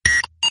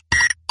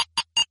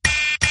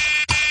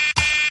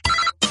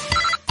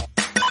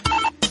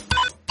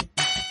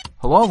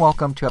Hello and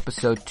welcome to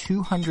episode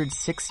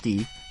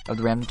 260 of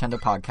the Random Nintendo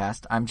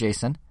Podcast. I'm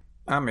Jason.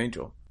 I'm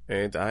Angel.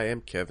 And I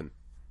am Kevin.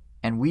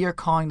 And we are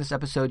calling this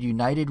episode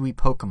United We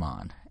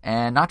Pokemon.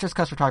 And not just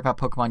because we're talking about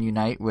Pokemon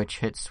Unite, which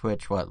hit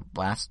Switch,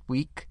 last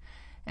week?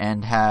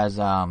 And has,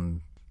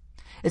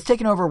 it's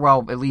taken over,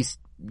 well, at least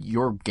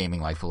your gaming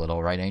life a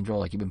little, right, Angel?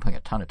 Like, you've been putting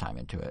a ton of time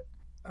into it.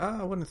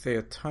 I wouldn't say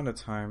a ton of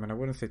time, and I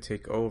wouldn't say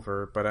take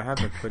over, but I have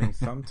been putting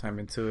some time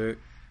into it,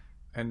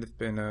 and it's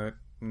been a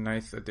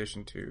nice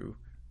addition to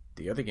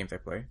the other games I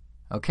play.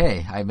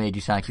 Okay, I made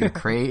you sound like you were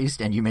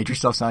crazed, and you made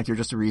yourself sound like you're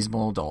just a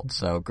reasonable adult,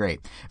 so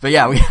great. But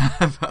yeah, we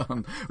have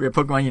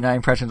Pokemon Unite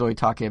impressions we'll be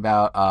talking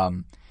about.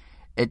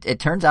 It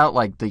turns out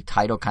like the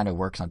title kind of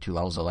works on two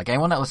levels though. Like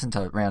anyone that listens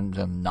to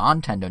Random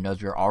Nintendo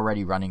knows we're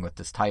already running with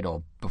this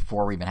title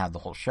before we even have the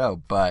whole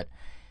show, but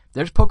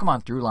there's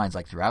Pokemon through lines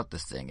like throughout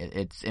this thing.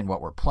 It's in what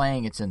we're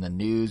playing. It's in the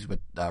news with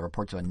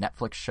reports of a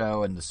Netflix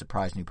show and the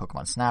surprise new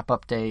Pokemon Snap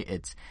update.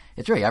 It's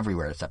really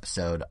everywhere this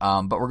episode.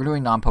 But we're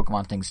doing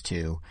non-Pokemon things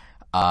too.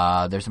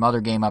 There's some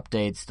other game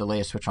updates, the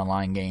latest Switch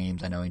Online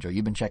games. I know, Angel,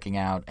 you've been checking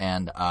out,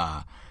 and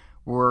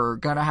we're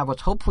gonna have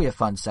what's hopefully a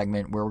fun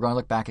segment where we're gonna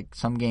look back at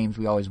some games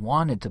we always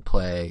wanted to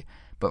play,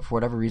 but for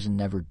whatever reason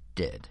never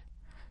did.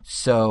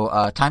 So,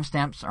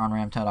 timestamps are on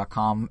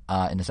ramtown.com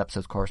in this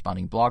episode's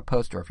corresponding blog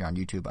post, or if you're on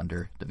YouTube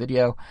under the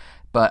video.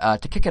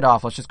 But to kick it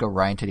off, let's just go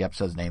right into the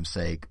episode's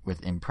namesake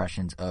with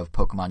impressions of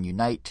Pokemon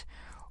Unite.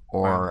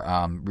 Or,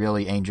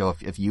 really, Angel,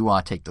 if you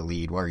want to take the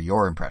lead, what are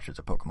your impressions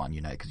of Pokemon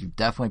Unite? Because you've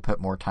definitely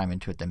put more time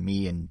into it than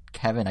me. And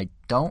Kevin, I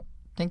don't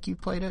think you've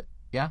played it.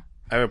 Yeah?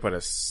 I haven't put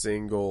a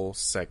single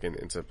second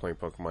into playing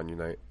Pokemon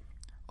Unite.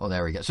 Oh,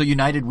 there we go. So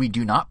United, we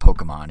do not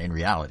Pokemon in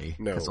reality.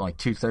 No. Because only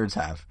 2/3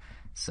 have.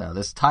 So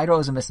this title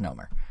is a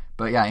misnomer.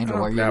 But yeah, Angel,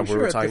 what are you? Now we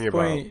were talking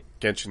about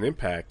Genshin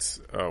Impact.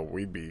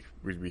 We'd be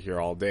here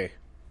all day.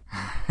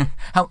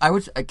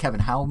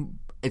 Kevin,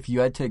 if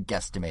you had to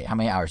guesstimate, how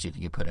many hours do you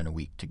think you put in a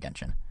week to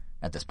Genshin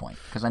at this point?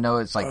 Because I know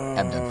it's like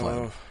ebbed and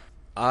flowed.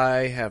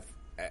 I have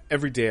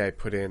every day I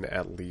put in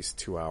at least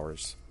 2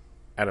 hours,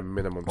 at a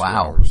minimum 2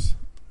 Wow. hours.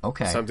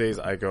 Okay. Some days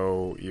I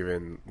go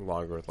even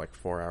longer with like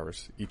 4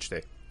 hours each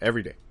day,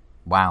 every day.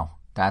 Wow.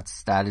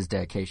 That is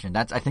dedication.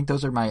 I think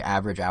those are my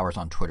average hours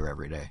on Twitter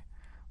every day.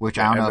 Which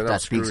I don't know if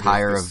that speaks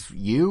higher of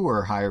you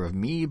or higher of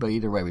me, but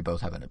either way, we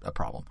both have a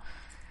problem.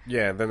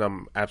 Yeah, and then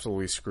I'm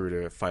absolutely screwed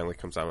if it finally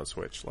comes out on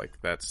Switch. Like,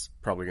 that's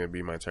probably going to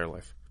be my entire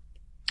life.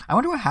 I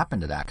wonder what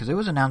happened to that, because it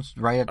was announced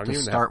right at the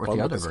start with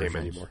the other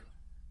versions.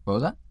 What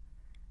was that?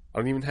 I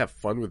don't even have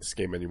fun with this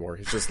game anymore.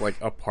 It's just like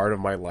a part of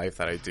my life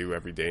that I do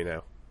every day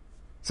now.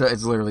 So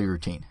it's literally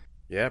routine?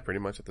 Yeah, pretty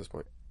much at this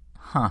point.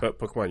 Huh. But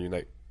Pokemon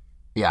Unite.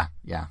 Yeah.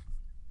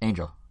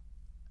 Angel,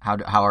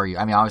 how are you?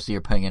 I mean, obviously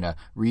you're putting in a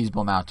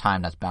reasonable amount of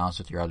time that's balanced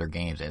with your other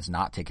games, and it's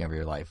not taking over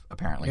your life,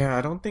 apparently. Yeah,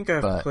 I don't think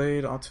I've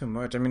played all too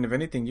much. I mean, if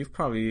anything, you've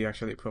probably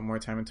actually put more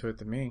time into it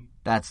than me.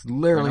 That's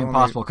literally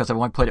impossible, because I've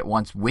only played it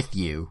once with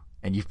you,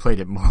 and you've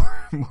played it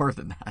more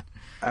than that.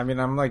 I mean,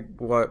 I'm like,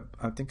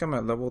 I think I'm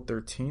at level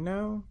 13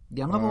 now?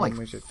 Yeah, I'm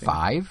level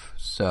 5,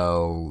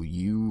 so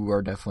you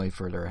are definitely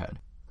further ahead.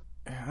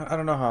 I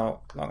don't know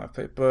how long I've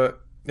played,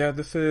 but yeah,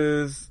 this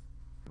is...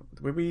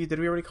 Did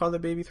we already call the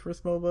baby's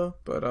first MOBA?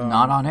 But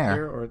not on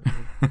air.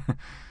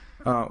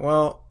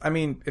 Well, I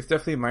mean, it's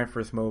definitely my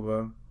first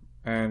MOBA,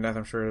 and as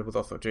I'm sure it was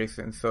also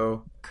Jason.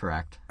 So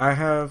correct. I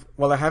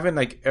haven't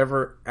like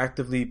ever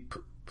actively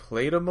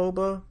played a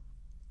MOBA.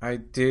 I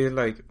did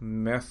like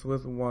mess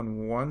with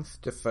one once,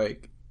 just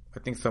like I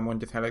think someone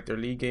just had like their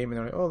league game, and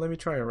they're like, "Oh, let me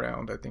try a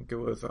round." I think it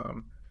was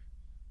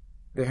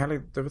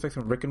there was like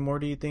some Rick and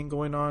Morty thing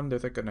going on.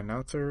 There's like an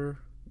announcer.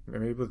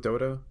 Maybe it was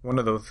Dota. One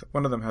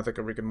of them has like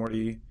a Rick and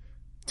Morty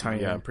tie-in.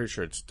 Yeah, I'm pretty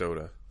sure it's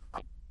Dota.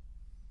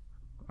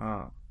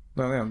 No,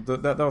 yeah,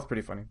 that was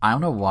pretty funny. I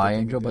don't know why,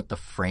 Angel, but the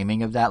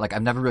framing of that, like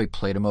I've never really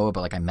played a MOBA,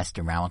 but like I messed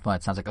around with one.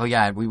 It sounds like, oh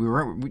yeah, we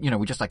were,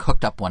 we just like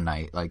hooked up one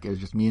night. Like it was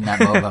just me and that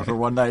MOBA for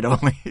one night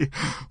only.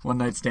 One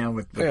night stand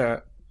with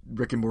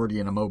Rick and Morty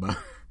and a MOBA.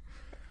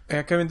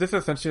 Yeah, I mean, this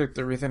is essentially like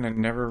the reason I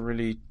never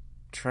really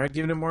tried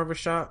giving it more of a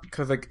shot,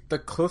 because like the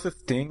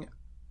closest thing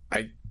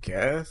I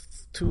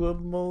guess to a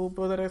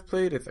MOBA that I've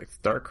played is like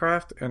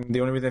StarCraft, and the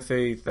only reason I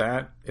say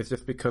that is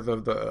just because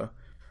of the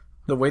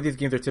way these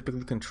games are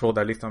typically controlled,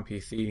 at least on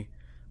PC.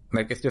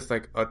 Like it's just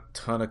like a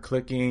ton of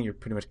clicking. You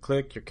pretty much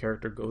click, your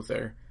character goes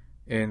there,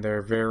 and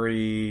they're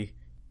very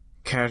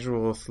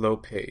casual, slow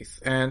pace.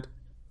 And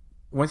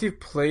once you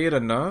play it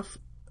enough,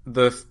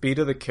 the speed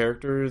of the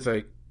characters,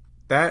 like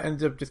that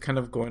ends up just kind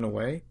of going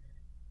away,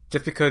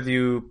 just because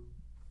you're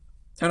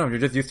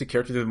just used to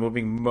characters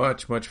moving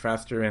much, much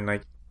faster in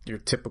like your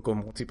typical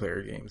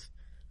multiplayer games.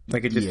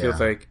 Like it just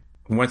feels like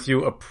once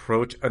you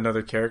approach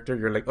another character,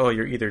 you're like, oh,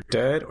 you're either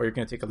dead or you're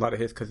going to take a lot of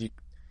hits, because you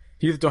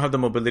just don't have the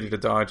mobility to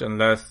dodge,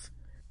 unless,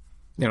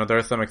 there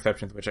are some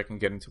exceptions, which I can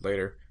get into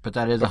later. But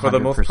that is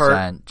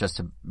 100%, just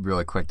to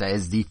really quick, that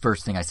is the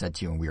first thing I said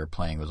to you when we were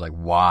playing, was like,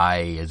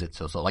 why is it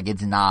so slow? Like,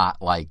 it's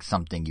not like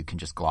something you can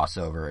just gloss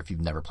over if you've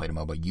never played a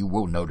MOBA. You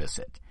will notice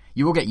it.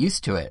 You will get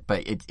used to it,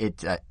 but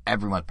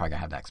everyone's probably going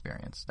to have that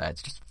experience. That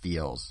it just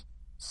feels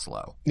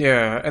slow.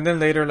 Yeah, and then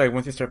later, like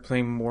once you start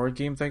playing more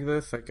games like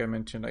this, like I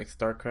mentioned, like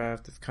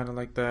StarCraft is kind of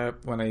like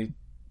that. When I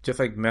just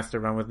like messed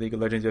around with League of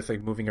Legends, just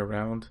like moving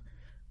around,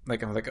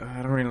 like I was like, oh,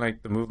 I don't really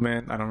like the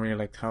movement. I don't really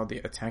like how the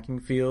attacking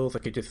feels.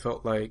 Like it just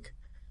felt like,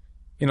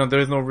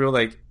 there's no real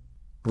like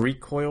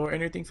recoil or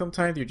anything.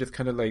 Sometimes you're just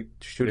kind of like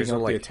shooting There's no out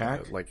the like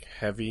attack. like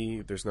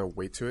heavy. There's no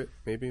weight to it.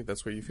 Maybe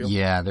that's what you feel.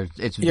 Yeah, there's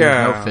no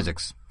Yeah.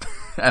 physics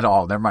at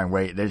all. Never mind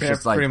weight. There's Yeah,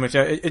 just like pretty much.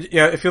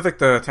 Yeah, it feels like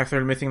the attacks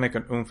are missing like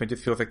an oomph. It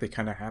just feels like they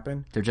kind of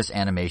happen. they're just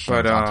animations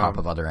But, on top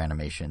of other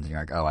animations, and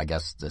you're like, oh, I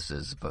guess this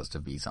is supposed to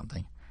be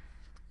something.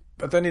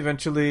 But then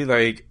eventually,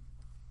 like,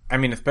 I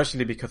mean,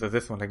 especially because of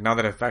this one, like now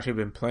that I've actually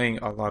been playing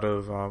a lot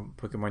of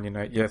Pokemon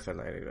Unite, yes, I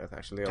like it. That's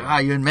actually a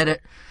lot. You admit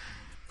it.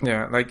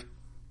 Yeah, like,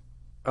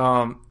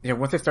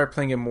 once I start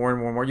playing it more and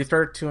more and more, you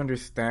start to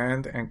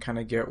understand and kind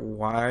of get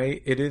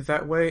why it is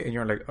that way, and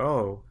you're like,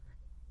 oh,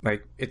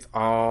 like it's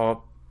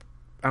all,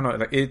 I don't know,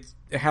 like it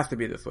has to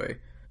be this way.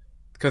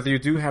 Because you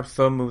do have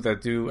some moves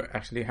that do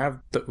actually have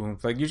the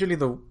oomph. Like usually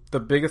the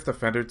biggest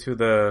offender to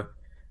the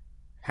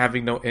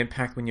having no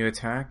impact when you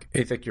attack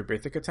is like your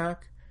basic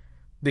attack.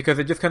 Because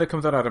it just kind of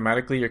comes out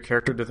automatically. Your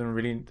character doesn't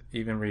really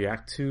even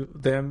react to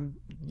them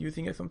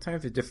using it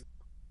sometimes. It just,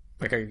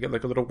 like I get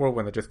like a little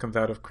whirlwind that just comes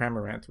out of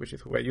Cramorant, which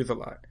is who I use a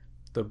lot.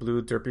 The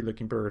blue derpy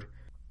looking bird.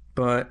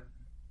 But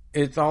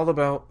it's all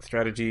about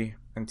strategy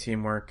and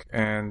teamwork,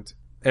 and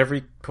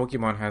every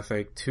Pokemon has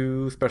like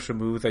 2 special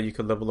moves that you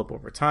can level up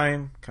over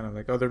time, kind of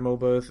like other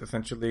MOBAs.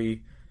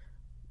 Essentially,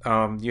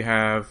 you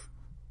have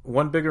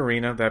one big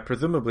arena that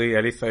presumably,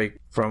 at least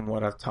like from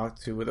what I've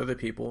talked to with other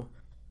people,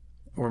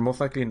 we're most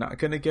likely not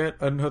going to get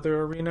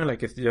another arena.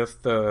 Like it's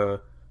just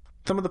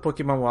some of the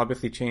Pokemon will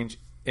obviously change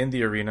in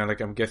the arena. Like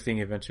I'm guessing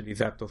eventually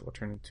Zapdos will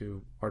turn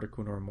into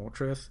Articuno or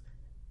Moltres.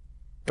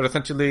 But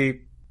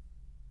essentially,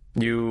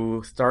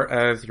 you start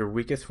as your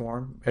weakest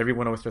form.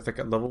 Everyone always starts like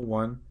at level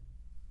 1.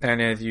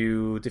 And as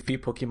you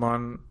defeat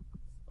Pokemon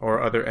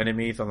or other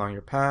enemies along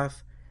your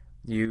path,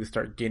 you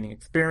start gaining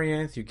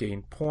experience, you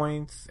gain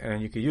points,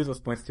 and you can use those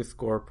points to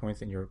score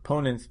points in your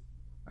opponent's,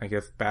 I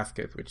guess,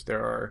 baskets, which there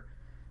are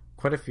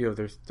quite a few of.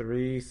 There's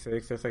 3,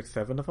 6, there's like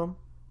 7 of them.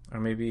 Or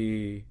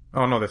maybe,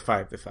 oh no, there's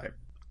 5.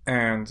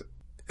 And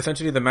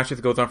essentially the match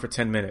just goes on for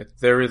 10 minutes.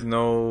 There is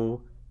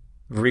no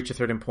reach a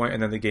certain point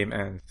and then the game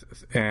ends.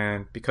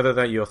 And because of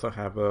that, you also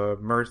have a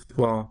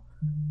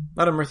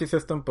not a mercy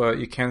system, but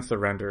you can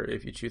surrender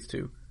if you choose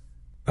to.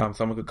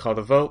 Someone could call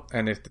the vote,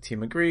 and if the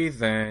team agrees,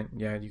 then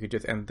yeah, you could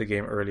just end the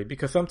game early.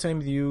 Because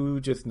sometimes you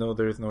just know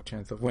there's no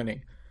chance of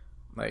winning.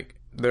 Like,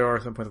 there are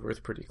some points where it's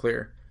pretty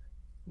clear.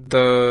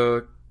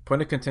 The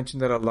point of contention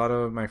that a lot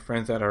of my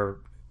friends that are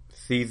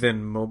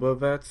seasoned MOBA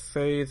vets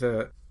say is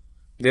that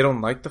they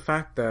don't like the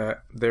fact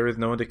that there is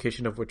no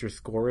indication of what your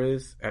score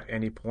is at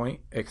any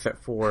point,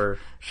 except for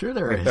Sure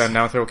there like, is. the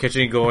announcer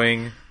occasionally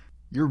going,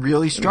 You're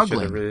really "Let me show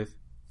struggling. there is."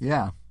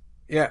 Yeah.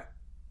 Yeah,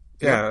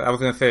 I was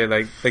gonna say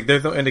like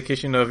there's no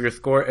indication of your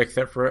score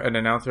except for an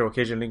announcer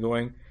occasionally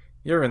going,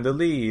 "You're in the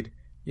lead.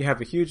 You have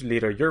a huge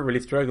lead, or you're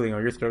really struggling,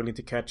 or you're struggling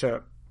to catch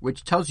up."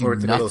 Which tells you Or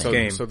it's a close nothing.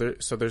 game.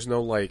 So there's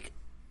no like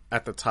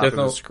at the top There's of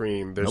no- the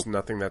screen. There's Nope.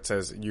 nothing that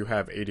says you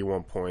have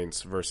 81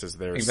 points versus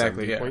their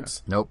Exactly, 70 yeah.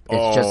 points. Nope.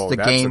 It's just the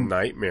that's game. a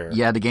nightmare.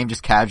 Yeah, the game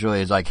just casually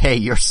is like, hey,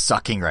 you're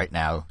sucking right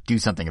now. Do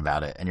something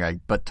about it. And you're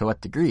like, but to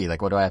what degree?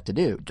 Like, what do I have to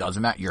do?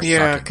 Doesn't matter. You're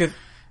Yeah, sucking.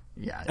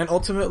 Yeah. and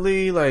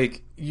ultimately,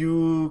 like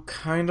you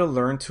kind of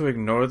learn to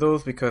ignore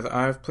those because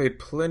I've played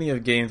plenty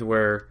of games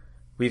where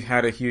we've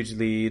had a huge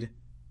lead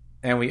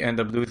and we end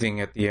up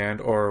losing at the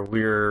end, or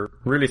we're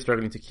really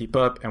struggling to keep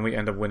up and we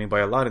end up winning by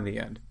a lot in the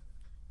end.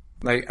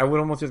 Like, I would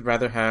almost just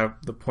rather have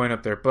the points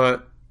up there,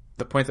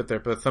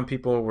 but some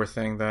people were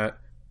saying that,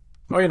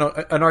 or,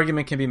 an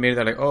argument can be made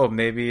that like, oh,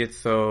 maybe it's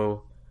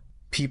so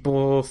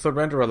people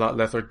surrender a lot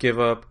less or give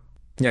up.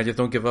 Yeah, just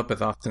don't give up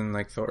as often,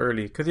 like, so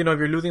early. Because, if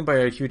you're losing by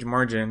a huge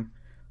margin,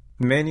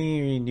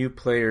 many new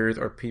players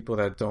or people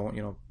that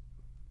don't,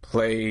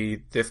 play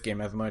this game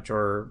as much,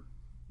 or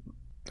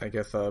I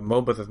guess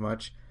MOBAs as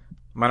much,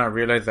 might not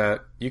realize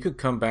that you could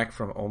come back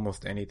from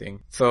almost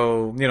anything.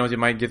 So, you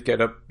might just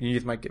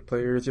might get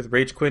players just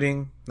rage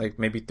quitting, like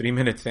maybe 3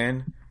 minutes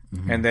in,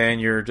 and then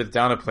you're just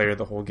down a player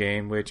the whole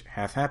game, which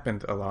has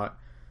happened a lot.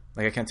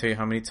 Like, I can't tell you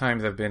how many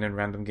times I've been in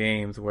random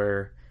games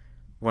where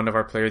one of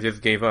our players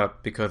just gave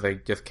up because they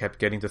just kept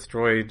getting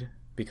destroyed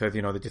because,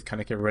 they just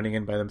kind of kept running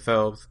in by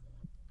themselves.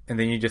 And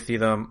then you just see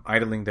them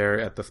idling there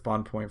at the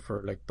spawn point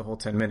for like the whole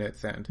 10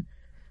 minutes and,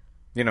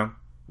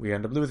 we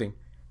end up losing.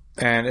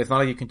 And it's not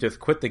like you can just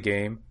quit the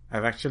game.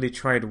 I've actually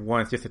tried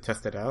once just to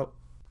test it out.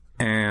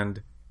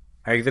 And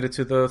I exited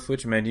to the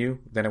Switch menu,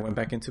 then I went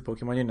back into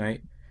Pokemon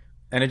Unite,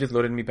 and it just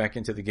loaded me back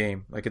into the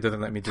game. Like, it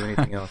doesn't let me do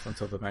anything else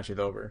until the match is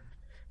over.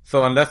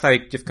 So unless I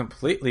just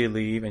completely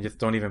leave and just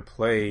don't even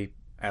play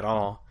at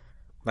all,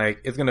 like,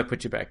 it's gonna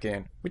put you back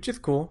in, which is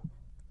cool.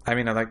 I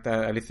mean, I like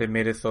that. At least they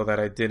made it so that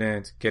I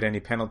didn't get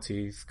any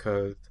penalties,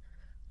 because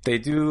they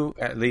do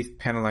at least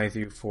penalize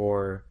you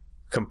for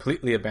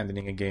completely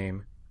abandoning a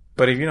game.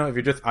 But if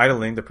you're just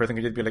idling, the person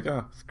could just be like,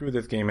 oh, screw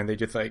this game, and they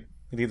just like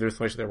leave their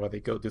Switch there while they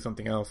go do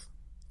something else,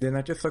 then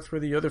that just sucks for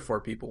the other 4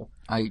 people.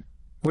 I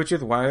Which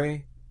is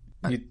why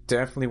you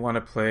definitely want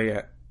to play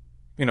at,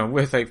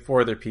 with like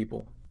 4 other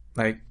people.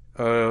 Like,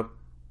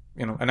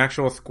 an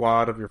actual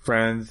squad of your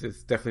friends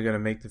is definitely going to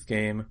make this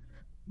game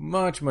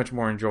much, much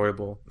more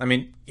enjoyable. I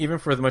mean, even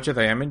for as much as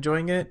I am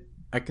enjoying it,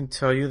 I can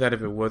tell you that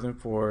if it wasn't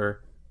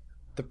for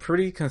the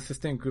pretty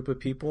consistent group of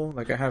people,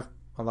 like I have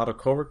a lot of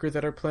coworkers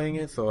that are playing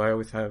it, so I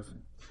always have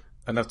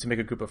enough to make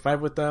a group of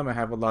 5 with them. I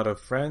have a lot of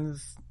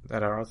friends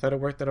that are outside of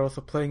work that are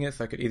also playing it,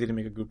 so I could easily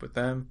make a group with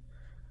them.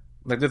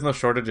 Like, there's no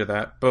shortage of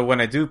that. But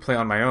when I do play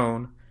on my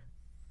own,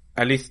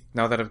 at least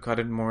now that I've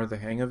gotten more of the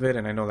hang of it,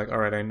 and I know, like,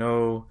 alright, I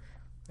know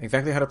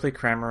exactly how to play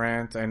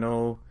Cramorant, I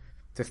know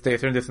to stay a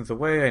certain distance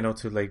away, I know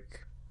to,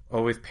 like,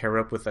 always pair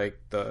up with, like,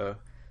 the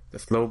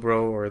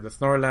Slowbro or the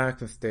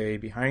Snorlax and stay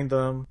behind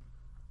them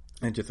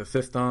and just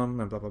assist them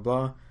and blah, blah,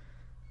 blah.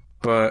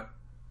 But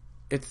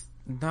it's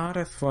not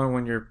as fun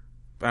when you're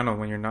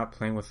not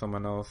playing with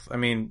someone else. I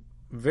mean,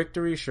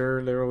 victory,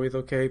 sure, they're always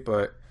okay,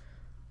 but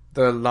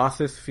the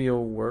losses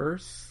feel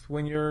worse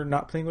when you're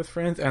not playing with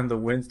friends, and the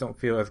wins don't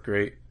feel as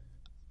great.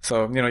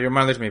 So, your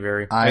mileage may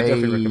vary. I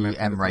definitely recommend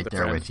am right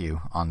there with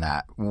you on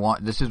that.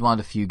 This is one of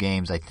the few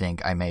games I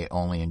think I may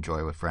only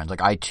enjoy with friends.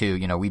 Like, I too,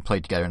 we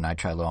played together and I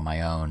tried a little on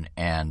my own,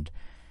 and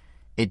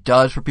it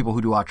does, for people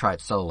who do want to try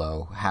it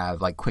solo,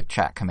 have like quick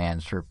chat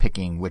commands for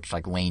picking which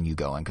like lane you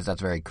go in, because that's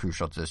very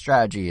crucial to the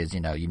strategy. Is you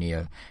need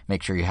to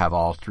make sure you have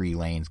all 3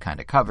 lanes kind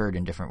of covered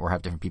in different, or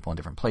have different people in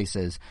different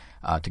places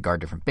to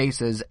guard different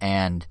bases.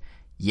 And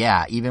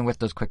yeah, even with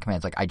those quick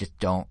commands, like I just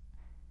don't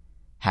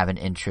have an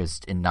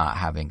interest in not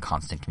having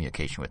constant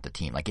communication with the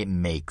team. Like, it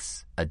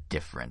makes a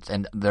difference,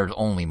 and there's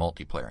only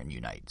multiplayer in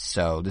Unite,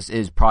 so this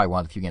is probably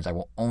one of the few games I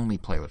will only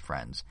play with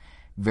friends.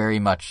 Very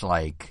much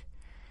like,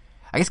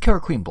 I guess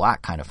Killer Queen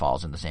Black kind of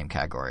falls in the same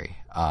category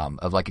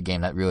of like a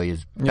game that really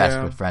is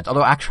best with friends.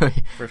 Although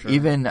actually, For sure.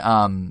 even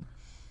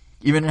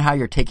in how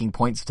you're taking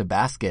points to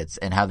baskets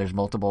and how there's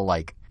multiple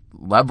like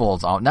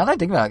levels. Now that I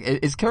think about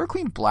it, is Killer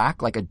Queen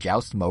Black like a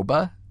Joust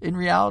MOBA in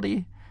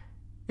reality?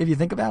 If you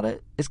think about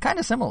it, it's kind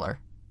of similar.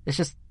 It's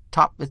just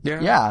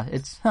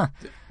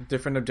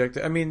different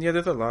objective. I mean,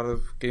 there's a lot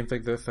of games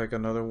like this. Like,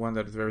 another one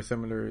that is very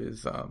similar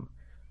is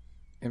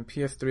in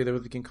PS3 there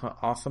was a game called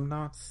Awesome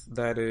Knots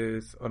that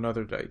is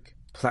another like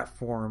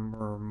platform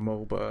or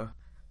MOBA,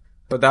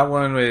 but that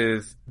one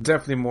is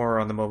definitely more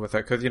on the MOBA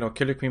side because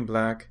Killer Queen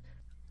Black,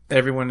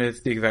 everyone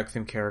is the exact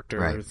same character.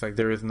 Right. It's like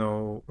there is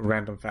no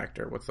random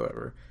factor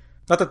whatsoever.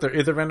 Not that there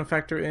is a random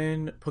factor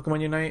in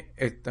Pokemon Unite,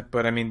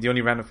 but I mean the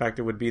only random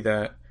factor would be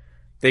that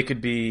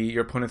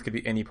your opponents could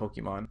be any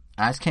Pokemon.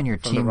 As can your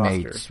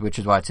teammates, which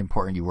is why it's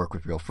important you work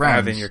with real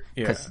friends.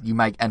 Because you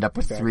might end up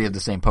with 3 of the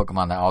same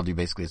Pokemon that all do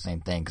basically the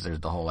same thing, because there's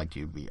the whole, like,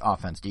 do you be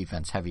offense,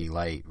 defense, heavy,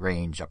 light,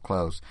 range, up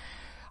close.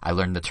 I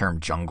learned the term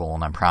jungle,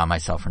 and I'm proud of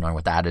myself for knowing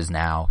what that is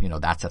now.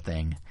 That's a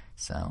thing.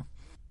 So.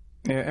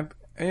 Yeah,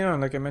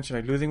 and like I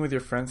mentioned, like, losing with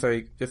your friends,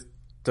 like, just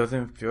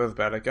doesn't feel as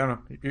bad. Like, I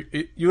don't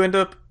know. You end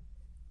up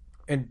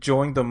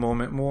enjoying the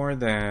moment more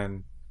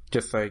than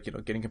just, like,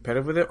 getting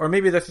competitive with it. Or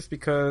maybe that's just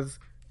because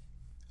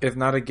it's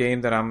not a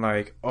game that I'm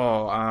like,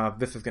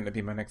 this is going to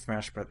be my next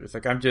Smash Brothers.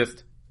 Like, I'm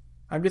just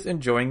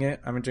enjoying it.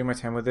 I'm enjoying my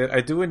time with it.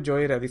 I do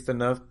enjoy it at least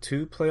enough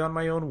to play on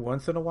my own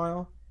once in a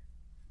while.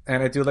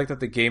 And I do like that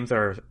the games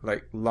are,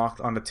 like,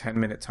 locked on a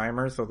 10-minute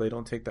timer, so they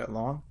don't take that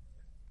long.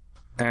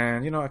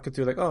 And, I could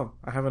do, like,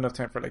 I have enough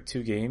time for, like,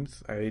 2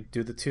 games. I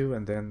do the 2,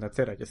 and then that's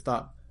it. I just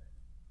stop.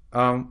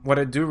 What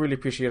I do really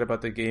appreciate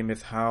about the game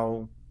is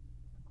how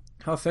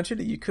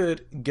essentially you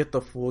could get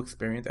the full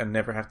experience and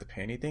never have to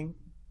pay anything.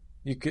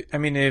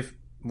 If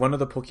one of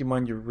the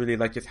Pokemon you really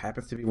like just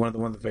happens to be one of the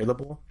ones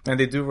available, and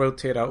they do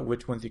rotate out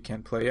which ones you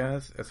can play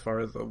as far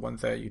as the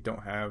ones that you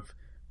don't have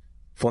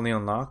fully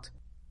unlocked,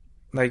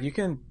 like,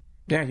 you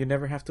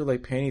never have to,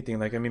 like, pay anything.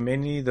 Like,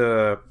 mainly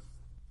the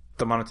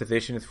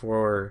monetization is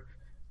for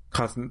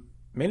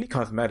mainly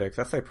cosmetics.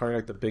 That's, like, probably,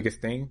 like, the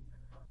biggest thing.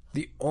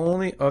 The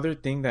only other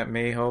thing that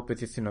may help is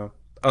just,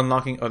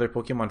 unlocking other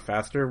Pokemon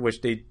faster,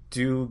 which they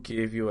do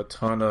give you a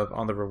ton of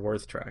on the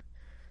rewards track.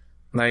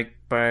 Like,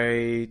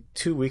 by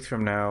 2 weeks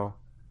from now,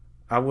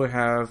 I would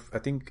have, I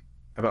think,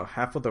 about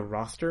half of the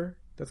roster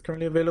that's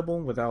currently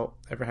available without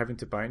ever having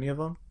to buy any of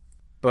them.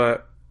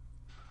 But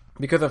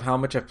because of how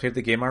much I've played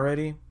the game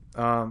already,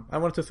 I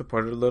wanted to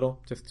support it a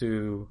little, just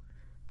to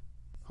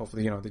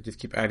hopefully, they just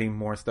keep adding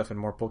more stuff and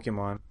more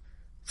Pokemon.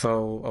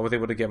 So I was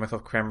able to get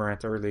myself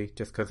Cramorant early,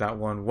 just because that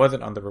one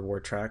wasn't on the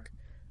reward track.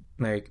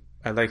 Like,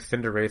 I like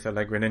Cinderace, I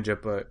like Greninja,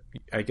 but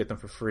I get them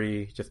for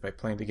free just by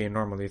playing the game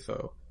normally,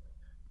 so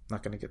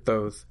not going to get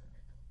those.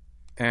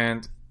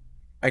 And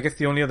I guess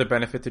the only other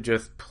benefit to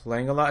just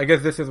playing a lot, I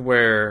guess this is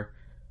where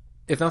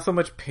it's not so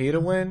much pay to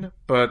win,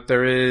 but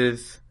there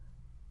is,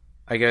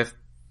 I guess,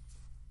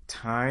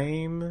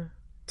 time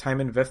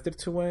invested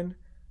to win.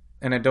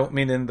 And I don't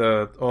mean in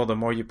the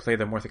more you play,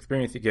 the more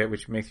experience you get,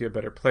 which makes you a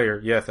better player.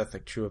 Yes, that's,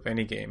 like, true of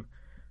any game.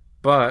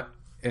 But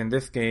in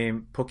this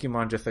game,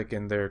 Pokemon, just like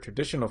in their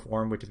traditional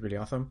form, which is really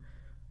awesome,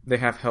 they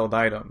have held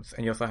items,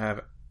 and you also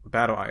have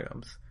battle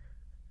items.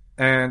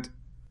 And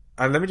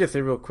let me just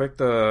say real quick,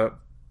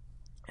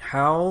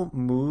 how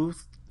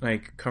moves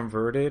like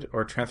converted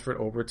or transferred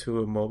over to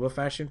a MOBA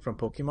fashion from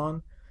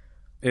Pokemon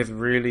is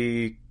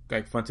really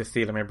like fun to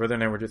see. Like my brother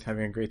and I were just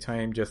having a great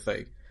time, just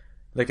like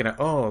looking at,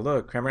 oh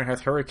look, Cramorant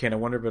has Hurricane. I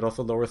wonder if it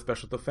also lowers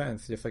special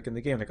defense, just like in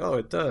the game. Like, oh,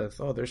 it does.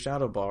 Oh, there's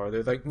Shadow Ball. Or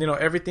there's like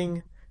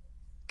everything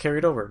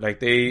carried over. Like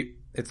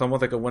it's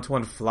almost like a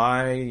 1-to-1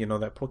 fly.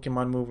 That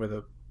Pokemon move where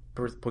the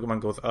first Pokemon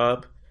goes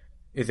up,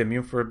 is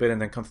immune for a bit,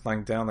 and then comes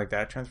flying down. Like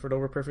that transferred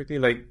over perfectly.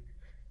 Like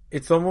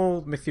it's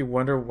almost makes you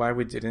wonder why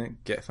we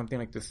didn't get something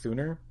like this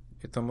sooner.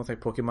 It's almost like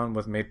Pokemon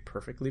was made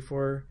perfectly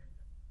for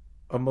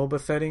a MOBA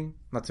setting.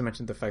 Not to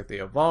mention the fact they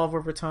evolve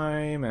over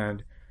time,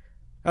 and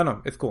I don't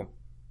know, it's cool.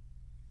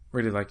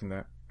 Really liking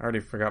that. I already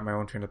forgot my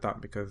own train of thought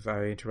because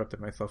I interrupted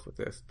myself with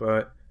this.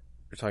 But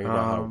You're talking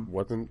about how it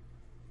wasn't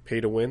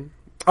pay to win?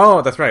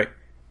 oh, that's right.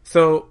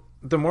 So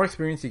the more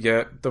experience you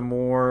get, the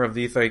more of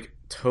these like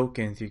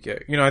tokens you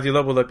get. As you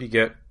level up, you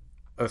get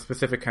a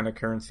specific kind of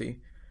currency,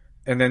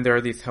 and then there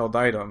are these held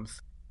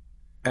items.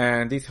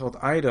 And these held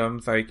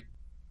items, like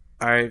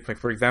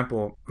for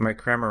example, my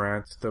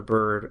Cramorant, the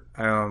bird,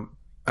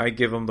 I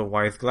give him the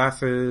wise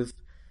glasses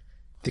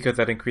because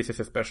that increases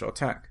his special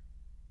attack.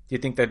 You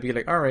think that'd be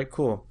like, all right,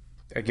 cool.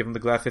 I give him the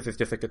glasses, it's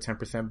just like a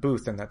 10%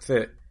 boost, and that's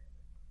it.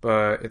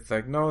 But it's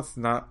like, no, it's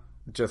not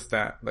just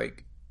that.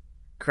 Like,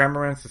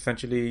 Cramorants,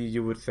 essentially,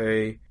 you would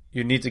say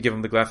you need to give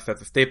him the glasses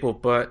as a staple,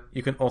 but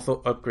you can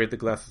also upgrade the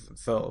glasses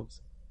themselves.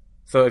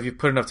 So if you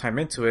put enough time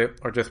into it,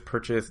 or just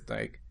purchase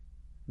like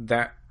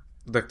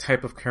the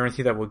type of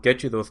currency that will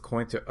get you those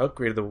coins to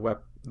upgrade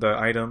the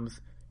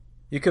items,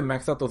 you can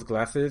max out those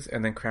glasses,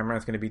 and then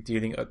Cramorant's going to be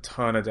dealing a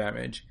ton of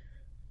damage.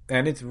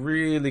 And it's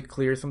really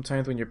clear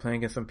sometimes when you're playing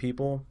against some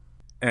people,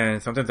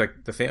 and sometimes like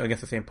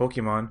against the same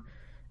Pokemon,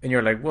 and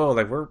you're like, whoa,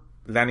 like we're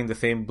landing the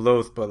same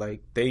blows, but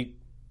like they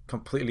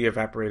completely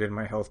evaporated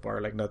my health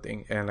bar like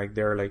nothing, and like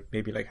they're like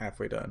maybe like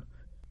halfway done.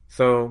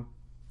 So,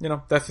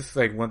 that's just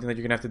like one thing that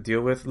you're gonna have to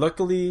deal with.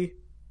 Luckily,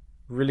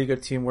 really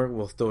good teamwork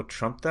will still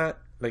trump that.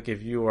 Like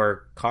if you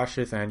are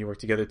cautious and you work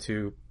together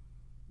to,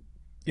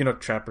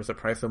 trap or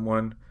surprise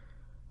someone,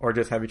 or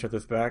just have each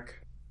other's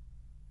back,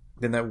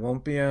 then that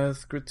won't be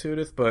as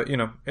gratuitous. But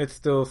it's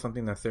still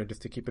something that's there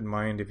just to keep in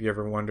mind if you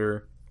ever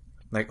wonder,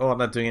 like, oh, I'm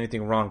not doing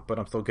anything wrong, but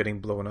I'm still getting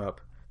blown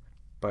up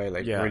by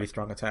like really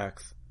strong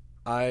attacks.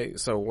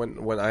 So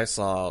when I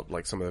saw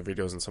like some of the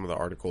videos and some of the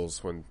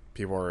articles when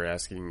people were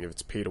asking if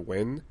it's pay to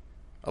win,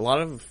 a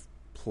lot of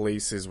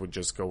places would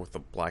just go with the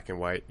black and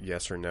white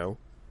yes or no.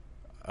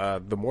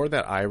 The more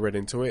that I read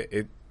into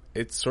it,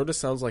 it sort of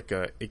sounds like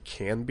it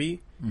can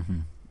be,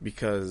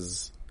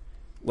 because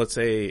let's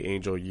say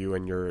Angel, you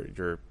and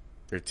your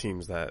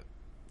teams that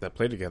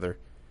play together,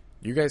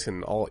 you guys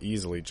can all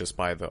easily just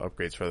buy the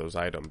upgrades for those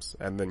items,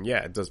 and then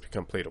it does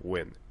become play to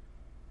win.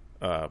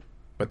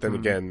 But then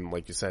again,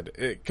 like you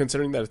said,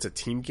 considering that it's a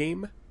team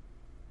game,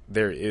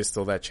 there is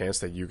still that chance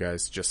that you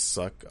guys just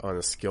suck on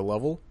a skill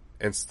level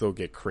and still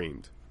get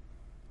creamed.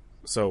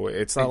 So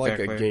it's not like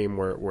a game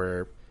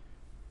where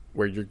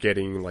you're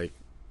getting like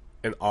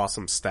an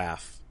awesome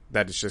staff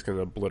that is just going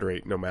to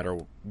obliterate no matter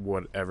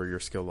whatever your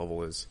skill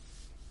level is.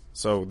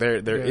 So there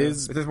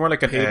is. This is more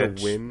like an edge,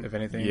 to win, if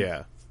anything.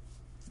 Yeah.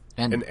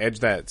 And an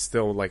edge that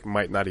still like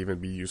might not even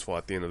be useful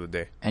at the end of the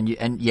day. And the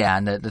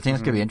thing that's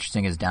going to be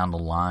interesting is down the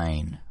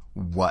line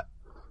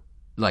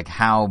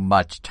how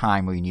much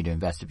time will you need to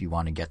invest if you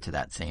want to get to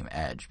that same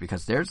edge?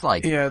 Because there's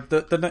like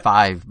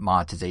 5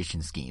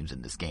 monetization schemes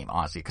in this game,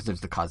 honestly. Because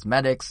there's the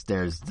cosmetics,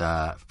 there's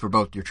for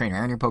both your trainer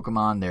and your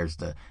Pokemon, there's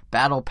the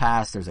battle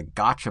pass, there's a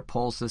gacha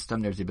pull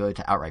system, there's the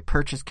ability to outright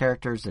purchase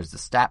characters, there's the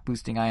stat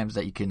boosting items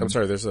that you can. I'm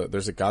sorry, there's a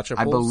gacha pull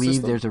I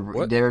believe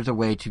system? there's a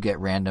way to get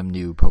random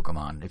new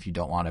Pokemon if you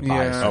don't want to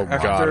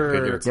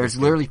buy. There's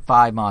literally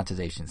 5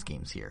 monetization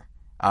schemes here.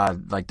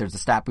 Like there's the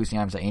stat boosting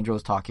items that Angel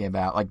was talking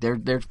about. Like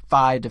there's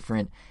 5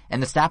 different,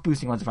 and the stat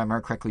boosting ones, if I remember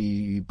correctly,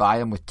 you buy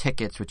them with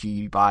tickets, which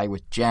you buy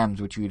with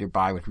gems, which you either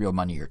buy with real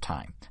money or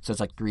time. So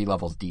it's like 3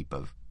 levels deep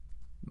of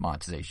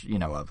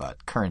monetization, of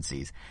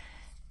currencies.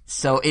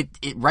 So it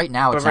right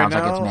now it sounds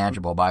like it's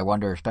manageable, but I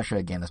wonder,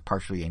 especially a game that's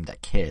partially aimed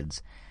at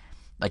kids,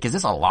 like is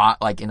this a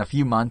lot? Like in a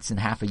few months, in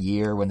half a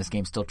year, when this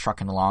game's still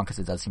trucking along, because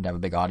it does seem to have a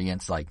big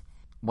audience, like.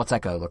 What's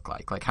that going to look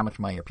like? Like, how much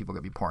money are people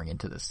going to be pouring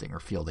into this thing or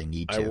feel they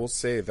need to? I will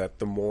say that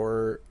the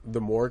more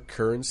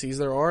currencies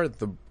there are,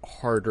 the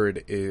harder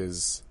it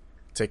is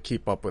to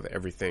keep up with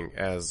everything.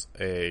 As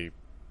a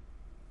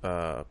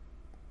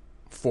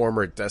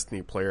former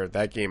Destiny player,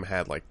 that game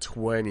had like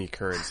 20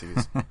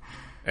 currencies,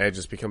 and it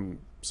just becomes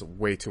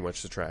way too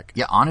much to track.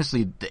 Yeah,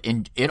 honestly,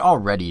 it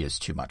already is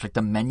too much. Like,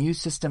 the menu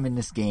system in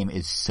this game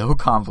is so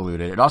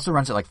convoluted. It also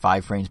runs at like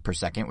 5 frames per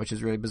second, which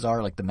is really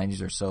bizarre. Like, the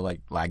menus are so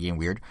like laggy and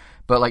weird.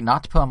 But like,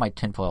 not to put on my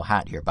tinfoil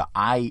hat here, but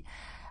I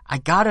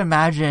gotta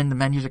imagine the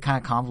menus are kind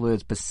of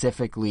convoluted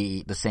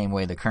specifically the same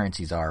way the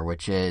currencies are,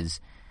 which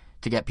is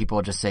to get people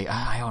to just say,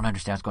 I don't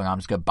understand what's going on. I'm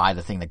just going to buy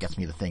the thing that gets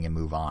me the thing and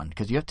move on.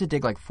 Because you have to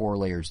dig like 4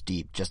 layers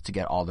deep just to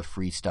get all the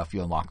free stuff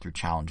you unlock through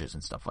challenges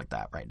and stuff like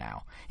that right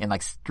now in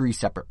like 3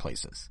 separate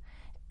places.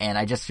 And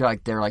I just feel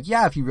like they're like,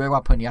 yeah, if you really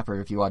want to put in the effort,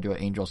 if you want to do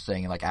what Angel's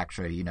saying and like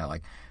actually, you know,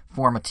 like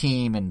form a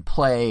team and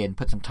play and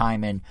put some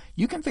time in,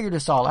 you can figure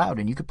this all out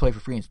and you could play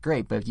for free and it's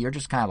great. But if you're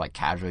just kind of like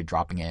casually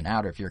dropping in and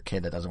out, or if you're a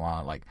kid that doesn't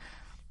want to like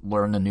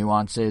learn the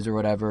nuances or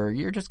whatever,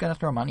 you're just going to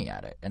throw money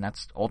at it. And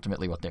that's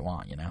ultimately what they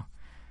want, you know?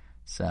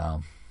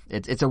 So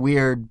it's a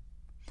weird,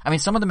 I mean,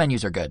 some of the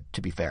menus are good,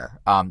 to be fair.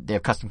 They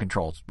have custom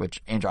controls,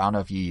 which, Angel, I don't know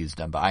if you used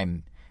them, but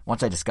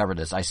once I discovered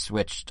this, I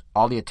switched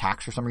all the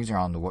attacks for some reason are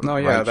on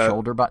the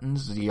shoulder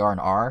buttons, ZR and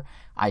R.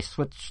 I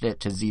switched it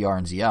to ZR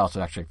and ZL, so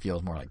it actually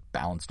feels more like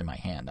balanced in my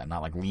hand. I'm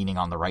not like leaning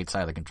on the right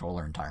side of the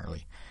controller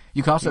entirely.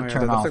 You can also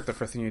turn off. That's like the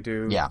first thing you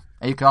do. Yeah,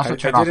 and you can also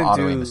turn off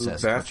auto aim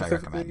assist, that which I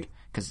recommend,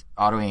 because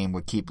auto aim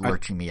would keep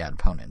lurching me at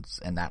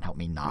opponents, and that helped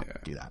me not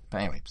do that.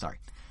 But anyway, sorry.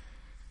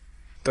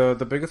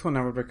 The biggest one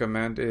I would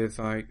recommend is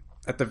like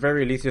at the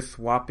very least just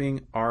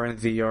swapping R and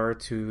ZR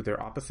to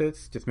their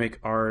opposites. Just make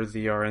R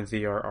ZR and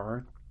ZR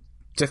R.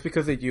 Just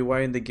because the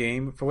UI in the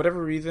game, for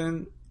whatever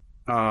reason,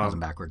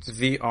 backwards.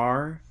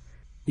 ZR,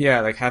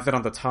 like has it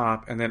on the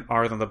top and then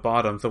R is on the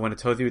bottom. So when it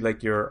tells you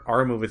like your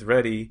R move is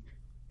ready,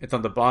 it's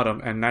on the bottom,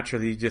 and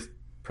naturally you just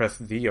press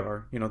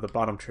ZR, you know, the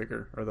bottom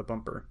trigger or the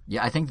bumper.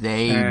 Yeah, I think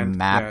they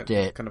mapped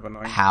it kind of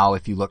annoying. How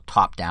if you look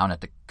top down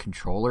at the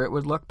controller it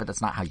would look, but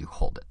that's not how you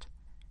hold it.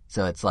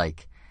 So it's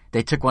like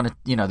they took one,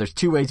 you know, there's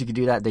two ways you could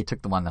do that. They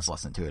took the one that's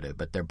less intuitive,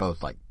 but they're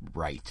both like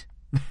right.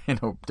 You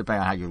know, depending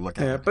on how you look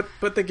at it. Yeah,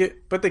 but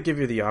they give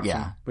you the option,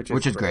 yeah,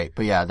 which is great.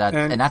 But yeah,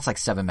 and that's like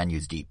 7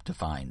 menus deep to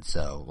find.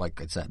 So like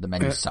I said, the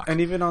menus suck.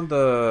 And even on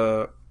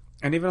the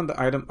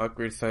item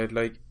upgrade side,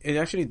 like it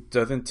actually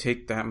doesn't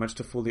take that much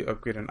to fully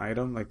upgrade an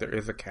item. Like there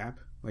is a cap.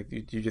 Like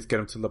you just get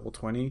them to level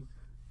 20,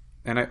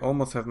 and I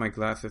almost have my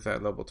glasses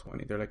at level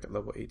 20. They're like at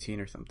level 18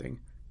 or something.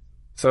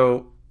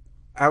 So,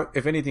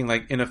 if anything,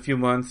 like in a few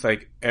months,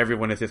 like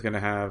everyone is just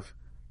gonna have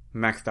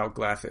maxed out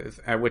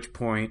glasses. At which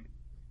point,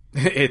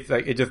 it's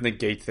like it just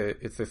negates it.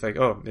 It's just like,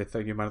 oh, it's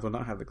like you might as well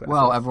not have the glasses.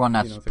 Well, everyone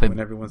that's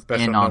everyone's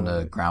in on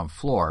the ground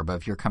floor, but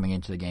if you're coming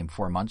into the game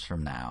 4 months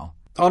from now.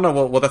 Oh no,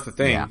 well that's the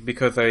thing,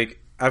 because like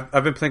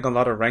I've been playing a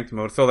lot of ranked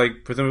mode, so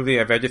like presumably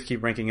if I just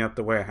keep ranking up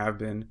the way I have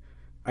been,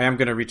 I am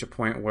gonna reach a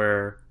point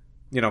where,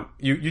 you know,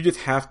 you just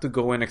have to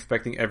go in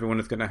expecting everyone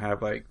is gonna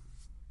have like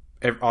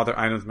all their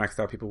items maxed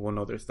out. People will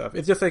know their stuff.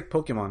 It's just like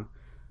Pokemon,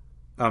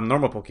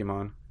 normal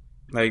Pokemon.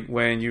 Like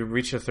when you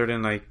reach a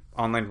certain like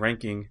online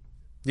ranking,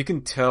 you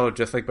can tell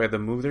just like by the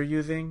move they're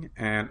using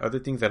and other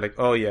things that like,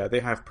 oh yeah, they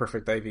have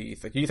perfect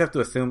IVs. Like you just have to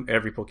assume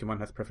every Pokemon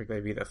has perfect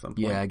IVs at some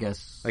point. Yeah, I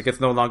guess. Like it's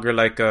no longer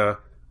like oh,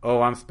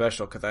 I'm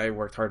special because I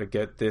worked hard to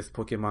get this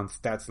Pokemon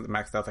stats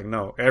maxed out. Like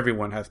no,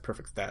 everyone has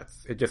perfect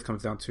stats. It just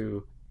comes down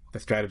to the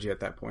strategy at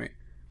that point,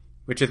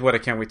 which is what I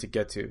can't wait to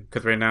get to.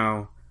 Because right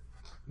now,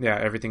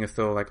 everything is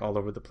still like all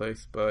over the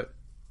place, but.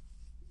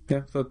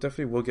 Yeah, so it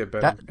definitely will get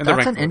better.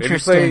 That's an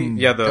interesting.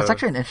 That's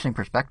actually an interesting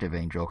perspective,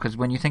 Angel. Because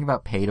when you think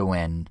about pay to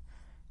win,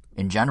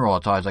 in general,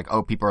 it's always like,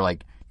 oh, people are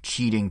like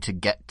cheating to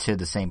get to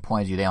the same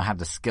point as you. They don't have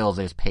the skills.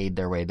 They just paid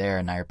their way there,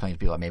 and now you're playing with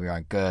people that maybe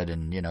aren't good,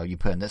 and you know you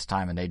put in this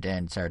time and they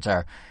didn't, et cetera, et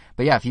cetera.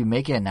 But yeah, if you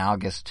make it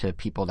analogous to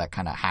people that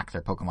kind of hack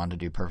their Pokemon to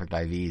do perfect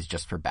IVs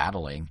just for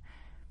battling,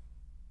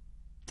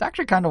 it's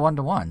actually kind of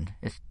 1-to-1.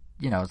 It's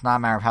it's not a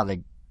matter of how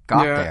they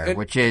got there,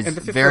 which is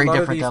very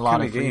different than a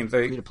lot of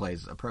free to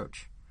play's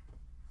approach.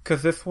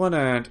 Because this one,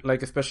 and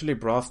like especially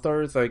Brawl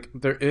Stars, like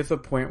there is a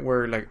point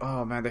where like,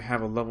 oh man, they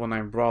have a level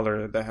 9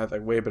 brawler that has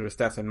like way better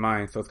stats than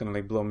mine, so it's gonna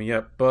like blow me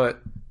up.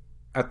 But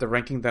at the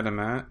ranking that I'm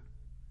at,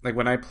 like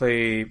when I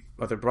play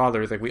other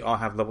brawlers, like we all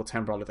have level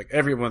 10 brawlers. Like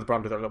everyone's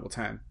brawlers are level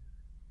 10,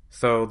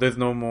 so there's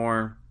no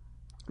more.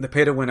 The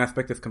pay to win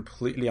aspect is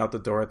completely out the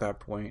door at that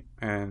point,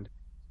 and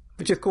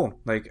which is cool.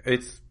 Like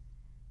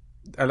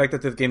I like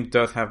that this game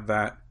does have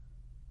that,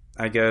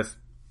 I guess.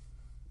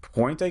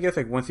 Point, I guess,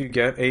 like once you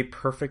get a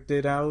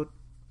perfected out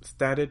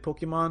statted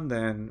Pokemon,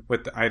 then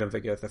with the items, I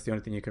guess that's the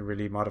only thing you can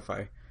really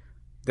modify.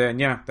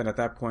 Then at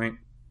that point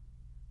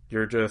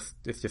it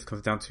just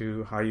comes down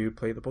to how you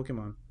play the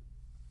Pokemon.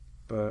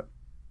 But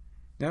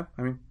yeah,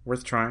 I mean,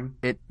 worth trying.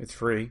 It's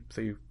free,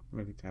 so you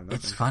maybe have nothing.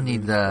 It's funny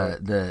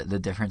the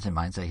difference in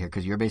mindset here,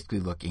 because you're basically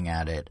looking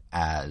at it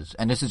as,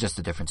 and this is just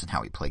the difference in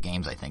how we play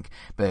games, I think,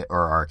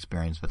 or our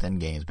experience within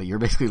games. But you're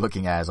basically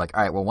looking at it as like,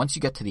 all right, well, once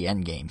you get to the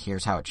end game,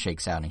 here's how it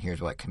shakes out, and here's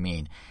what it can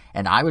mean.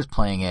 And I was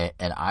playing it,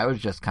 and I was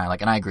just kind of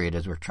like, and I agree, it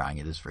is worth trying.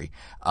 It is free.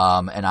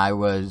 And I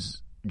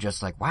was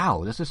just like,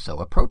 wow, this is so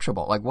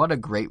approachable. Like, what a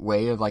great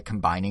way of like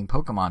combining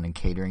Pokemon and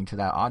catering to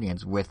that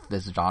audience with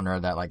this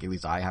genre that like at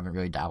least I haven't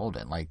really dabbled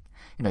in. Like,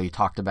 you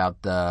talked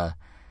about the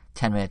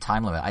 10-minute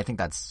time limit. I think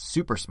that's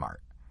super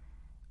smart.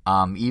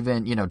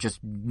 Even, just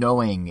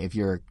knowing if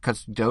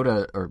because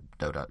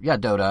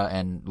Dota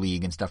and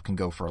League and stuff can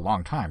go for a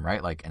long time,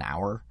 right? Like an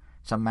hour,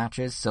 some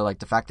matches. So like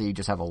the fact that you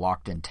just have a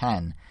locked in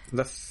 10.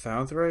 That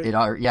sounds right. It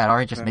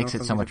already just makes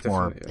it so much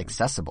more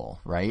accessible,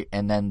 right?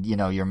 And then,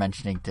 you're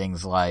mentioning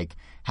things like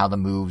how the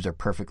moves are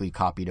perfectly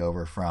copied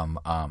over from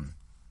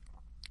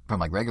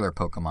like regular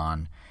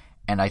Pokemon.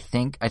 And I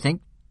think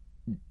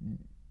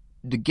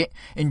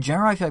in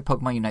general, I feel like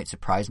Pokemon Unite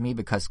surprised me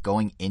because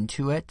going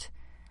into it,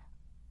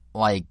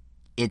 like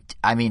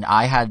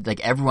I had like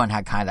everyone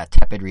had kind of that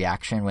tepid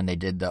reaction when they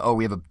did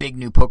we have a big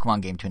new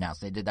Pokemon game to announce.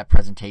 They did that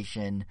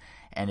presentation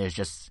and it was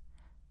just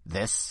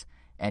this,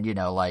 and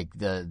like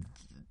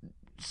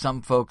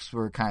some folks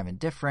were kind of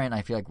indifferent.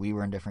 I feel like we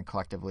were indifferent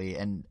collectively,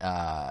 and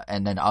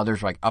then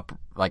others were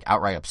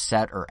outright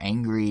upset or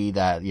angry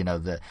that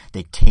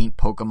they taint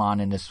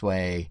Pokemon in this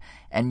way.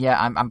 And yeah,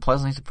 I'm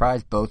pleasantly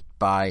surprised both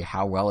by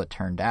how well it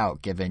turned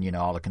out, given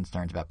all the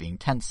concerns about being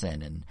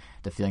Tencent and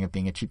the feeling of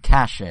being a cheap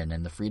cash-in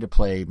and the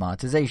free-to-play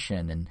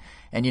monetization, and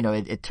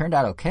it turned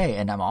out okay.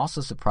 And I'm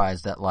also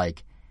surprised that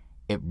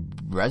it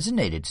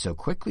resonated so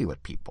quickly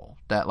with people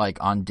that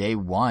on day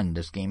one,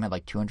 this game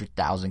had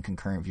 200,000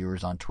 concurrent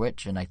viewers on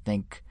Twitch. And I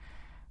think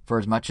for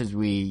as much as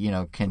we,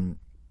 can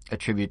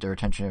attribute the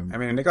retention. I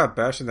mean, they got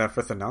bashed in that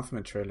first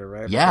announcement trailer,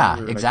 right?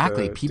 Yeah,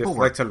 exactly. People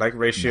were dislike to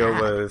ratio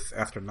was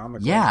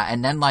astronomical. Yeah.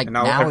 And then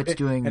now it's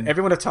doing, and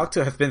everyone I've talked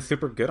to has been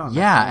super good on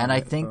yeah. That and I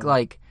think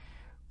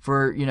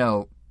for,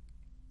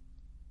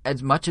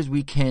 as much as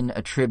we can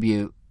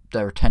attribute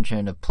the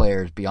retention of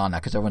players beyond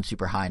that, because everyone's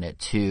super high in it,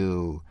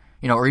 to,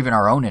 or even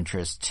our own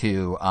interest,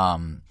 to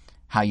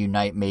how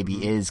Unite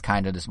maybe is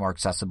kind of this more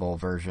accessible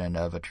version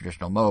of a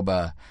traditional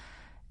MOBA,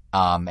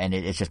 and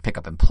it's just pick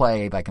up and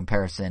play by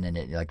comparison, and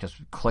it just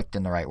clicked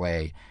in the right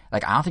way. I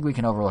don't think we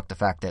can overlook the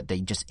fact that they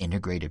just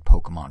integrated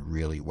Pokemon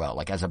really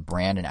well, as a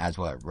brand and as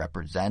what it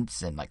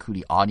represents, and who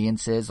the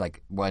audience is,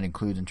 what it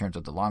includes in terms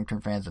of the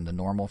long-term fans and the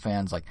normal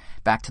fans.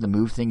 Back to the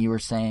move thing you were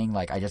saying,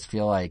 I just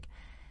feel like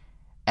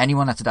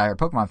anyone that's a diehard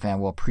Pokemon fan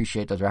will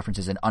appreciate those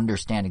references and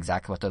understand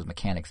exactly what those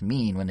mechanics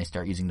mean when they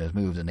start using those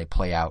moves and they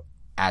play out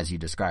as you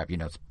described.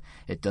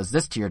 It does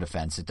this to your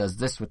defense, it does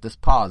this with this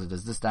pause, it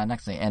does this, that,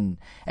 next thing. And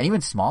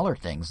even smaller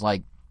things,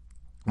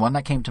 one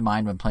that came to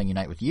mind when playing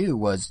Unite with you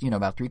was,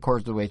 about 3/4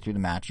 of the way through the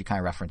match, you kind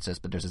of reference this,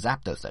 but there's a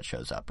Zapdos that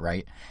shows up,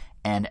 right?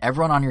 And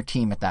everyone on your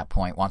team at that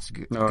point wants to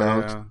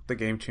go the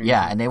game changer.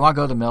 Yeah, and they want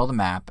to go to the middle of the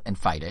map and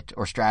fight it,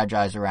 or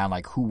strategize around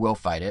who will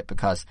fight it,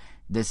 because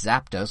this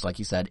Zapdos, like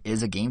you said,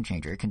 is a game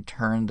changer. It can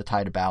turn the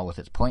tide of battle with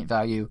its point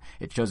value.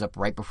 It shows up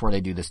right before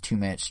they do this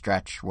 2-minute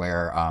stretch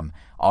where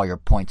all your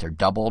points are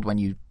doubled when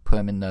you put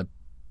them in the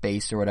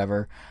base or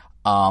whatever.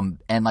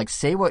 And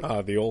say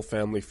what the old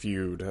Family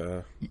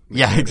Feud.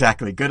 Yeah,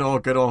 exactly. Good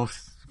old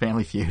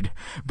Family Feud.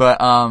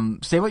 But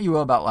say what you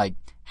will about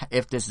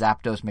if this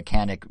Zapdos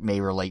mechanic may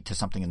relate to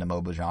something in the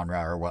MOBA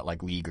genre, or what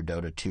League or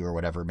Dota 2 or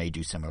whatever may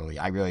do similarly.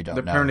 I really don't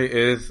know. Apparently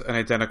is an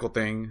identical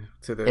thing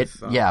to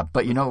this. Yeah,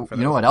 but you know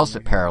what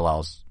it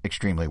parallels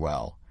extremely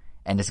well?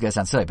 And this is going to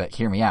sound silly, but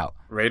hear me out.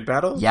 Raid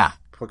battles? Yeah.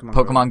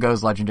 Pokemon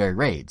Go's legendary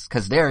raids.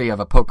 Because there you have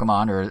a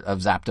Pokemon or of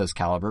Zapdos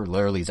caliber,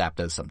 literally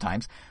Zapdos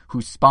sometimes,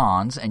 who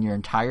spawns, and your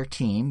entire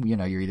team,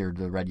 you're either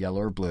the red,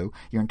 yellow, or blue,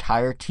 your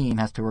entire team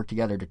has to work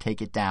together to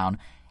take it down.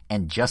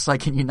 And just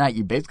like in Unite,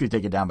 you basically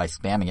take it down by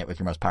spamming it with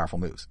your most powerful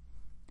moves.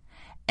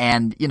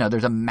 And,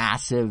 there's a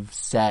massive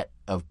set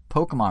of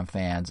Pokemon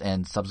fans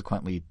and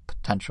subsequently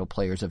potential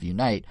players of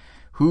Unite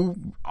who,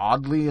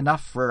 oddly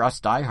enough for us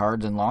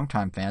diehards and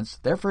longtime fans,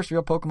 their first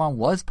real Pokemon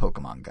was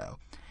Pokemon Go.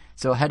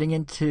 So heading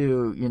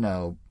into,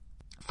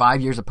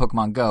 5 years of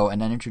Pokemon Go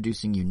and then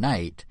introducing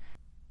Unite,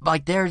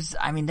 there's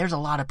a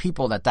lot of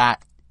people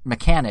that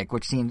mechanic,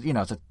 which seems,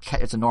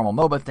 it's a normal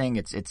MOBA thing,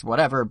 it's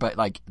whatever, but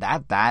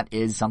that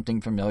is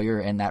something familiar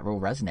and that will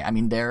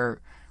resonate.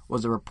 There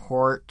was a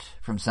report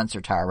from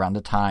Sensor Tower around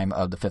the time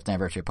of the 5th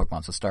anniversary of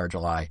Pokemon, so start of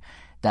July,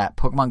 that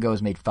Pokemon Go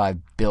has made $5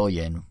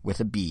 billion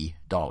with a B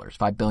dollars,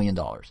 $5 billion.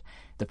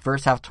 The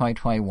first half of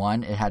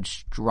 2021, it had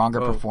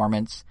stronger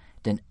performance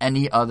than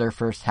any other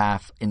first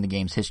half in the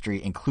game's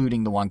history,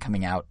 including the one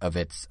coming out of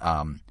its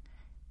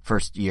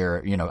first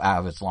year, out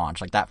of its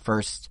launch. That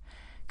first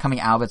coming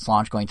out of its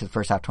launch going to the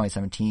first half of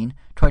 2017,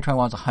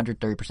 2021 was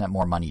 130%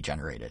 more money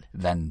generated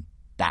than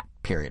that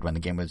period when the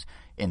game was,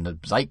 in the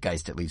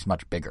zeitgeist at least,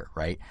 much bigger,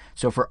 right?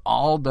 So for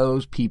all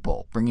those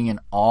people bringing in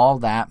all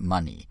that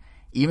money,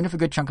 even if a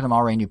good chunk of them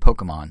already knew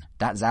Pokemon,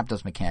 that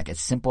Zapdos mechanic, as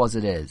simple as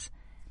it is,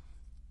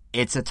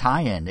 it's a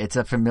tie-in. It's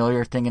a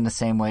familiar thing in the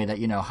same way that,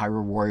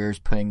 Hyrule Warriors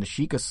putting the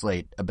Sheikah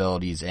Slate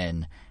abilities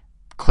in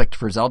clicked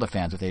for Zelda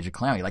fans with Age of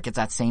Calamity. It's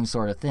that same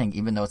sort of thing,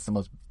 even though it's the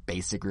most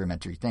basic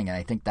rudimentary thing. And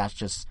I think that's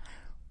just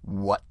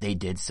what they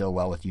did so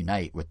well with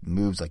Unite, with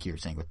moves like you were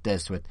saying, with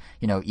this, with,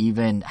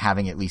 even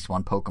having at least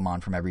one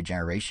Pokemon from every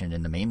generation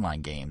in the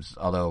mainline games.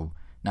 Although,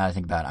 now that I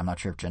think about it, I'm not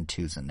sure if Gen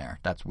 2's in there.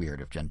 That's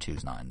weird if Gen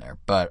 2's not in there.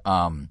 But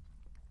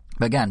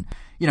again,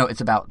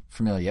 it's about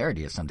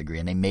familiarity to some degree,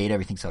 and they made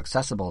everything so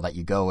accessible that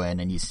you go in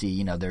and you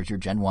see, there's your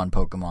Gen 1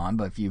 Pokemon,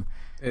 but if you...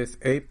 Is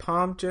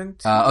Apom Gen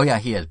 2? Oh yeah,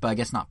 he is, but I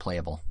guess not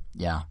playable.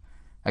 Yeah.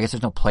 I guess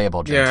there's no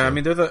playable Gen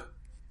 2.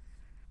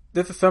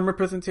 There's a some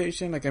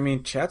representation.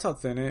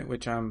 Chatot in it,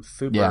 which I'm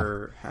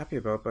super happy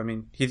about. But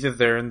he's just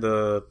there in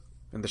the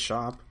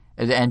shop.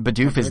 And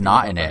Bidoof is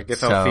not in it. I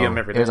guess I'll see him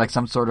every day. There's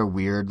some sort of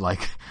weird,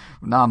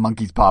 not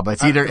monkey's paw, but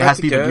it's either it has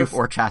to be Bidoof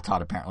or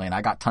Chatot apparently. And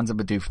I got tons of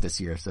Bidoof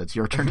this year, so it's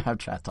your turn to have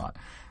Chatot.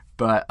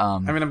 But I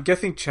mean, I'm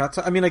guessing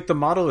Chatot. I mean, like the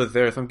model is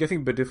there, so I'm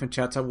guessing Bidoof and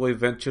Chatot will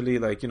eventually,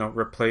 like,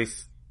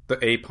 replace the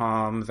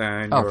Apoms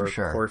and for your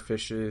sure. core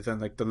fishes and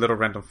like the little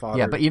random fodder.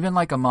 Yeah, but even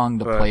like among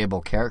the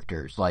playable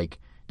characters, like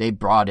they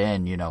brought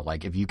in,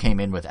 like if you came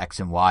in with X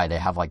and Y, they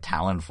have like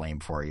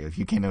Talonflame for you. If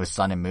you came in with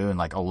Sun and Moon,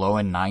 like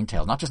Alolan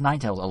Ninetales, not just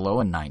Ninetales,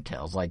 Alolan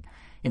Ninetales, like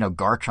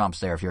Garchomp's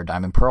there if you're a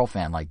Diamond Pearl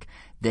fan. Like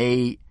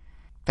they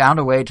found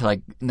a way to,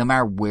 like, no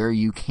matter where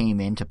you came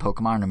into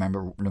Pokemon, no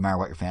matter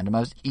what your fandom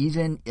was,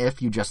 even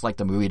if you just like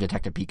the movie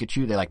Detective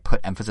Pikachu, they like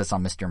put emphasis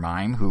on Mr.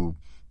 Mime, who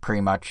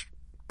pretty much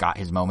got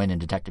his moment in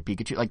Detective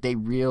Pikachu. Like they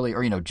really,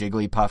 or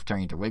Jigglypuff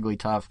turning into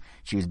Wigglytuff.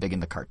 She was big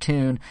in the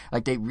cartoon.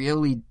 Like they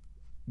really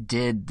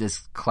did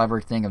this clever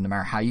thing of no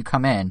matter how you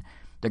come in,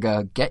 they're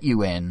gonna get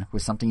you in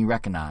with something you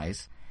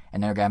recognize,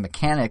 and they're gonna have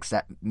mechanics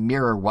that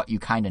mirror what you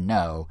kind of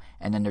know,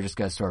 and then they're just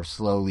gonna sort of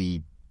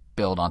slowly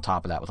build on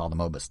top of that with all the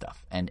MOBA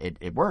stuff. And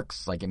it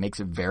works. Like it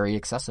makes it very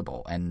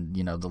accessible. And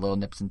the little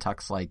nips and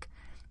tucks, like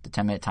the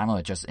 10-minute time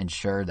limit, just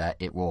ensure that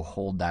it will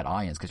hold that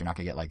audience, because you're not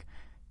gonna get like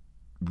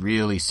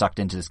really sucked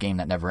into this game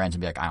that never ends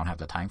and be like, I don't have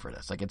the time for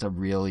this. Like it's a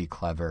really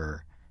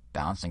clever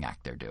balancing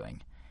act they're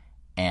doing.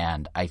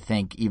 And I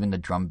think even the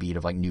drumbeat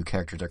of like new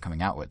characters they're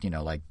coming out with,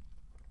 like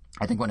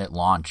I think when it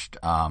launched,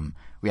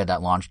 we had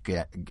that launch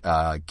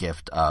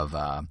gift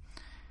of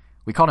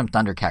we called him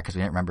Thundercat because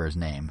we didn't remember his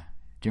name.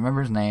 Do you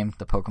remember his name?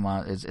 The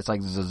Pokemon it's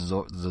like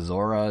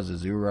Zazura,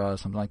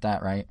 something like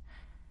that, right?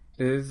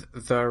 Is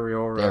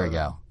Zariora. There we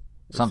go.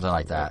 Something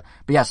like that.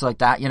 But yeah, so like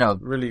that,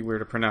 really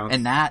weird to pronounce.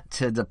 And that,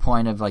 to the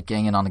point of like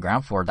getting it on the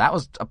ground floor, that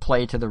was a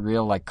play to the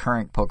real like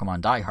current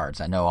Pokemon diehards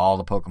that know all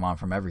the Pokemon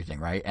from everything,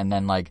 right? And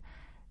then like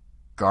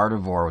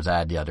Gardevoir was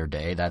added the other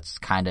day. That's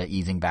kind of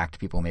easing back to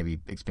people who maybe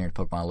experience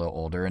Pokemon a little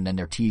older. And then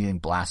they're teasing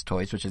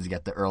Blastoise, which is to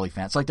get the early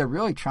fans. So like they're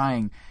really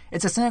trying,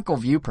 it's a cynical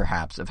view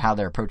perhaps of how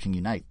they're approaching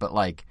Unite, but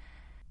like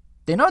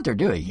they know what they're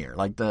doing here.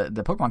 Like the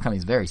Pokemon company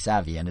is very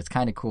savvy, and it's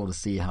kind of cool to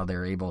see how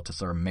they're able to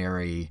sort of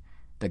marry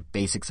the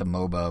basics of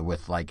MOBA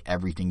with like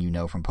everything you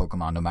know from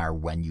Pokemon, no matter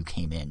when you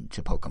came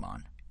into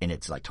Pokemon in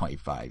its like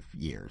 25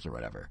 years or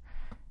whatever.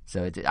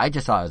 So I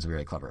just thought it was a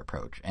really clever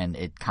approach, and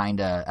it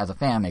kind of, as a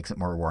fan, makes it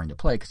more rewarding to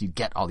play because you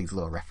get all these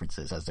little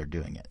references as they're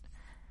doing it,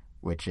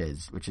 which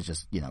is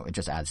just it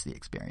just adds to the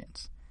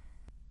experience.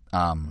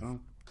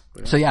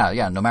 So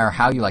yeah, no matter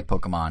how you like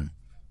Pokemon,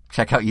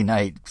 check out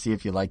Unite, see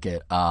if you like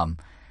it.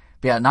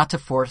 But yeah, not to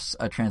force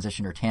a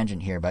transition or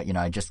tangent here, but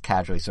I just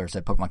casually sort of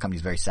said Pokemon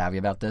Company's very savvy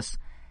about this.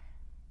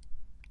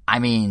 I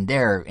mean,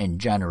 they're in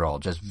general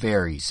just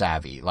very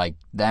savvy. Like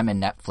them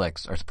and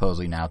Netflix are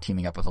supposedly now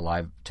teaming up with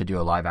to do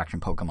a live action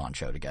Pokemon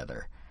show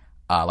together.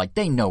 Like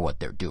they know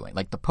what they're doing.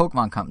 Like the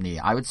Pokemon Company,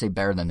 I would say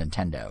better than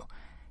Nintendo,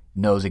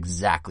 knows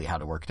exactly how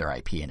to work their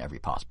IP in every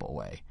possible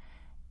way.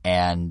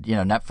 And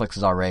Netflix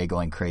is already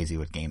going crazy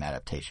with game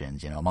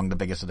adaptations. Among the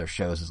biggest of their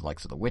shows is the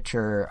likes of The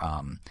Witcher,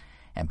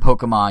 and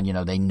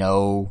Pokemon. They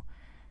know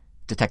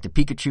Detective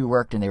Pikachu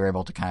worked, and they were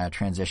able to kind of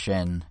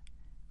transition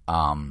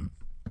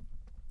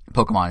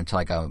Pokemon into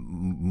like a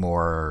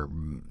more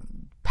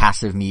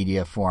passive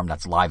media form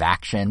that's live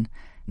action,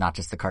 not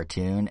just the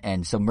cartoon.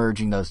 And so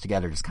merging those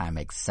together just kind of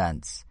makes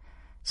sense.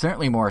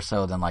 Certainly more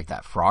so than like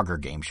that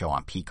Frogger game show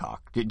on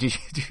Peacock. Did you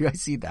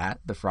guys see that?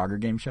 The Frogger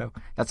game show?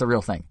 That's a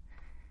real thing.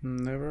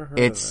 Never heard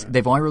of that.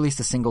 They've only released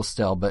a single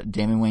still, but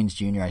Damon Wayans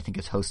Jr. I think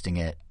is hosting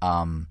it.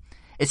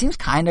 It seems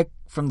kind of,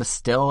 from the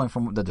still and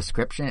from the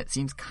description, it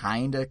seems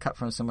kind of cut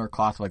from a similar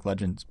cloth like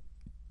Legends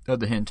of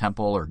the Hidden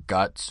Temple or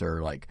Guts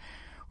or like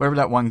whatever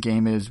that one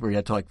game is where you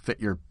had to like fit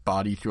your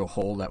body through a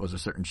hole that was a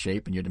certain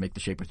shape and you had to make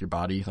the shape with your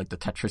body, like the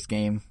Tetris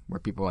game where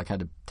people like had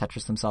to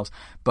Tetris themselves.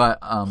 But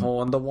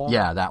Hole in the Wall?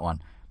 Yeah, that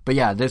one. But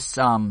yeah, this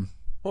Hole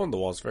in the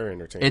Wall is very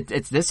entertaining.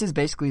 This is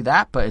basically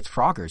that, but it's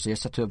Froggers. You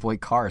just have to avoid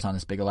cars on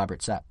this big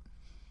elaborate set.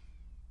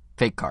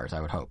 Fake cars,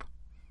 I would hope.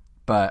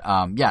 But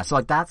yeah, so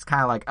like that's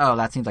kind of like, oh,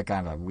 that seems like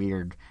kind of a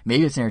weird,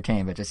 maybe it's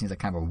entertaining, but it just seems like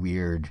kind of a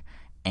weird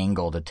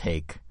angle to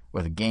take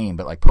with a game.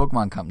 But like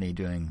Pokemon Company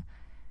doing,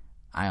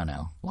 I don't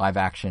know, live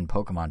action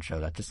Pokemon show,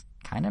 that just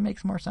kind of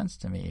makes more sense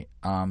to me.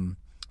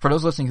 For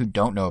those listening who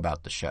don't know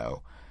about the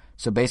show,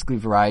 so basically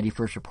Variety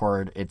first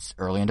reported it's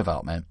early in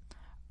development.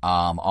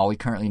 All we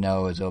currently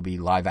know is it'll be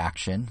live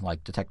action,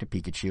 like Detective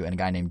Pikachu, and a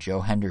guy named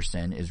Joe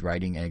Henderson is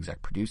writing and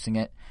exec producing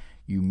it.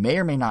 You may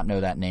or may not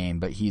know that name,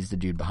 but he's the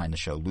dude behind the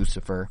show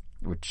Lucifer,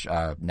 which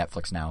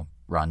Netflix now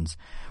runs,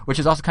 which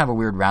is also kind of a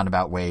weird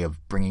roundabout way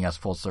of bringing us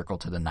full circle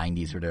to the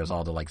 90s where there's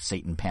all the like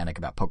Satan panic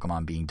about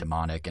Pokemon being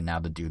demonic, and now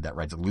the dude that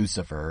writes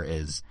Lucifer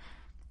is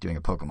doing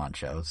a Pokemon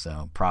show.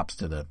 So props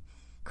to the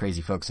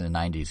crazy folks in the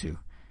 90s who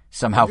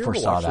somehow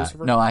foresaw that.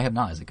 Lucifer? No, I have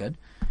not. Is it good?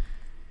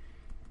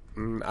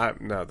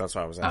 No, that's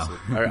what I was asking.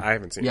 I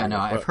haven't seen it. Yeah, no,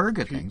 I've heard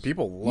good things.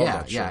 People love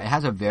that show. Yeah, it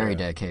has a very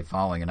dedicated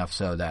following, enough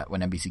so that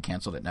when NBC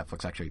canceled it,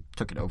 Netflix actually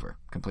took it over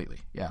completely.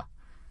 Yeah.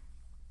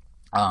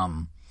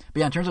 But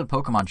yeah, in terms of the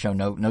Pokemon show,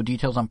 no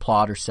details on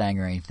plot or setting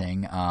or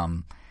anything.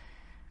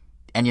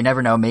 and you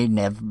never know, may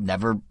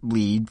never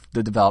lead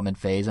the development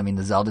phase. I mean,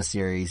 the Zelda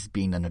series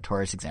being the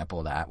notorious example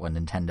of that, when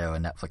Nintendo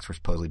and Netflix were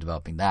supposedly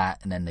developing that,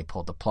 and then they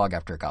pulled the plug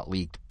after it got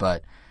leaked.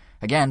 But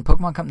again,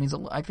 Pokemon Company's,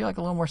 I feel like,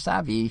 a little more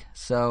savvy,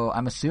 so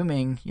I'm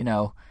assuming,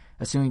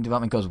 assuming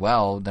development goes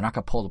well, they're not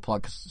going to pull the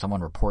plug because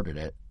someone reported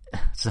it.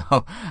 So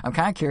I'm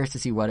kind of curious to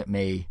see what it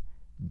may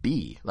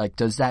be. Like,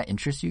 does that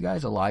interest you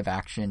guys, a live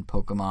action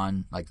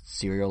Pokemon, like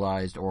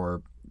serialized,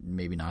 or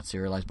maybe not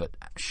serialized, but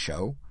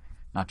show?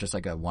 Not just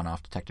like a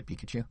one-off Detective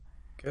Pikachu?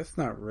 Guess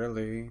not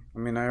really. I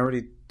mean, I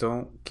already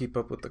don't keep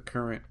up with the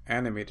current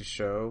animated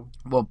show.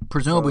 Well,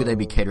 presumably they'd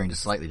be catering to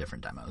slightly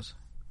different demos.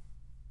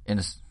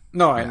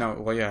 I know.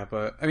 Well, yeah,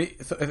 but I mean,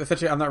 so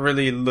essentially, I'm not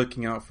really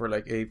looking out for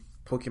like a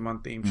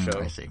Pokemon themed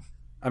show. I see.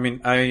 I mean,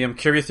 I am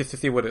curious just to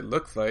see what it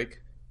looks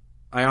like.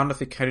 I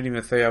honestly can't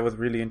even say I was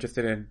really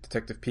interested in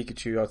Detective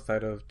Pikachu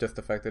outside of just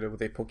the fact that it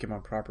was a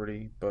Pokemon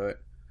property.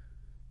 But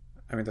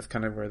I mean, that's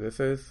kind of where this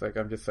is. Like,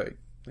 I'm just like,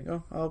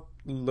 oh, I'll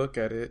look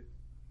at it,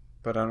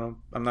 but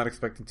I'm not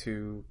expecting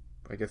to,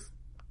 I guess,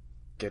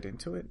 get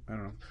into it. I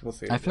don't know. We'll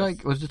see. I feel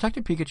like, was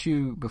Detective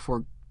Pikachu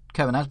before,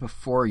 Kevin, that's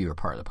before you were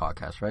part of the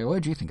podcast, right? What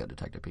did you think of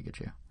Detective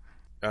Pikachu?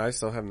 I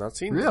still have not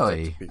seen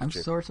Really? Detective Pikachu. I'm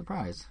so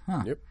surprised.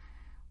 Huh. Yep.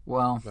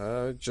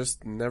 Well,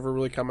 just never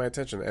really caught my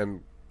attention.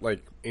 And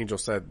like Angel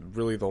said,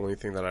 really the only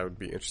thing that I would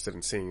be interested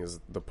in seeing is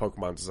the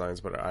Pokemon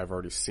designs, but I've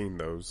already seen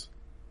those.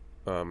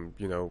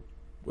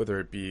 Whether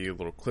it be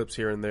little clips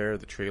here and there,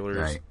 the trailers.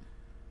 Right.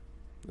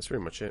 That's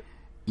pretty much it.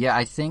 Yeah,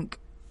 I think...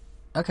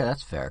 Okay,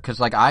 that's fair. Because,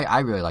 like, I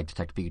really like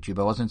Detective Pikachu,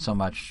 but it wasn't so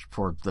much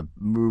for the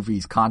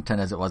movie's content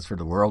as it was for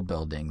the world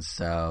building.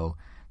 So,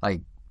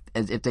 like,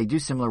 if they do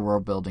similar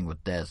world building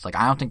with this, like,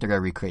 I don't think they're going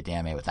to recreate the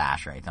anime with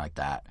Ash or anything like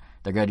that.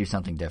 They're going to do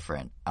something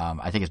different.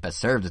 I think it's best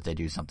served if they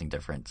do something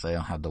different so they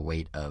don't have the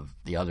weight of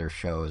the other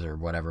shows or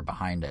whatever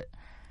behind it.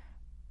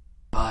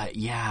 But,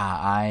 yeah,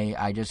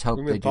 I just hope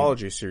the they do...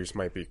 anthology series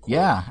might be cool.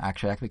 Yeah,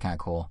 actually, that could be kind of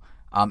cool.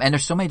 And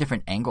there's so many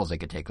different angles they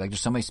could take. Like,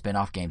 there's so many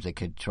spin-off games they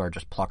could sort of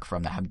just pluck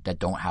from that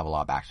don't have a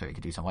lot of backstory. You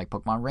could do something like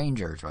Pokemon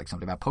Rangers, or like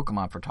something about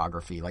Pokemon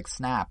photography, like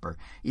Snap, or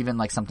even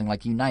like something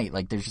like Unite.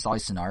 Like, there's just all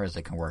these scenarios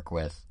they can work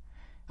with,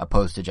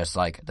 opposed to just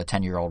like the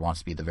 10-year-old wants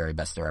to be the very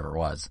best there ever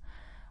was.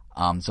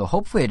 So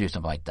hopefully they do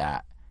something like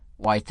that.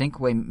 What I think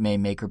may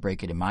make or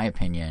break it, in my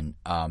opinion,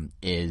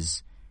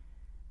 is...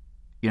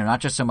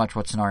 not just so much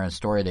what scenario and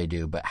story they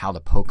do, but how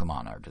the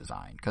Pokemon are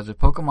designed. Because if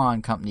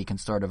Pokemon Company can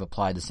sort of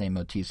apply the same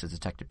motifs as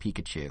Detective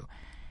Pikachu,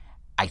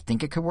 I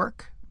think it could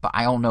work. But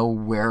I don't know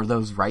where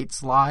those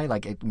rights lie.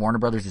 Like, Warner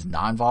Brothers is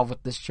not involved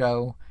with this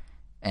show,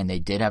 and they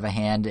did have a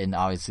hand in,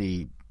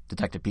 obviously,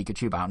 Detective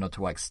Pikachu, but I don't know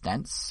to what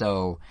extent.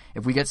 So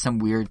if we get some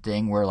weird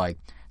thing where, like,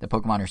 the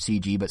Pokemon are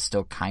CG but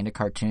still kind of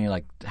cartoony,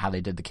 like how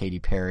they did the Katy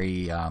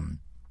Perry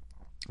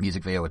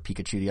music video with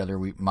Pikachu the other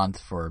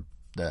month for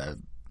the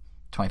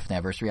 25th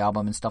anniversary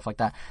album and stuff like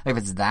that. Like,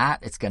 if it's that,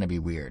 it's going to be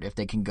weird. If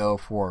they can go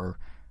for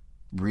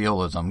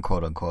realism,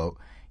 quote unquote,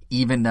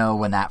 even though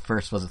when that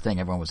first was a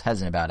thing, everyone was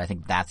hesitant about it, I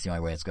think that's the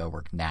only way it's going to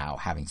work now,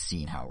 having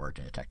seen how it worked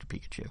in Detective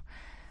Pikachu.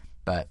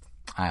 But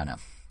I don't know.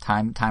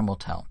 Time will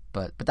tell.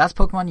 But that's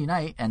Pokemon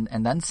Unite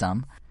and then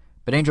some.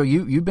 But Angel,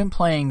 you've been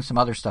playing some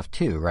other stuff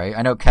too, right?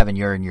 I know, Kevin,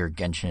 you're in your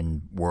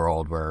Genshin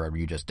world where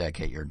you just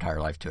dedicate your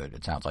entire life to it.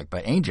 It sounds like.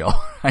 But Angel,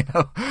 I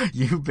know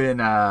you've been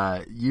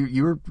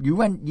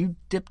you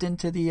dipped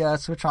into the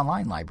Switch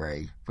Online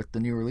library with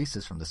the new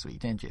releases from this week,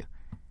 didn't you?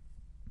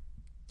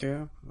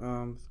 Yeah,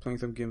 playing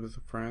some games with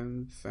some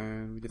friends,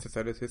 and we just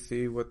decided to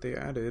see what they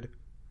added.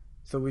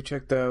 So we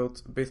checked out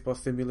Baseball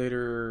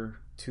Simulator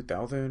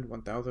 2000,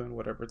 1000,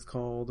 whatever it's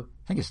called.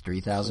 I think it's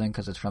 3000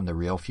 because it's from the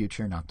real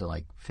future, not the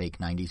like fake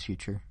 90s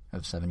future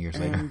of 7 years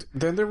later. And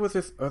then there was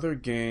this other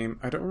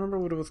game. I don't remember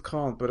what it was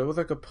called, but it was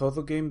like a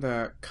puzzle game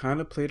that kind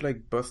of played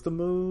like Bust a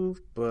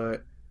Move,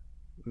 but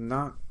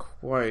not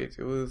quite.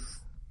 It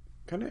was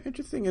kind of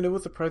interesting, and it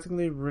was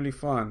surprisingly really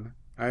fun.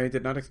 I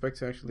did not expect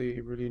to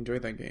actually really enjoy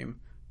that game.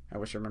 I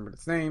wish I remembered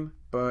its name,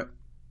 but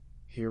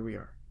here we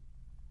are.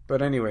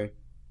 But anyway...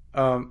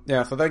 so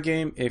that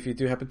game, if you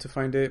do happen to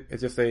find it,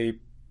 it's just a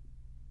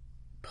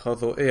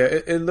puzzle.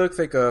 Yeah, it looks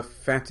like a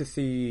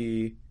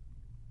fantasy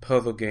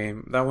puzzle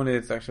game. That one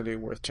is actually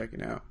worth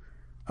checking out.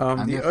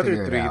 The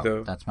other three,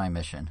 though, that's my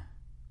mission.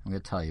 I'm gonna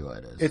tell you what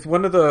it is. It's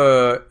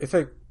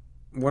like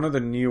one of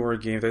the newer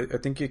games. I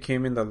think it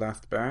came in the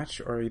last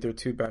batch or either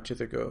 2 batches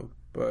ago,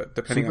 but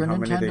depending on how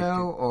many they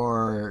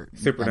or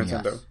Super NES?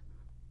 Nintendo.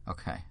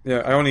 Okay. Yeah,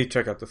 I only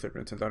check out the Super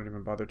Nintendo. I don't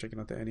even bother checking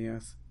out the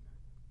NES.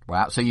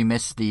 Wow, so you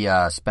missed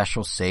the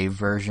special save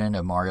version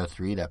of Mario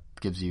 3 that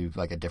gives you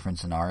like a different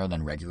scenario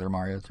than regular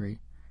Mario 3?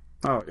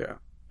 Oh, yeah.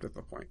 That's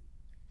the point.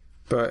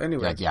 But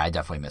anyway. Yeah, I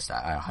definitely missed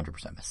that. I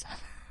 100% missed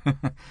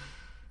that.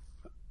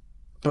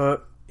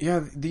 But,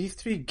 yeah, these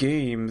 3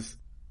 games,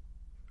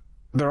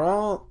 they're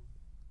all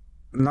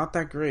not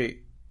that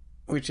great,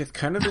 which has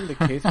kind of been the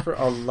case for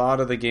a lot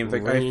of the games.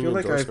 Like, I feel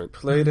like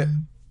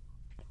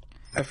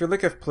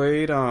I've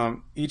played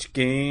each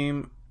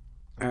game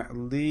at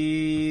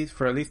least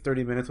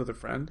 30 minutes with a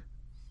friend.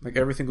 Like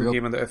every single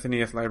game on the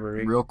SNES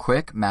library. Real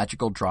quick,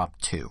 Magical Drop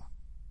 2.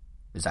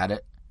 Is that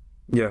it?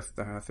 Yes,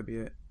 that has to be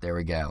it. There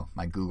we go.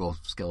 My Google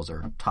skills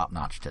are top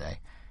notch today.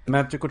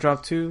 Magical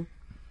Drop 2,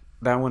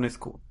 that one is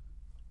cool.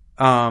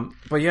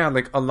 But yeah,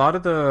 like a lot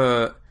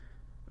of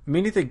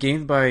mainly the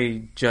games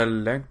by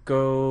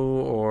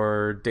Jaleco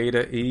or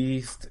Data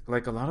East,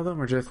 like a lot of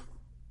them are just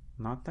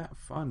not that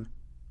fun.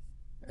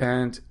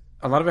 And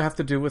a lot of it has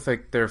to do with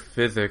like their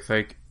physics,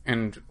 like,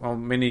 and I'll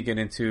mainly get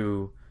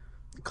into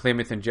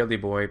Claymate and Jelly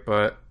Boy,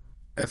 but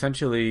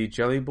essentially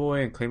Jelly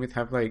Boy and Claymate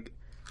have like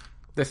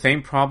the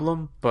same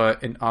problem,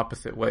 but in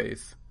opposite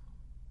ways.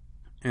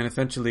 And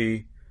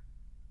essentially,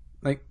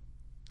 like,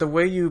 the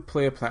way you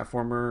play a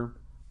platformer,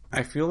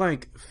 I feel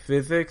like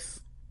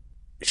physics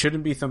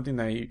shouldn't be something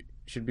that you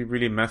should be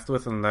really messed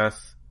with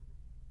unless,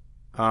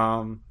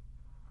 I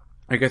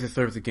guess it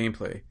serves the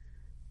gameplay.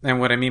 And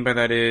what I mean by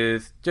that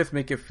is just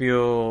make it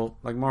feel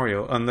like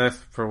Mario, unless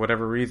for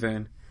whatever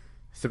reason,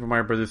 Super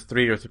Mario Bros.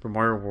 3 or Super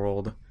Mario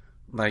World,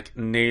 like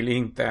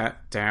nailing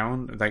that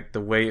down, like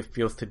the way it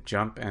feels to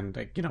jump and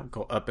like, you know,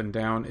 go up and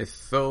down is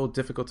so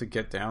difficult to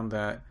get down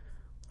that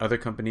other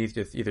companies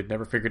just either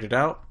never figured it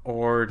out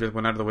or just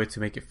went out of the way to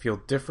make it feel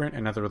different,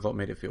 and as a result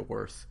made it feel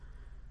worse.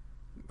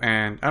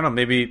 And I don't know,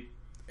 maybe,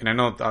 and I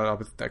know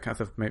that kind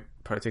of stuff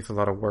probably takes a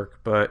lot of work,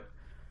 but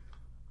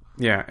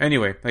yeah,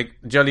 anyway, like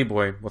Jelly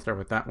Boy, we'll start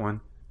with that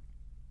one.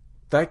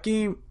 That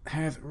game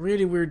has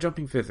really weird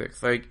jumping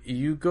physics. Like,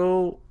 you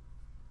go,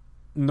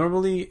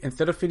 normally,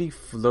 instead of feeling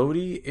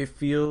floaty, it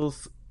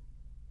feels,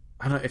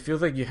 I don't know, it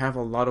feels like you have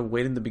a lot of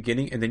weight in the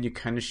beginning and then you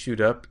kind of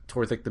shoot up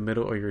towards like the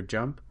middle of your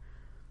jump.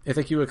 It's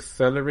like you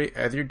accelerate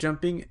as you're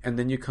jumping and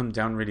then you come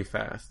down really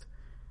fast.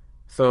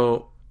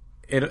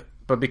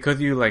 But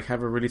because you like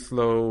have a really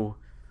slow,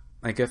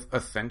 I guess,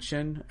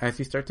 ascension as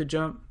you start to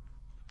jump,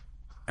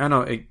 I don't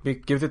know,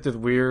 it gives it this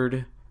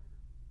weird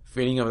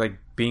feeling of like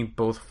being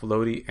both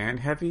floaty and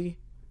heavy.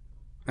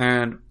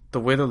 And the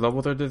way the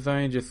levels are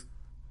designed just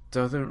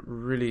doesn't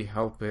really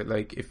help it.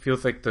 Like, it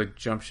feels like the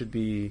jump should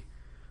be,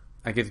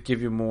 I guess,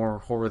 give you more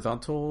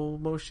horizontal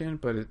motion,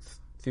 but it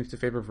seems to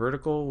favor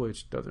vertical,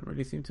 which doesn't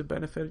really seem to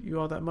benefit you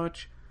all that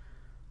much.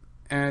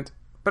 But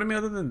I mean,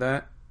 other than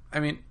that,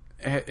 I mean,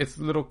 its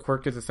little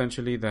quirk is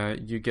essentially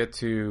that you get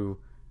to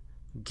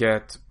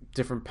get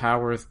different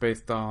powers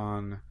based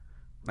on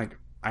like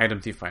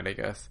items you find, I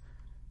guess.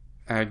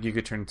 And you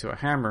could turn into a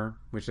hammer,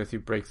 which lets you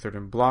break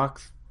certain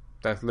blocks.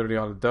 That's literally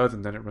all it does,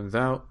 and then it runs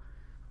out.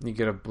 You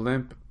get a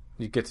blimp.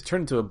 You get to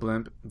turn into a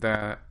blimp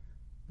that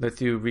lets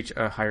you reach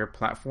a higher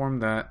platform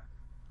that,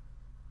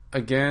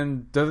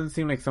 again, doesn't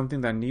seem like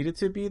something that needed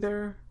to be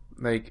there.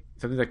 Like,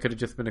 something that could have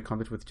just been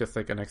accomplished with just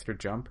like an extra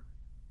jump.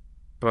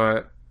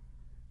 But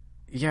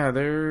yeah,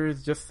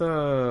 there's just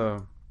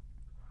some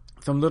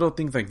little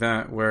things like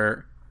that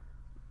where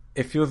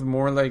it feels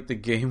more like the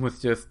game was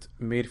just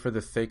made for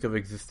the sake of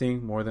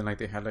existing more than like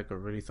they had like a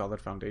really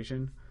solid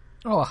foundation.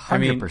 Oh,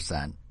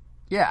 100%.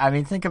 Yeah, I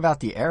mean, think about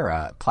the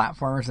era.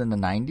 Platformers in the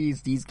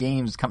 90s, these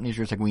games, companies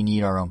were just like, we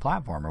need our own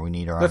platformer. We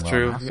need our own. That's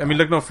true. I mean,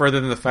 look no further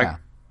than the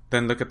fact,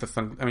 then look at the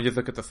just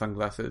look at the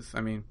sunglasses.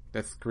 I mean,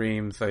 that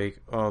screams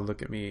like, oh,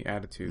 look at me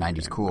attitude.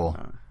 90s cool.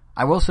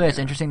 I will say it's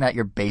interesting that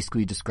you're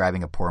basically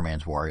describing a poor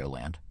man's Wario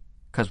Land.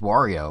 Because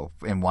Wario,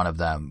 in one of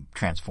them,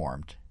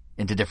 transformed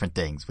into different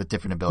things with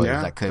different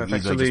abilities that could have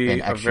easily just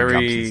been extra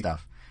jumps and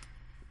stuff.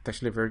 It's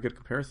actually a very good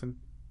comparison.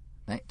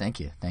 Thank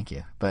you.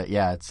 But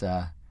yeah, it's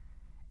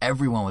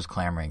everyone was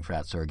clamoring for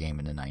that sort of game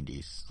in the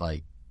 90s.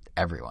 Like,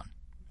 everyone.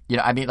 You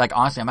know, I mean, like,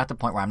 honestly, I'm at the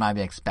point where I'm not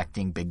even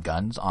expecting big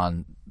guns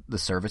on the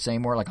service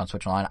anymore, like on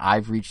Switch Online.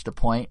 I've reached a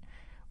point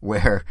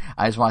where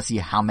I just want to see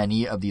how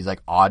many of these,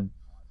 like,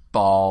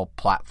 oddball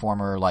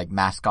platformer, like,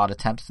 mascot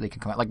attempts they can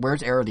come out. Like,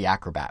 where's Aero the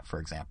Acrobat, for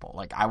example?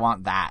 Like, I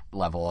want that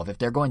level of, if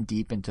they're going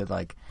deep into,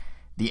 like,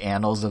 the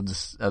annals of the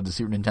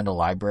Super Nintendo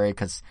library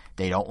because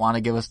they don't want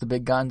to give us the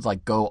big guns,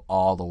 like, go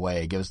all the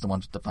way. Give us the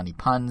ones with the funny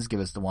puns. Give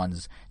us the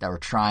ones that were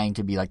trying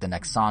to be like the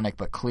next Sonic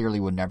but clearly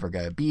would never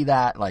go be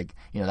that. Like,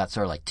 you know, that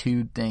sort of like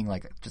Tude thing,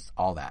 like just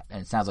all that.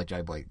 And it sounds like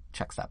Jelly Boy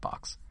checks that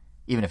box,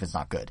 even if it's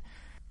not good.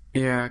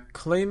 Yeah,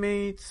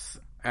 Claymates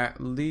at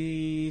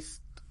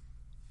least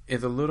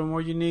is a little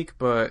more unique,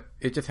 but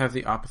it just has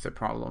the opposite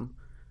problem.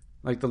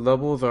 Like, the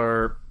levels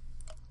are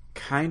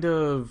kind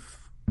of,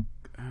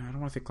 I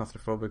don't want to say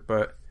claustrophobic,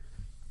 but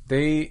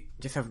they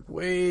just have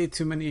way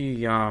too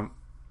many, I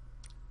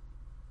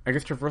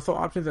guess, traversal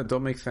options that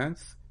don't make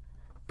sense.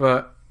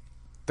 But,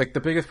 like, the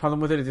biggest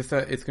problem with it is just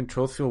that its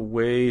controls feel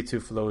way too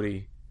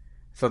floaty.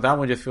 So that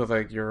one just feels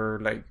like you're,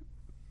 like,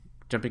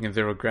 jumping in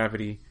zero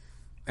gravity.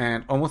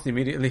 And almost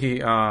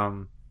immediately,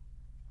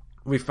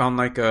 we found,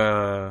 like,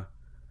 I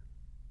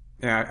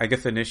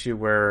guess an issue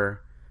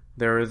where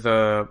there's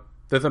a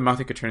mouth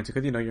you could turn into,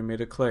 because, you know, you're made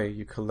of clay.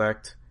 You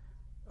collect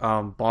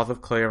balls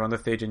of clay around the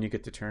stage, and you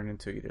get to turn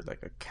into either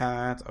like a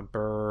cat, a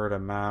bird, a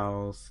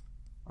mouse,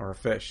 or a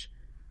fish.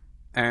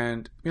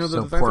 And you know,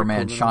 so poor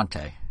man's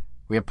Shantae.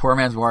 We have poor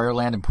man's Wario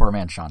Land and poor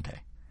man's Shantae.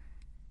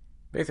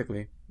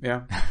 Basically,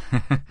 yeah.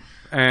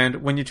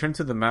 And when you turn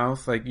to the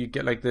mouse, like, you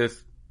get like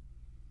this.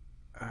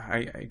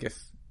 I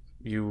guess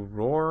you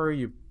roar,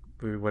 you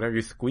whatever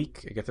you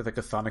squeak. I guess it's like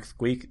a sonic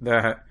squeak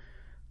that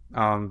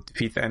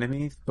defeats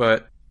enemies.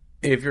 But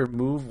if you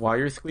move while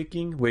you're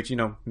squeaking, which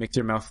makes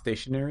your mouse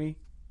stationary,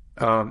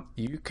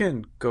 you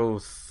can go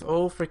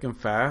so freaking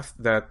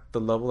fast that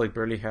the level like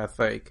barely has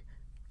like.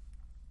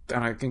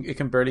 And I think it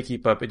can barely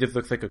keep up. It just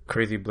looks like a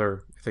crazy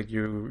blur. It's like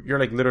you're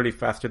like literally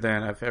faster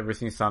than I've ever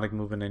seen Sonic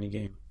move in any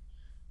game.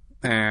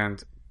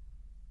 And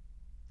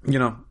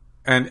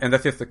and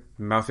that's just the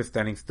mouse is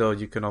standing still.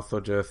 You can also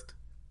just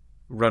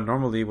run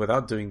normally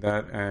without doing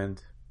that,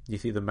 and you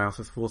see the mouse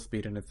is full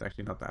speed, and it's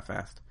actually not that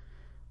fast.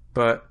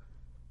 But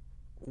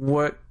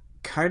what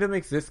kind of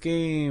makes this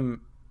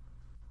game,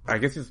 I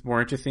guess, it's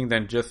more interesting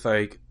than just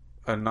like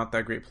a not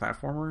that great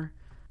platformer,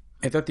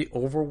 is that the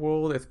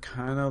overworld is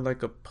kind of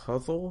like a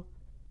puzzle.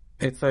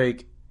 It's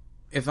like,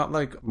 it's not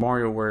like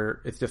Mario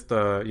where it's just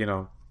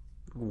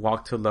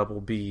walk to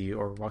level B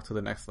or walk to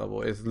the next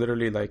level. It's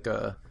literally like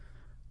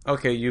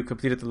okay, you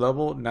completed the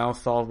level, now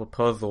solve a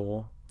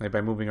puzzle like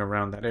by moving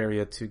around that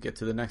area to get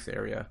to the next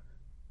area.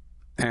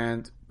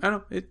 And I don't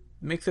know, it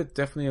makes it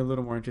definitely a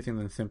little more interesting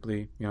than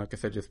simply, like I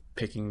said, just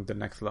picking the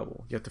next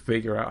level. You have to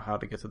figure out how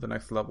to get to the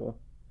next level.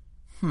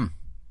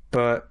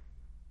 But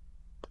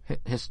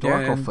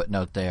historical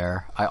footnote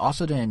there. I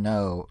also didn't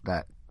know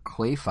that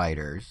Clay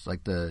Fighters,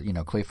 like the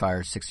Clay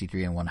Fighters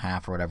 63 and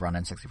 1/2 or whatever on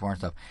N64 and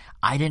stuff.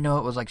 I didn't know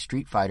it was like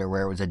Street Fighter,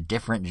 where it was a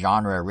different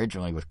genre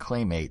originally with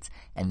Claymates,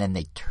 and then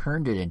they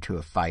turned it into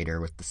a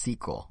fighter with the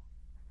sequel.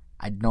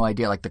 I had no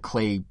idea like the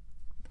Clay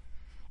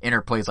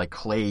interplays, like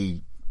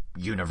Clay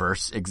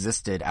universe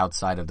existed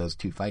outside of those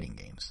two fighting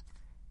games.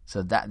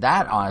 So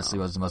that honestly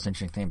was the most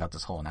interesting thing about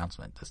this whole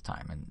announcement this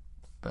time.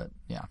 But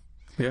yeah,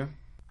 you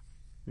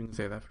can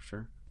say that for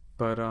sure.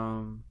 But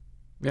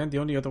the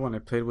only other one I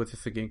played was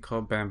just a game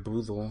called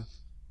Bamboozle,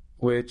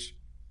 which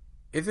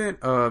isn't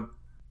a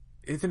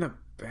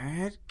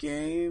bad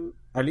game.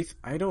 At least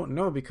I don't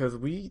know, because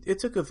it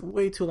took us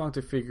way too long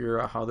to figure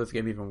out how this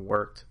game even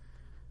worked.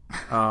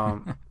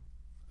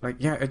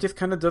 It just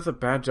kind of does a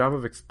bad job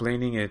of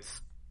explaining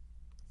its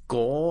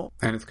goal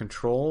and its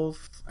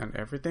controls and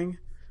everything.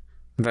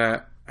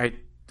 That I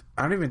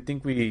don't even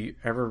think we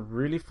ever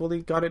really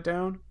fully got it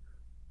down.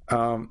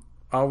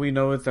 All we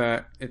know is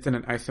that it's in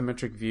an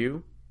isometric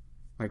view,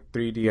 like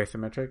 3D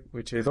isometric,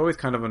 which is always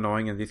kind of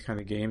annoying in these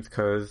kind of games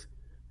because,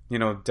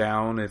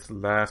 down is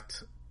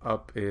left,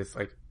 up is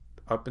like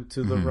up and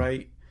to the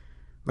right,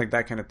 like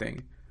that kind of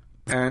thing.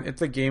 And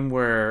it's a game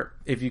where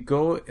if you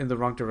go in the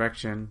wrong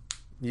direction,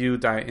 you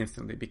die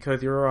instantly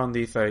because you're on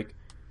this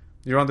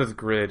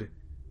grid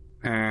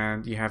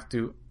and you have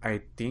to,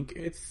 I think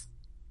it's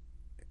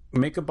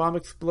make a bomb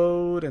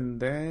explode and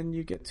then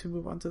you get to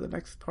move on to the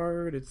next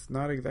part. It's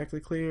not exactly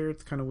clear.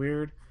 It's kind of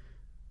weird.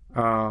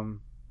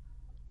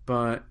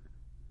 But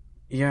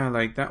yeah,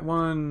 like that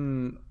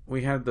one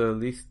we had the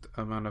least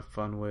amount of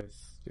fun with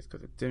just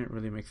because it didn't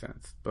really make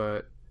sense.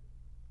 But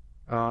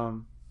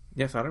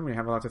yes, I don't really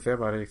have a lot to say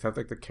about it except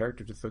like the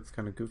character just looks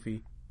kind of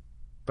goofy.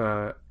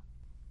 But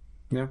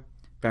yeah,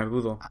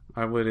 Bamboozle.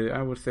 I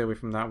would stay away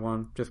from that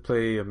one. Just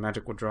play a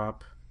Magical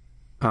Drop.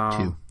 2.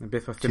 And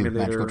Baseball Simulator.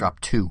 Magical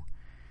Drop 2.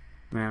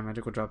 Man,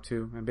 Magical Drop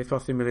 2. And Baseball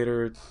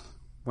Simulator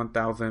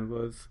 1000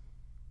 was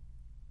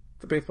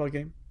the baseball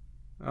game.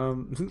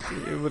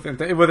 It wasn't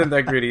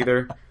that great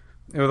either.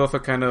 It was also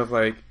kind of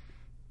like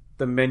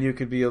the menu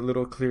could be a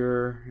little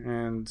clearer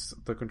and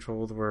the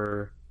controls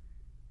were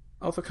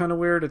also kind of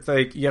weird. It's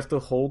like you have to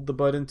hold the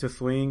button to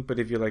swing, but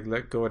if you like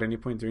let go at any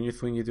point during your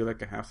swing, you do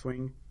like a half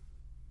swing.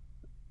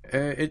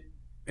 It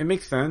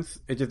makes sense.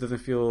 It just doesn't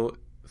feel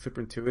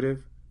super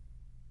intuitive.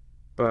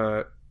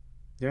 But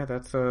yeah,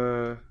 that's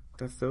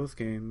those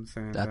games.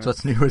 And that's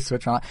what's new with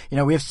Switch Online.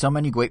 We have so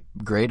many great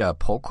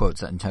pull quotes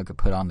that Nintendo could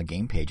put on the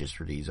game pages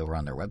for these over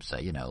on their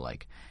website.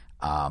 Like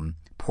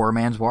Poor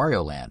Man's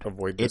Wario Land.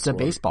 It's a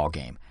baseball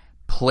game.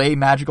 Play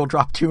Magical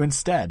Drop 2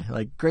 instead.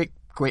 Like great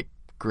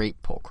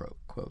pull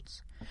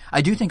quotes.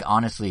 I do think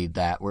honestly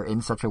that we're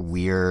in such a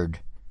weird,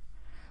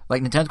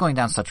 like Nintendo's going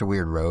down such a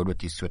weird road with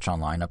these Switch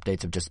Online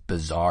updates of just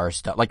bizarre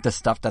stuff, like the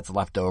stuff that's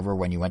left over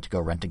when you went to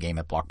go rent a game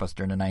at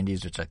Blockbuster in the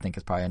 90s, which I think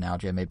is probably an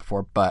analogy I made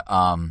before. But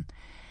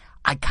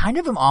I kind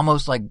of am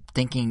almost like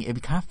thinking it'd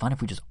be kind of fun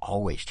if we just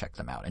always check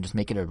them out and just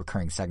make it a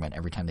recurring segment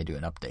every time they do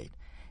an update.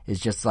 It's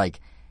just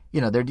like,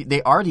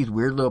 they are these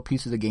weird little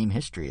pieces of game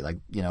history. Like,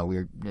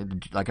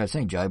 like I was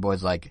saying, Jelly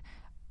Boy's like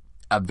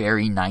a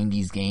very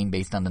 90s game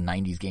based on the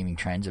 90s gaming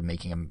trends of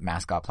making a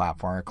mascot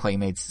platformer.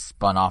 Claymates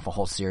spun off a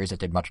whole series that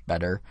did much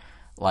better.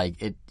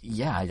 Like,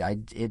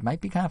 it might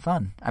be kind of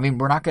fun. I mean,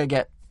 we're not going to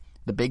get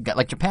the big guy.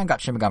 Like, Japan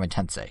got Shin Megami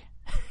Tensei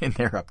in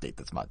their update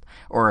this month,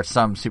 or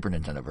some Super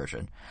Nintendo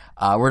version.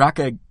 We're not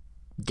going to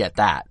get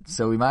that,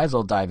 so we might as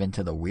well dive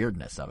into the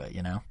weirdness of it.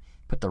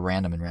 Put the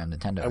random in Random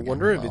Nintendo. I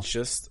wonder if it's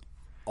just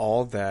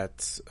all that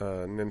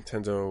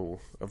Nintendo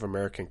of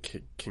America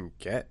can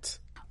get.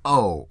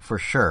 Oh, for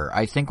sure.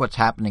 I think what's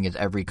happening is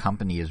every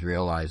company is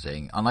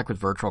realizing, unlike with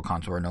Virtual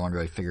Console where no one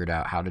really figured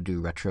out how to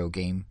do retro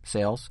game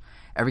sales,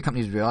 every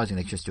company is realizing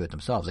they can just do it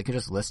themselves. They could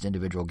just list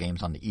individual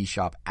games on the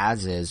eShop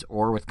as is,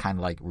 or with kind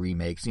of like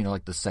remakes,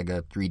 like the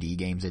Sega 3D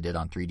games they did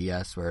on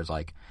 3DS, where it's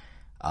like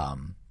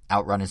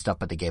Outrun and stuff,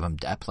 but they gave them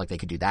depth. Like they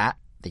could do that.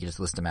 They could just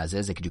list them as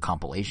is. They could do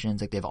compilations.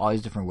 Like they have all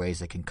these different ways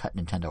they can cut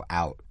Nintendo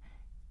out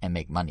and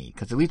make money.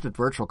 Because at least with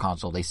Virtual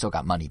Console, they still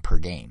got money per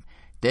game.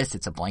 This,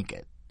 it's a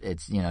blanket.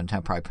 It's,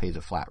 Nintendo probably pays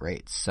a flat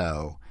rate.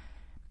 So,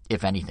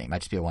 if anything, it might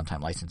just be a one-time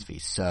license fee.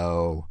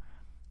 So,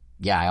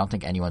 yeah, I don't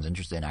think anyone's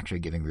interested in actually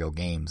giving real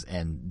games.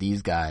 And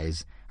these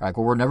guys are like,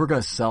 well, we're never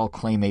going to sell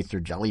Claymates or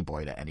Jelly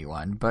Boy to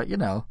anyone. But, if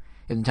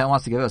Nintendo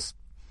wants to give us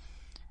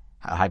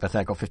a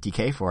hypothetical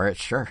 $50K for it,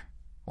 sure.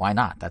 Why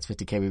not? That's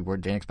 $50K we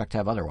didn't expect to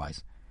have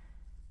otherwise.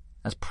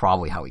 That's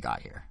probably how we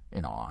got here,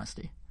 in all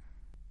honesty.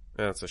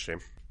 Yeah, that's a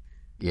shame.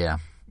 Yeah.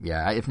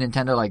 Yeah, if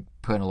Nintendo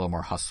put in a little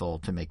more hustle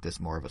to make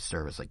this more of a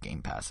service like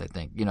Game Pass, I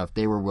think, if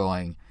they were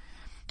willing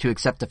to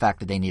accept the fact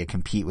that they need to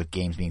compete with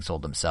games being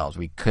sold themselves,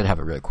 we could have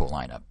a really cool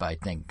lineup. But I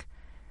think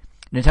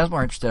Nintendo's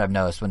more interested, I've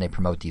noticed, when they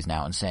promote these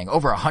now and saying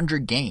over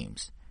 100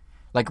 games.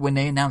 Like when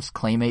they announced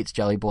Claymates,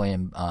 Jelly Boy,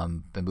 and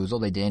Bamboozle,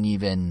 they didn't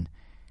even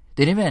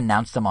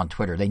announce them on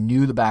Twitter. They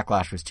knew the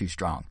backlash was too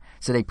strong.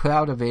 So they put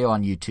out a video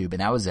on YouTube, and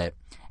that was it.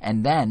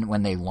 And then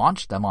when they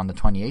launched them on the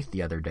 28th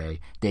the other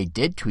day, they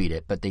did tweet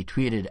it, but they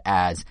tweeted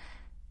as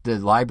the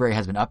library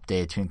has been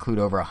updated to include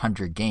over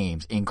 100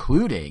 games,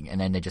 including,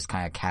 and then they just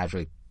kind of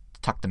casually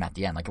tucked them at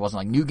the end. Like it wasn't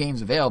like new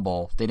games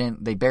available.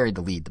 They buried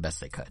the lead the best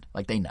they could.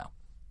 Like they know.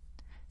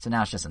 So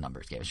now it's just a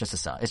numbers game. It's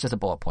just a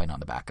bullet point on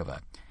the back of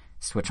a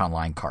Switch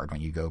Online card when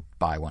you go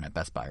buy one at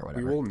Best Buy or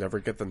whatever. We will never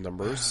get the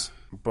numbers,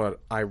 but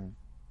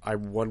I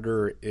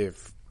wonder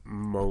if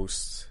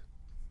most,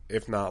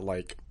 if not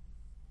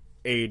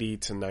 80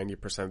 to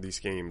 90% of these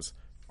games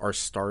are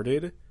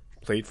started,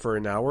 played for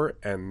an hour,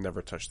 and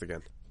never touched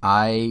again.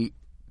 I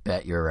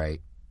bet you're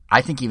right.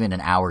 I think even an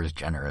hour is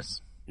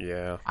generous.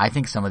 Yeah. I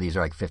think some of these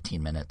are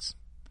 15 minutes.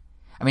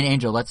 I mean,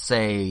 Angel, let's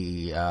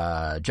say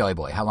Jelly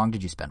Boy. How long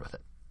did you spend with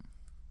it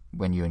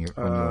when you and your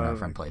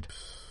friend played?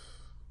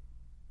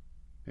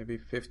 Maybe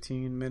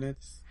 15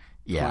 minutes.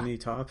 Yeah. 20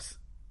 tops.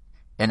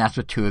 And that's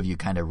with two of you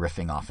kind of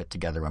riffing off it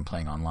together when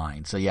playing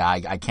online. So yeah,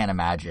 I can't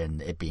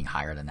imagine it being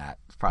higher than that.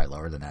 It's probably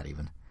lower than that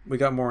even. We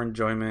got more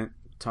enjoyment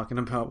talking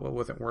about what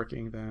wasn't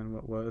working than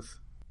what was.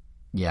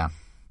 Yeah.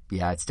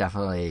 Yeah, it's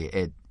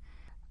definitely...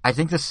 I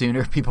think the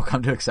sooner people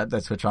come to accept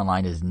that Switch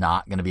Online is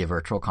not going to be a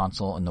virtual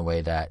console in the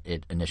way that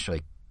it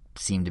initially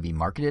seemed to be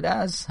marketed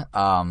as,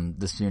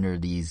 the sooner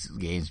these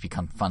games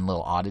become fun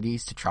little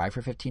oddities to try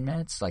for 15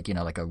 minutes, like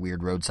a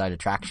weird roadside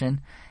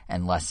attraction,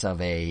 and less of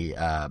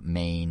a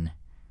main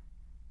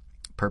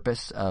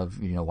purpose of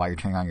why you're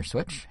turning on your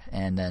Switch.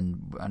 And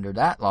then under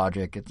that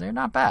logic, they're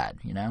not bad.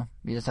 You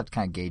just have to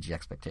kind of gauge the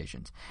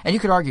expectations, and you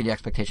could argue the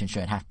expectations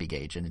shouldn't have to be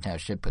gauged, and Nintendo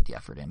should put the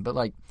effort in,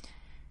 but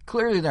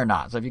clearly they're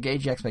not. So if you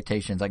gauge the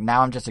expectations,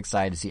 now I'm just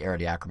excited to see Air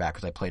the Acrobat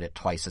because I played it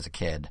twice as a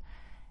kid,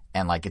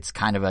 and it's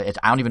kind of I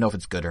don't even know if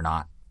it's good or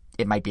not.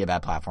 It might be a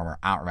bad platformer.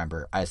 I don't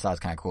remember. I just thought it was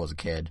kind of cool as a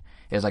kid.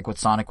 It was like what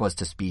Sonic was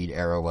to speed,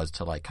 Arrow was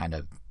to kind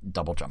of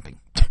double jumping.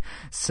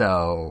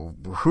 So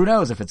who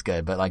knows if it's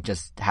good, but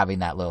just having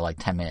that little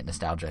 10-minute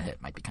nostalgia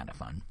hit might be kind of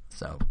fun.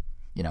 So,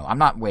 I'm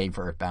not waiting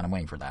for Earthbound. I'm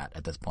waiting for that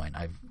at this point.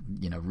 I've,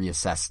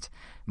 reassessed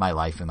my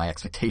life and my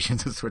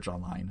expectations of Switch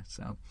Online.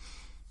 So,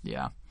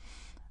 yeah.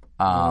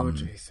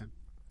 Jason.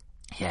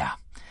 Yeah.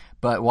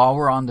 But while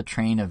we're on the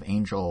train of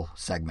Angel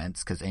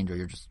segments, because Angel,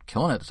 you're just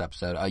killing it this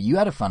episode, you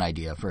had a fun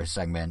idea for a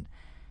segment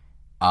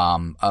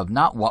of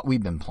not what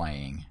we've been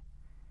playing,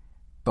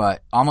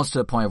 but almost to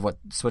the point of what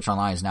Switch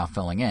Online is now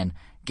filling in,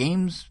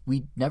 games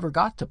we never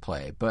got to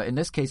play. But in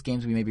this case,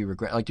 games we maybe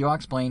regret. Do you want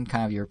to explain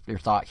kind of your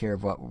thought here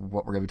of what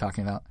we're going to be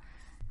talking about?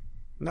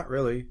 Not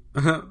really.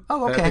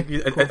 Oh, okay.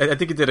 I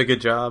think you did a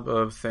good job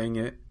of saying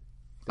it.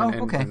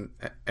 In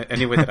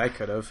any way that I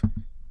could have.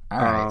 All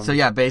right. So,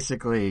 yeah,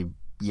 basically...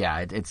 Yeah,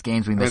 it's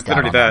games we missed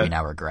out on that we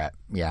now regret.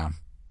 Yeah.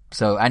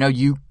 So I know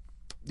it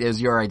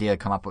was your idea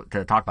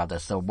to talk about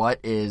this. So what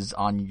is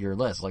on your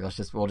list?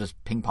 We'll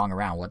just ping pong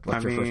around.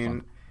 What's your first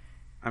one?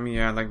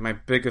 Yeah, my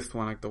biggest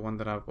one, the one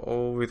that I've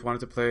always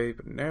wanted to play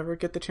but never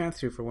get the chance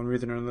to for one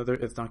reason or another,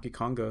 is Donkey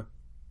Konga.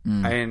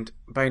 And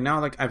by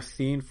now, I've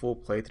seen full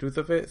playthroughs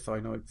of it, so I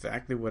know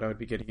exactly what I would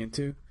be getting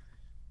into.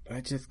 But I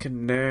just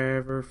can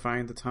never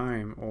find the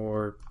time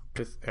or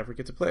just ever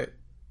get to play it.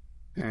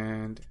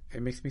 And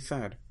it makes me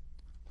sad.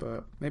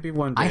 But maybe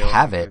one day I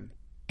have it.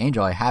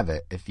 Angel, I have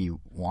it if you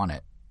want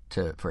it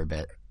for a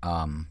bit.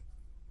 Yeah,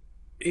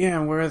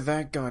 and where has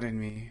that gotten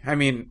me?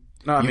 You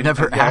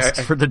never asked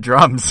for the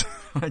drums.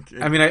 I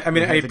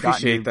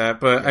appreciate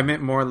that, but I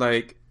meant more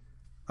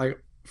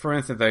for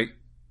instance,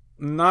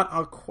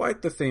 not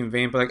quite the same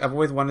vein, but I've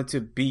always wanted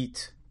to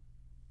beat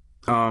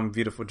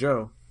Beautiful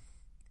Joe.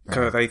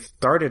 Because I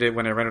started it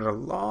when I rented it a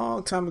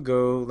long time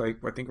ago,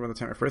 I think around the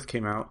time it first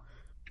came out.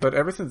 But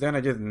ever since then,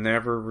 I just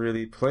never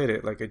really played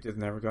it. I just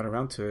never got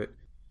around to it.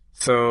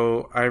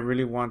 So I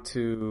really want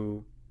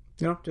to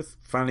just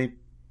finally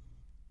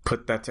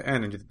put that to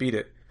end and just beat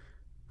it.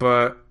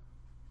 But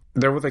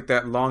there was like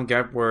that long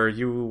gap where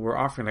you were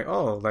offering like,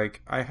 oh,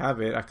 like I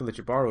have it, I can let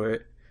you borrow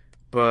it,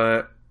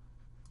 but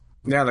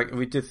yeah, like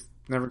we just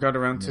never got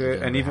around to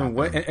it. And even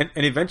when, and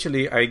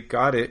eventually I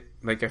got it,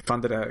 like I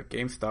found it at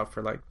GameStop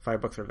for like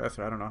 $5 or less,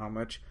 or I don't know how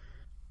much.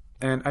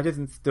 And I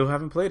just still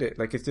haven't played it.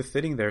 Like it's just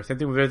sitting there. Same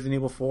thing with Resident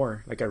Evil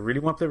 4. Like I really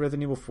want to play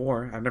Resident Evil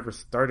 4. I've never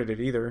started it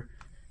either,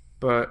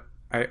 but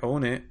I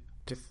own it.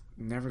 Just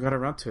never got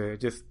around to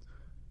it. Just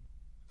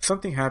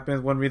something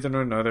happens, one reason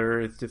or another.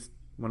 It's just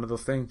one of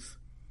those things.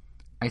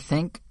 I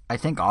think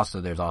also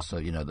there's also,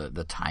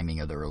 the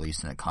timing of the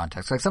release and the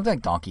context. Like something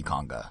like Donkey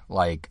Konga.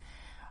 Like,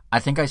 I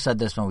think I said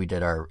this when we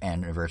did our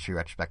anniversary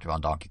retrospective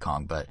on Donkey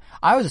Kong, but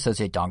I always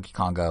associate Donkey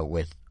Konga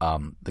with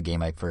the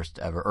game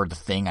the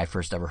thing I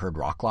first ever heard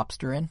Rock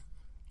Lobster in.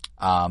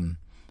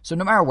 So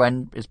no matter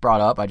when it's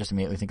brought up, I just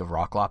immediately think of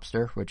Rock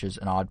Lobster, which is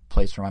an odd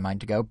place for my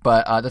mind to go.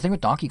 But the thing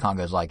with Donkey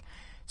Konga is like,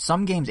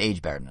 some games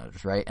age better than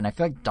others, right? And I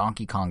feel like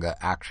Donkey Konga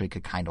actually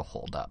could kind of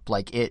hold up.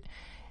 Like it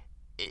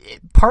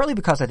partly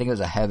because I think it was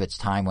ahead of its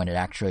time when it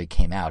actually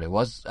came out. It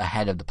was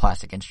ahead of the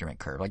Plastic Instrument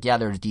curve. Like, yeah,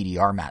 there's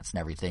DDR mats and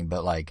everything,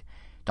 but like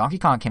Donkey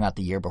Kong came out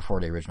the year before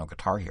the original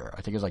Guitar Hero.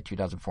 I think it was like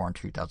 2004 and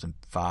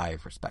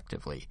 2005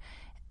 respectively.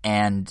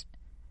 And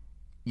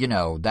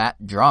that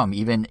drum,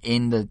 even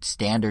in the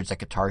standards that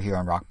Guitar Hero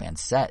and Rock Band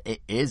set,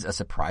 it is a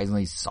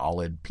surprisingly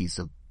solid piece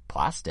of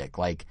plastic.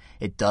 Like,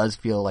 it does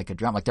feel like a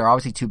drum. Like, there are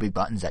obviously two big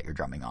buttons that you're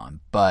drumming on,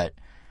 but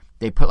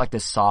they put like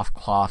this soft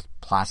cloth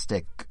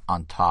plastic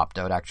on top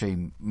that would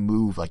actually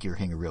move like you're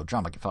hitting a real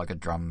drum. Like, it felt like a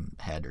drum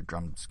head or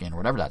drum skin or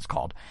whatever that's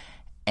called.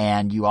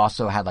 And you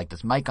also had like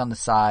this mic on the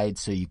side,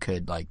 so you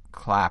could like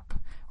clap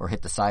or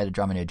hit the side of the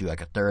drum and it'd do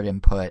like a third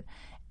input.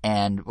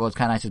 And what was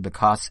kind of nice is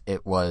because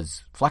it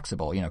was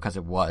flexible, because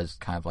it was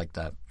kind of like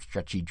the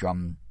stretchy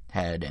drum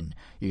head and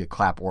you could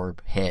clap or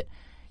hit,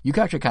 you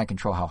could actually kind of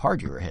control how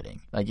hard you were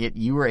hitting. Like,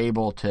 you were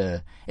able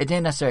to, it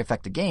didn't necessarily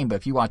affect the game, but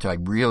if you wanted to like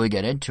really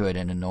get into it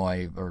and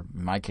annoy, or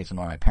in my case,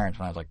 annoy my parents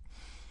when I was like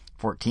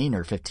 14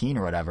 or 15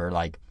 or whatever,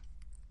 like,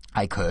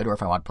 I could, or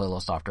if I wanted to play a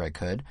little softer, I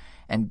could.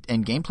 And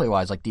gameplay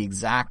wise, like the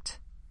exact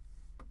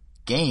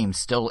game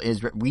still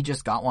is, we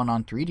just got one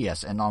on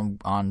 3DS and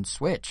on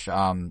Switch.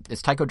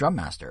 It's Taiko Drum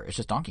Master. It's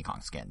just Donkey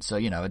Kong skin. So,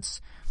 it's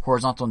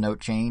horizontal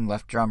note chain,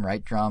 left drum,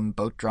 right drum,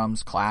 both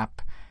drums,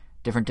 clap,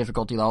 different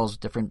difficulty levels,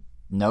 different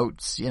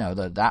notes,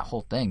 that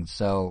whole thing.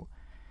 So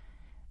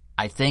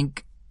I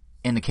think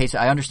in the case,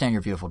 I understand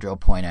your Beautiful Joe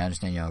point. I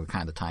understand,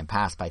 kind of the time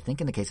passed, but I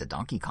think in the case of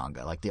Donkey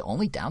Konga, like the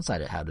only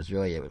downside it had was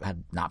really it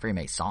had not very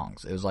many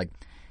songs. It was like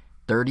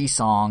 30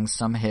 songs,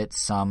 some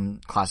hits, some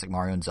classic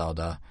Mario and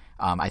Zelda.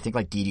 I think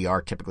like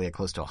DDR typically had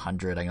close to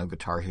 100. I know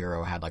Guitar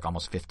Hero had like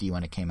almost 50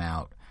 when it came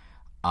out.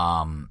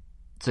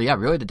 So yeah,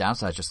 really the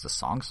downside is just the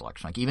song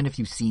selection. Like, even if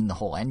you've seen the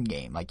whole end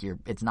game, like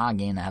it's not a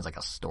game that has like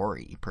a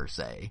story per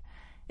se.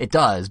 It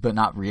does, but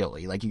not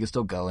really. Like, you can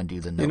still go and do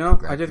the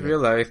note I just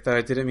realized that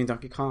I didn't mean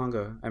Donkey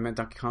Konga. I meant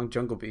Donkey Kong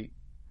Jungle Beat.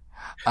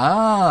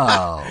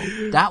 Oh,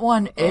 that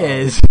one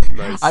is.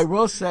 Nice. I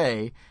will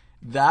say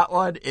that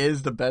one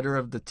is the better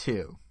of the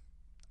two,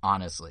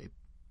 honestly.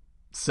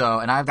 So,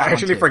 and I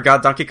actually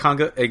forgot Donkey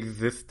Konga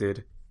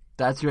existed.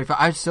 That's really fun.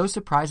 I was so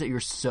surprised that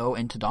you're so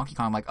into Donkey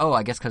Kong. I'm like, oh,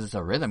 I guess because it's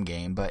a rhythm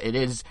game, but it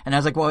is. And I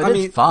was like, well, it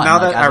is fun. Now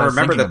that I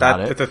remember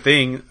that it's a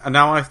thing, and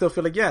now I still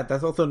feel like, yeah,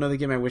 that's also another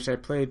game I wish I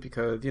played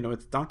because,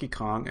 it's Donkey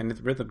Kong and it's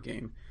a rhythm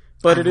game.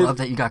 But I love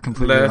that you got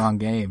completely the wrong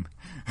game.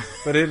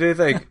 But it is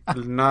like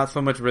not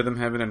so much rhythm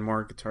heaven and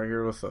more Guitar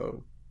Hero,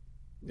 so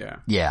yeah.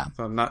 Yeah.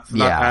 So not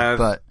as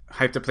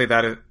hyped to play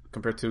that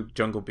compared to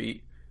Jungle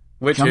Beat,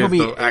 which is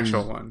the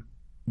actual one.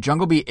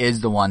 Jungle Beat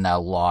is the one that a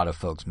lot of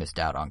folks missed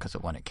out on because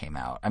of when it came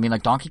out. I mean,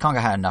 like, Donkey Kong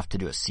had enough to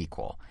do a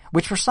sequel,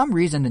 which for some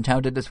reason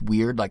Nintendo did this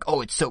weird, like,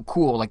 oh, it's so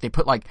cool. Like, they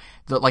put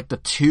the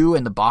 2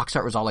 and the box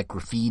art was all like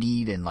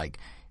graffitied and like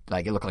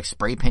it looked like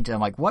spray painted. I'm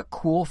like, what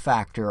cool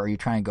factor are you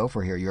trying to go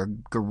for here? You're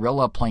a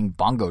gorilla playing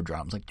bongo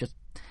drums. Like, just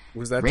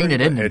was that rein it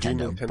in,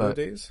 Nintendo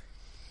days?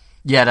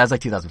 Yeah, that was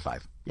like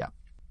 2005. Yeah.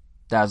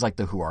 That was like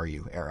the who are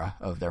you era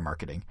of their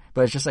marketing.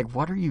 But it's just like,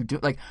 what are you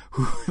doing? Like,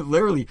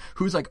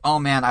 who's like, oh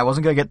man, I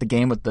wasn't going to get the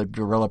game with the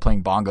gorilla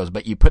playing bongos,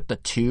 but you put the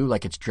 2,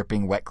 like it's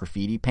dripping wet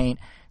graffiti paint,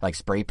 like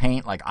spray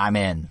paint, like I'm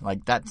in.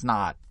 Like, that's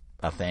not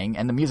a thing.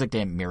 And the music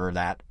didn't mirror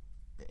that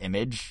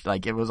image.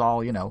 Like, it was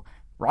all,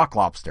 Rock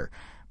Lobster.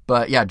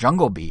 But yeah,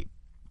 Jungle Beat's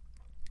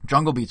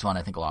one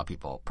I think a lot of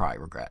people probably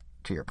regret,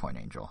 to your point,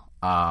 Angel.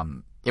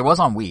 It was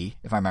on Wii,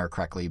 if I remember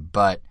correctly,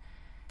 but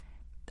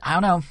I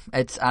don't know.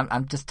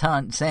 I'm just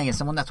saying, as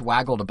someone that's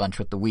waggled a bunch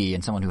with the Wii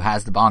and someone who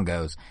has the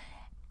bongos,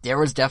 there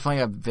was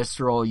definitely a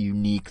visceral,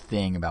 unique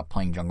thing about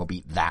playing Jungle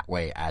Beat that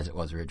way as it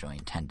was originally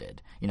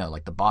intended.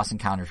 Like the boss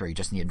encounters where you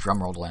just need a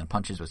drum roll to land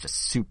punches was just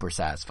super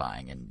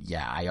satisfying. And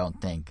yeah,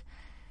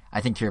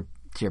 I think to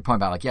your point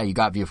about like, yeah, you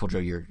got Beautiful Joe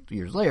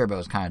years later, but it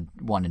was kind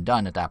of one and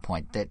done at that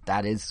point.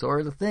 That is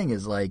sort of the thing,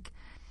 is like,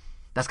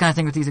 that's kind of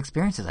thing with these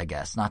experiences, I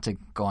guess. Not to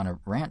go on a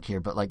rant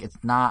here, but like,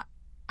 it's not.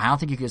 I don't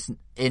think you can just,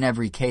 in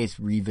every case,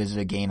 revisit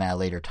a game at a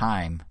later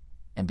time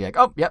and be like,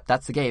 oh, yep,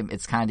 that's the game.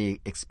 It's kind of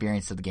the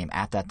experience of the game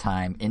at that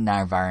time, in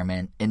that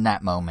environment, in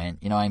that moment.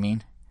 You know what I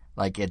mean?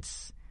 Like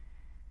it's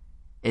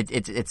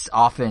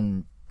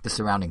often the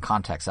surrounding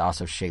context that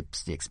also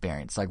shapes the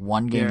experience. Like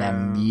one game that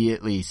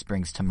immediately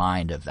springs to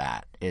mind of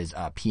that is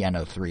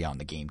Piano 3 on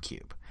the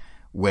GameCube,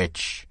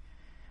 which,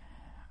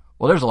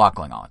 well, there's a lot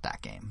going on with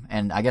that game.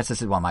 And I guess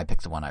this is one of my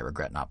picks, the one I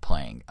regret not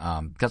playing.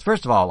 Because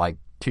first of all, like,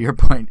 to your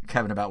point,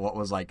 Kevin, about what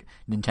was like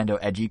Nintendo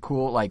edgy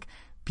cool, like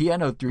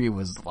Piano 3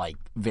 was like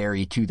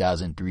very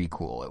 2003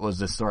 cool. It was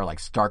this sort of like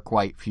stark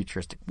white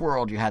futuristic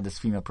world. You had this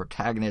female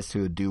protagonist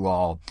who would do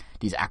all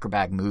these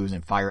acrobatic moves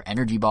and fire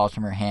energy balls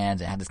from her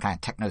hands, and had this kind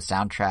of techno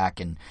soundtrack,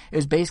 and it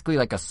was basically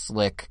like a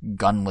slick,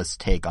 gunless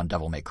take on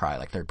Devil May Cry,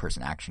 like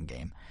third-person action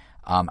game.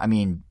 I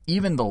mean,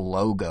 even the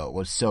logo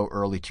was so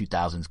early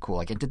 2000s cool.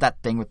 Like, it did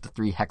that thing with the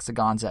 3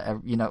 hexagons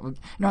that, you know what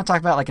I'm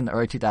talking about? Like, in the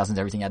early 2000s,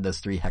 everything had those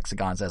 3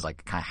 hexagons as,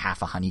 like, kind of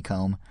half a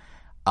honeycomb,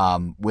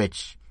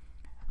 which,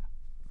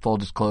 full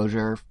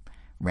disclosure,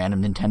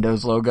 Random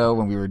Nintendo's logo,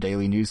 when we were a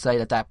daily news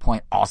site at that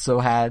point, also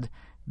had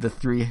the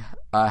 3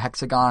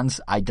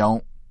 hexagons.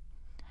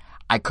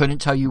 I couldn't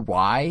tell you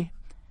why.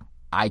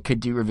 I could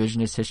do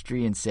revisionist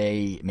history and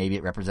say maybe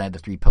it represented the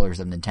 3 pillars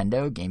of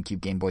Nintendo,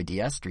 GameCube, Game Boy,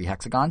 DS, 3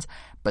 hexagons,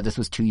 but this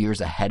was 2 years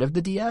ahead of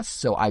the DS,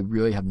 so I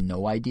really have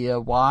no idea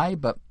why,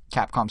 but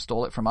Capcom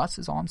stole it from us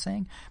is all I'm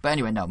saying. But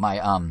anyway, no,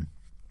 my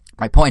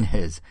point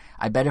is,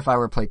 I bet if I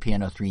were to play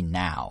Piano 3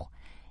 now,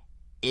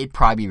 it'd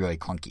probably be really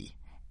clunky.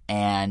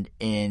 And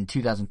in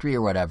 2003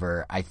 or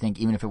whatever, I think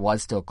even if it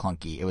was still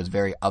clunky, it was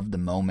very of the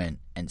moment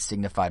and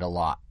signified a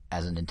lot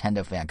as a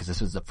Nintendo fan, because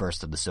this was the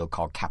first of the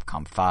so-called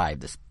Capcom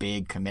 5, this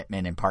big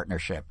commitment and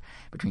partnership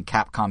between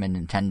Capcom and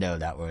Nintendo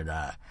that would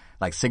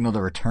like signal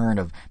the return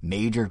of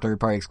major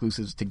third-party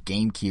exclusives to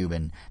GameCube,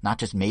 and not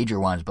just major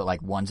ones, but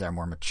like ones that are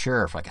more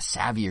mature for like a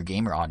savvier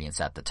gamer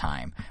audience at the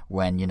time,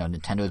 when, you know,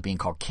 Nintendo was being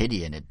called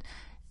kiddie, and it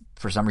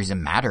for some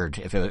reason mattered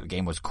if a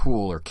game was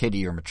cool or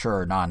kiddie or mature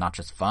or not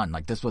just fun.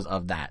 Like, this was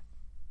of that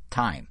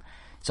time.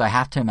 So I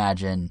have to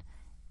imagine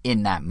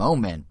in that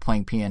moment,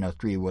 playing Piano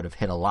 3 would have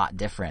hit a lot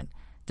different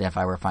than if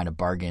I were to find a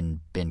bargain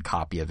bin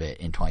copy of it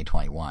in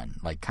 2021,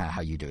 like kind of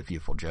how you do with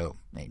Beautiful Joe,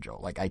 Angel.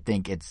 Like, I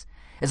think it's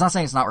not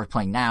saying it's not worth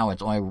playing now,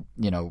 it's only,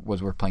 you know,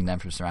 was worth playing then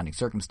from surrounding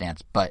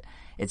circumstance, but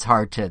it's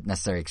hard to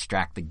necessarily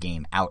extract the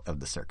game out of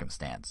the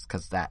circumstance,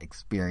 because that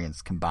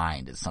experience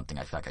combined is something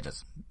I feel like I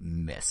just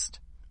missed,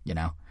 you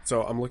know?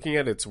 So I'm looking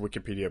at its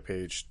Wikipedia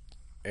page,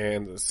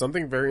 and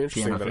something very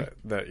interesting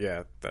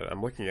that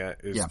I'm looking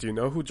at is, do you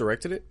know who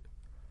directed it?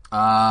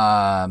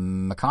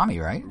 Mikami,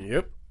 right?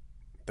 Yep.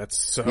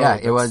 That's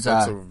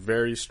a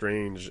very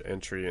strange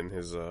entry in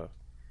his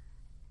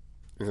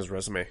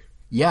resume.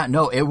 Yeah,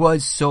 no, it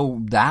was, so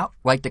that,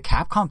 like, the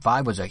Capcom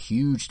 5 was a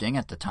huge thing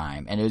at the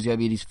time, and it was going to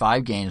be these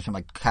 5 games from,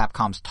 like,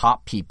 Capcom's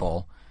top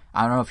people.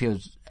 I don't know if he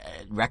was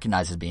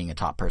recognized as being a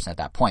top person at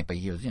that point, but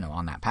he was, you know,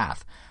 on that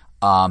path.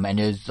 And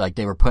it was, like,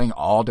 they were putting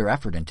all their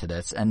effort into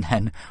this, and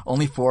then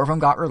only 4 of them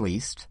got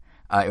released.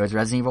 It was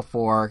Resident Evil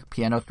 4,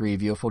 Piano 3,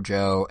 Beautiful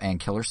Joe, and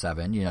Killer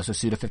 7, you know, so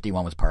Suda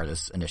 51 was part of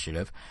this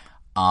initiative.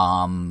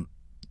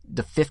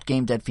 The 5th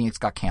game, Dead Phoenix,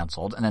 got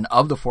canceled, and then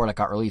of the 4 that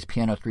got released,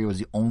 Piano 3 was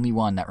the only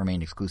one that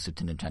remained exclusive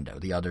to Nintendo.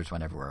 The others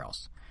went everywhere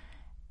else.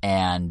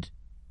 And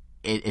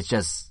it's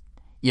just,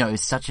 you know,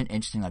 it's such an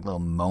interesting, like, little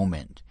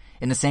moment.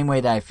 In the same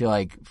way that I feel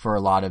like for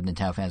a lot of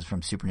Nintendo fans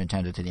from Super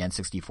Nintendo to the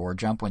N64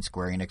 jump, when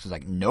Square Enix was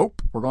like,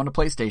 nope, we're going to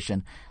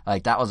PlayStation,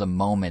 like, that was a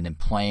moment in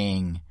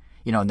playing,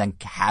 you know, and then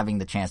having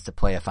the chance to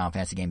play a Final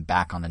Fantasy game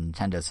back on the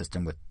Nintendo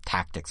system with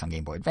Tactics on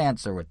Game Boy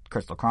Advance or with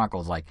Crystal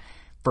Chronicles, like,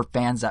 for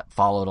fans that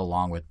followed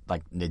along with,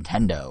 like,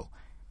 Nintendo,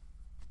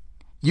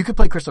 you could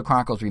play Crystal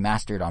Chronicles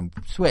Remastered on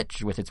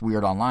Switch with its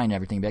weird online and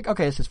everything and be like,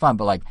 okay, this is fun,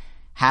 but, like,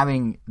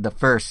 having the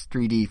first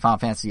 3D Final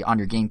Fantasy on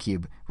your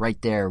GameCube right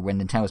there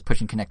when Nintendo was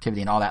pushing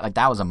connectivity and all that, like,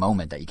 that was a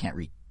moment that you can't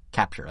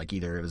recapture. Like,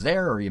 either it was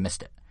there or you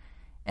missed it.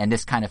 And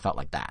this kind of felt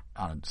like that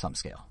on some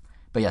scale.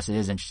 But yes, it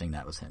is interesting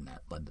that was him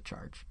that led the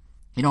charge.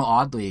 You know,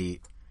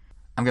 oddly,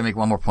 I'm going to make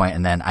one more point,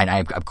 and then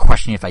I'm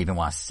questioning if I even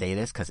want to say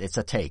this, because it's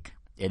a take.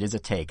 It is a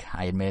take.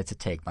 I admit it's a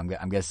take, but I'm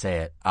going to say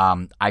it.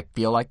 I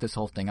feel like this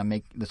whole point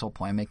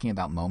I'm making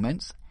about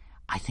moments,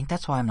 I think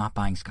that's why I'm not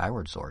buying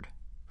Skyward Sword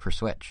for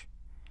Switch.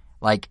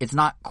 Like, it's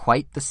not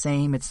quite the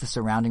same. It's the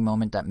surrounding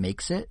moment that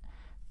makes it.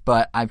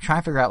 But I'm trying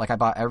to figure out, like, I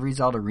bought every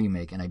Zelda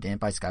remake, and I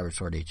didn't buy Skyward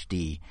Sword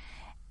HD.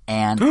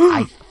 And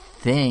I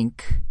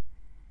think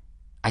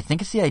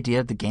it's the idea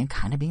of the game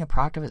kind of being a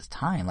product of its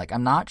time. Like,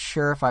 I'm not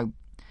sure if I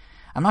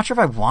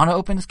want to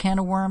open this can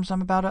of worms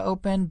I'm about to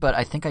open, but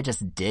I think I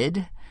just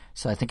did.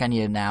 So I think I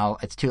need to now,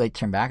 it's too late to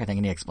turn back. I think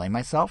I need to explain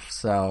myself.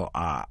 So,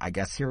 I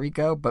guess here we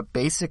go. But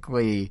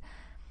basically,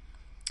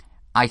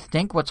 I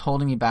think what's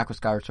holding me back with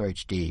Skyward Sword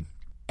HD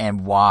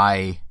and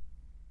why,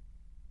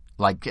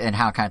 like, and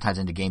how it kind of ties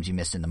into games you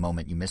missed in the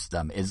moment you missed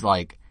them is,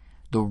 like,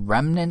 the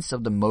remnants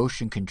of the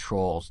motion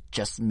controls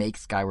just make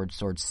Skyward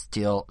Sword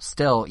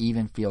still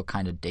even feel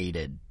kind of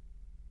dated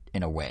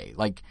in a way.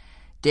 Like,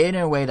 dated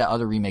in a way that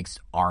other remakes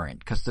aren't.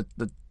 Because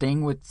the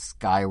thing with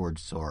Skyward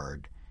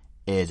Sword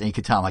is, and you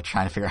can tell I'm like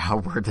trying to figure out how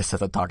to word this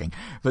as I'm talking,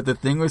 but the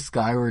thing with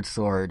Skyward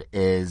Sword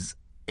is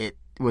it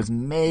was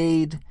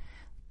made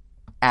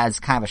as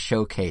kind of a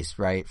showcase,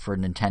 right, for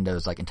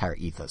Nintendo's like entire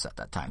ethos at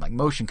that time, like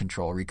motion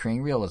control,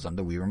 recreating realism,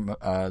 the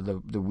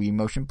Wii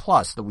Motion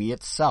Plus, the Wii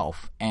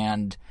itself,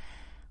 and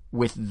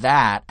with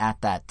that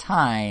at that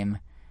time,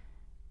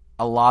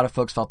 a lot of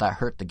folks felt that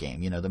hurt the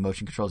game. You know, the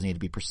motion controls needed to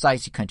be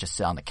precise. You couldn't just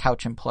sit on the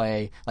couch and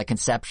play. Like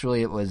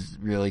conceptually, it was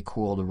really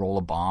cool to roll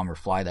a bomb or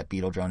fly that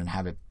beetle drone and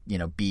have it, you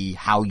know, be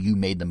how you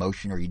made the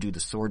motion, or you do the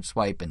sword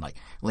swipe and like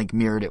Link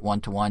mirrored it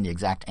 1-to-1, the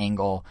exact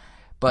angle.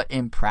 But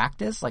in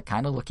practice, like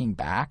kind of looking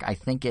back, I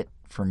think it,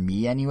 for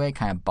me anyway,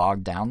 kind of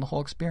bogged down the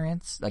whole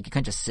experience. Like you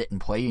couldn't just sit and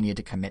play. You needed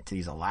to commit to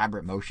these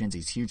elaborate motions,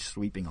 these huge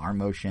sweeping arm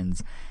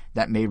motions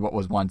that made what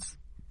was once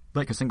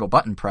like a single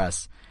button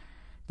press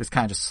this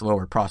kind of just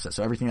slower process.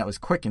 So everything that was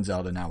quick in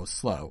Zelda now was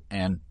slow.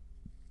 And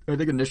I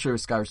think initially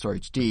with Skyward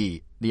Sword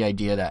HD, the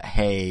idea that,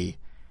 hey,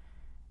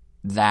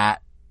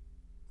 that,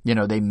 you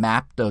know, they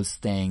mapped those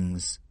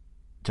things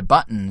to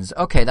buttons.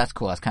 Okay, that's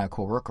cool. That's kind of a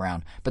cool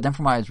workaround. But then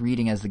from what I was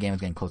reading as the game was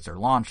getting closer to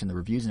launch and the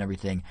reviews and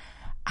everything,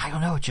 I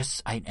don't know,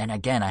 and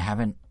again, I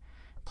haven't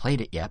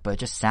played it yet, but it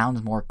just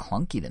sounds more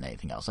clunky than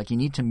anything else. Like you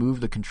need to move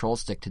the control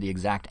stick to the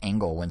exact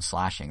angle when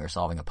slashing or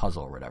solving a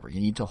puzzle or whatever. You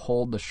need to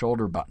hold the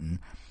shoulder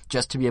button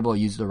just to be able to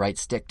use the right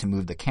stick to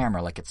move the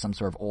camera like it's some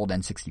sort of old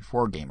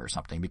N64 game or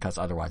something, because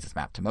otherwise it's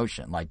mapped to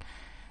motion. Like,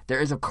 there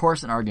is, of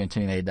course, an argument to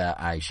be made that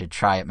I should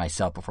try it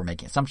myself before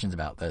making assumptions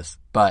about this,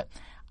 but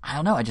I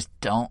don't know, I just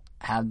don't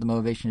have the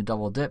motivation to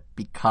double dip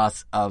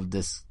because of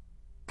this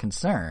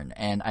concern.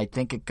 And I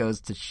think it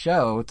goes to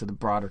show to the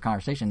broader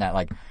conversation that,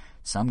 like,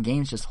 some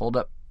games just hold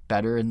up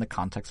better in the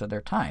context of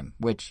their time,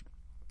 which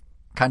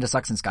kind of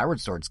sucks in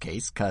Skyward Sword's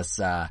case, because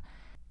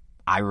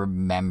I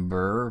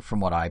remember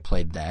from what I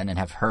played then and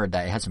have heard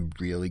that it has some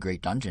really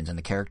great dungeons, and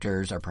the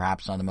characters are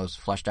perhaps some of the most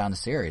fleshed out in the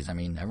series. I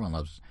mean, everyone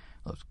loves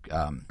what's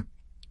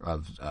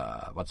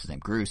his name,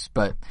 Groose,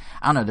 but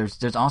I don't know.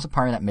 There's also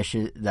part of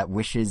that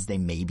wishes they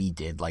maybe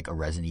did like a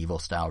Resident Evil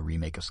style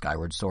remake of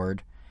Skyward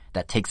Sword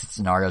that takes its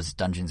scenarios, its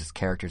dungeons, its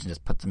characters, and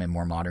just puts them in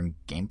more modern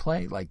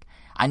gameplay. Like,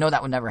 I know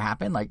that would never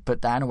happen, like,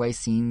 but that in a way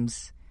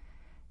seems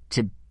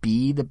to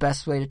be the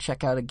best way to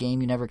check out a game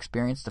you never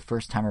experienced the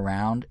first time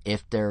around,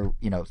 if they're,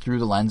 you know, through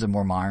the lens of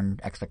more modern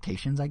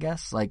expectations, I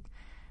guess. Like,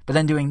 but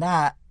then doing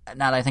that,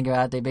 now that I think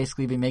about it, they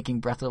basically be making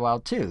Breath of the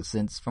Wild 2,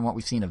 since from what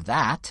we've seen of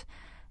that,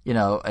 you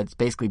know, it's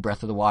basically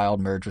Breath of the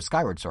Wild merged with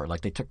Skyward Sword.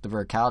 Like, they took the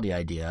verticality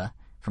idea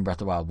from Breath of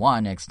the Wild 1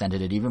 and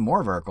extended it even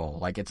more vertical.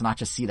 Like, it's not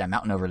just see that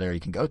mountain over there, you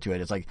can go to it.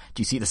 It's like,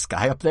 do you see the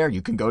sky up there?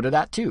 You can go to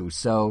that too.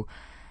 So,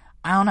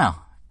 I don't know.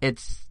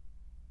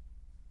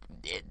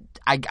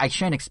 I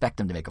shouldn't expect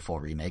them to make a full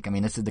remake. I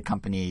mean, this is the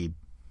company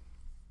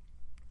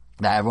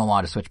that everyone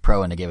wanted a Switch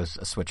Pro and they gave us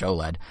a Switch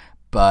OLED.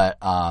 But,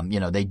 you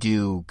know, they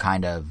do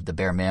kind of the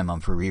bare minimum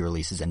for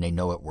re-releases, and they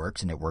know it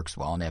works, and it works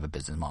well, and they have a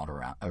business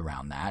model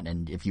around that.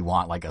 And if you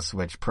want like a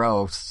Switch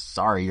Pro,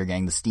 sorry, you're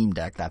getting the Steam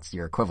Deck. That's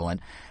your equivalent.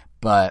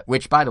 But,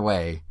 which, by the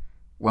way,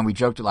 when we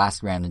joked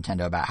last round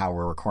Nintendo about how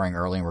we're recording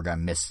early and we're going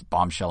to miss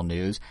bombshell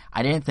news,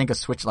 I didn't think a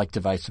Switch-like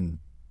device from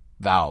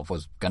Valve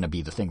was going to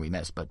be the thing we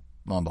missed, but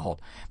lo and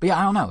behold. But yeah,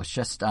 I don't know. It's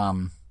just,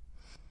 I'm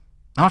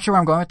not sure where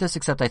I'm going with this,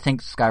 except I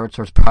think Skyward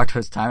Sword's product of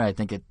its time. I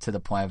think it, to the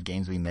point of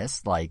games we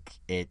missed, like,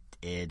 it,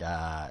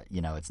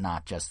 you know, it's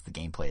not just the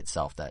gameplay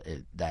itself that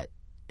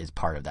is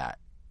part of that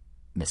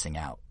missing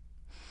out.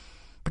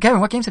 But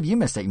Kevin, what games have you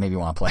missed that you maybe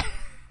want to play?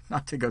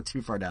 Not to go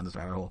too far down this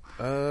rabbit hole.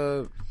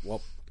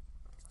 Well,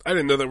 I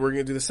didn't know that we were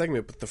going to do the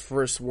segment, but the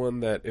first one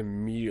that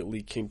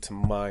immediately came to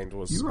mind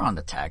was... You were on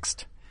the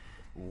text.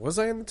 Was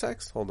I in the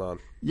text? Hold on.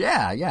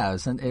 Yeah.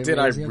 Did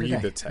I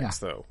read the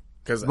text, though?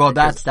 Well,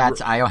 that's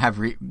I don't have...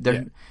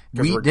 This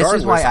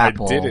is why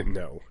Apple... I didn't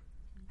know.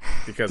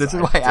 Because this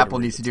is why Apple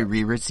needs to do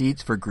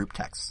re-receipts for group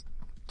texts.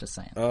 Just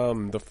saying.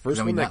 The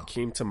first one that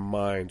came to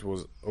mind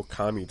was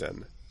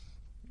Okamiden.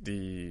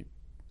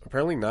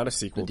 Apparently not a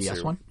sequel to... The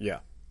DS one? Yeah,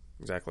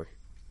 exactly.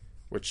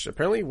 Which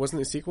apparently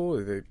wasn't a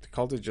sequel. They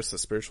called it just a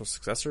spiritual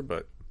successor,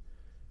 but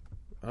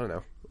I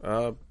don't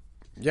know.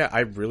 Yeah,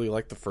 I really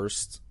liked the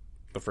first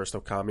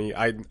Okami.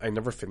 I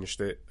never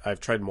finished it.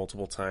 I've tried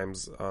multiple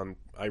times.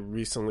 I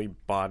recently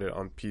bought it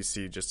on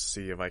PC just to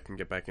see if I can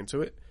get back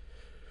into it.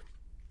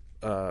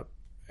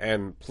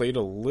 And played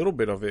a little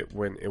bit of it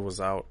when it was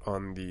out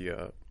on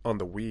the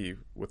Wii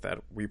with that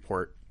Wii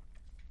port.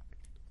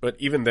 But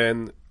even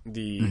then,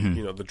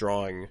 the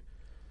drawing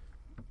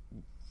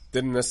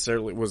didn't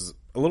necessarily, was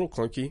a little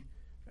clunky,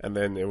 and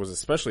then it was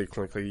especially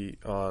clunky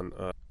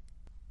on.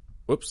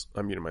 Whoops,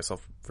 I muted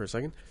myself for a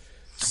second.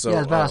 So, yeah, I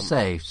was about to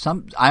say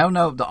I don't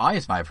know. The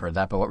audience might have heard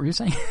that, but what were you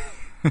saying?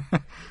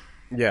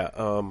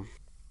 Yeah.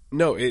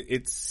 No,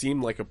 it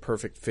seemed like a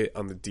perfect fit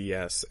on the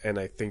DS, and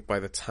I think by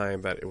the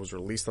time that it was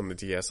released on the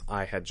DS,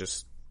 I had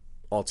just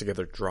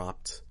altogether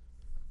dropped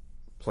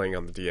playing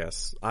on the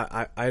DS.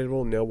 I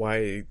don't know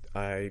why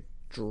I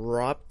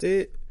dropped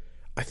it.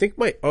 I think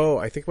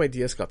my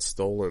DS got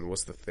stolen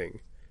was the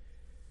thing.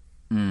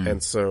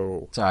 And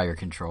so it's out of your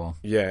control.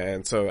 Yeah,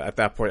 and so at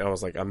that point I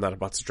was like, I'm not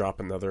about to drop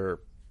another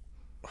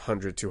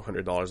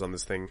 $100-$200 on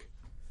this thing.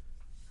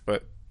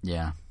 But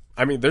yeah,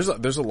 I mean, there's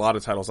a lot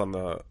of titles on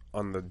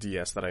the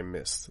DS that I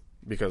missed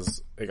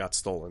because it got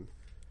stolen.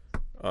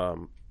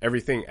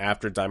 Everything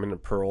after Diamond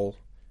and Pearl,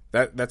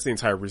 that's the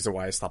entire reason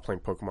why I stopped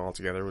playing Pokemon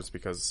altogether, was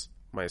because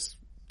my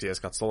DS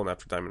got stolen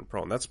after Diamond and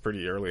Pearl, and that's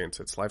pretty early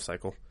into its life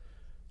cycle.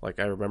 Like,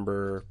 I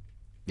remember...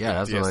 Yeah,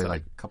 that's really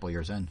like a couple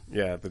years in.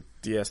 Yeah, the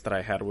DS that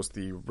I had was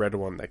the red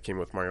one that came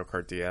with Mario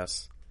Kart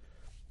DS.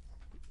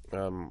 I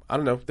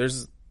don't know.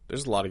 There's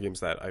a lot of games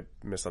that I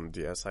missed on the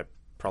DS. I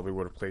probably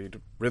would have played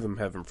Rhythm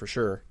Heaven for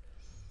sure.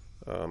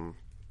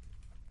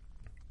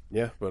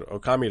 Yeah, but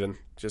Okami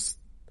just...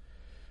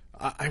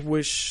 I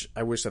wish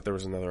that there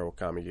was another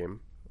Okami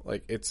game.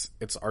 Like, its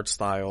art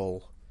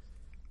style,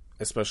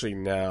 especially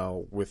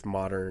now with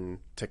modern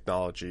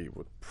technology,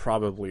 would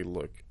probably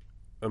look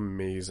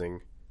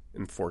amazing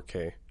in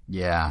 4K.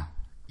 Yeah.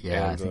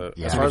 And,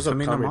 yeah. As far as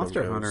Okami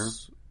Monster Hunter.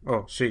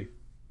 Oh,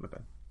 my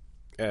bad.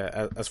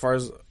 As far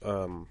as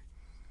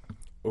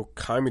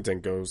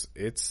Okami goes,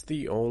 it's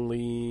the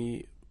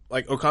only...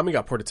 Like, Okami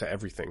got ported to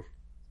everything.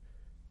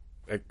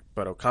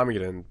 But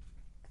Okami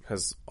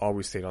has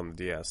always stayed on the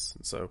DS.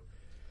 And so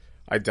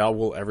I doubt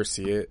we'll ever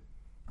see it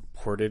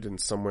ported in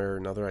somewhere or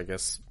another. I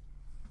guess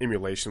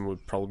emulation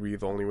would probably be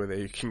the only way that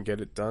you can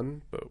get it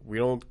done. But we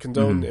don't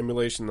condone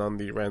emulation on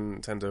the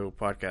Ren Nintendo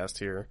podcast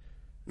here.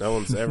 No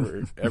one's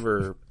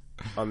ever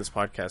on this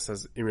podcast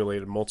has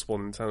emulated multiple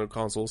Nintendo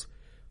consoles.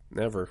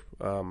 Never.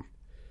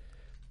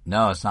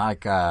 No, it's not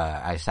like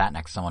I sat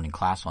next to someone in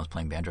class once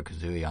playing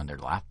Banjo-Kazooie on their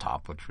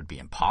laptop, which would be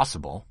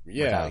impossible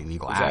without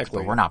illegal acts,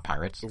 but we're not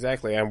pirates.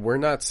 Exactly, and we're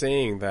not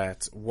saying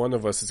that one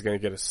of us is going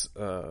to get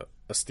a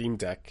Steam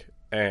Deck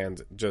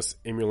and just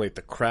emulate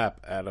the crap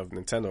out of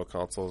Nintendo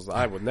consoles.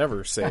 I would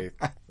never say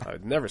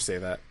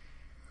that.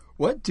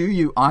 What do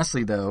you,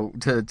 honestly though,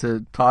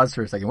 to pause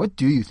for a second, what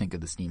do you think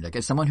of the Steam Deck?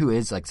 As someone who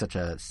is like such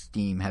a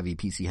Steam-heavy,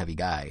 PC-heavy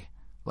guy,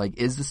 like,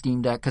 is the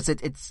Steam Deck, because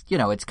it's, you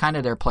know, it's kind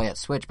of their play at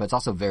Switch, but it's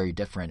also very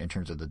different in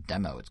terms of the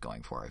demo it's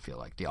going for. I feel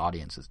like the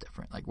audience is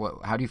different. Like,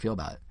 how do you feel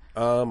about it?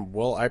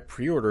 Well, I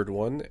pre-ordered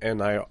one,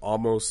 and I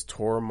almost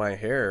tore my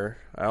hair.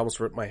 I almost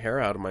ripped my hair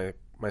out of my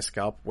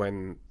scalp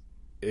when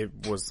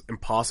it was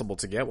impossible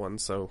to get one.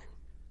 So,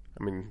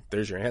 I mean,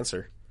 there's your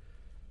answer.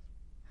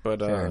 But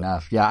fair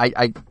enough. Yeah,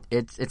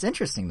 it's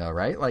interesting though,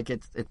 right? Like,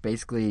 it's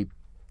basically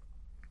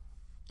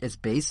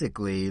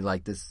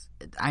like this.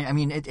 I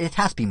mean, it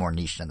has to be more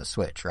niche than the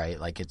Switch, right?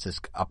 Like, it's this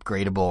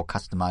upgradable,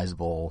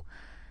 customizable.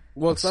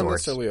 Well, it's not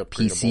necessarily a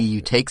PC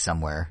you take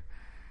somewhere.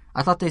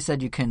 I thought they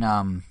said you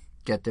can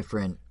get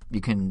different.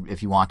 You can,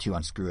 if you want to,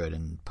 unscrew it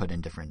and put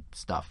in different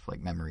stuff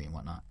like memory and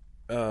whatnot.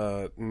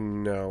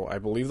 No. I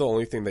believe the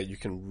only thing that you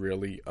can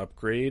really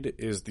upgrade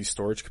is the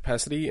storage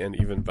capacity, and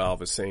even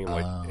Valve is saying,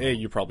 like, hey,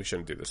 you probably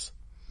shouldn't do this.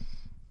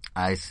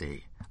 I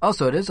see. Oh,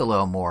 so it is a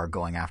little more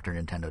going after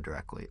Nintendo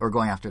directly, or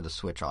going after the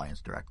Switch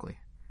audience directly.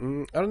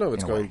 I don't know if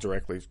it's going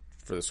directly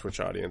for the Switch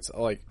audience.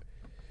 Like,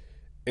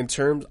 in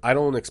terms, I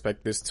don't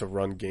expect this to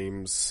run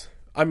games.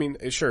 I mean,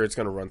 sure, it's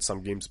going to run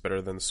some games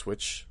better than the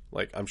Switch.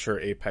 Like, I'm sure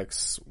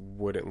Apex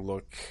wouldn't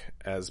look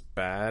as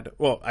bad.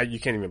 Well, you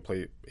can't even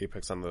play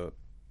Apex on the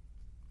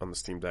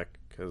Steam Deck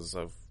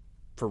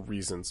for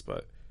reasons,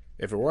 but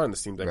if it were on the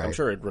Steam Deck, right, I'm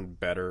sure it'd run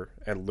better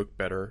and look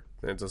better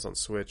than it does on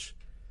Switch.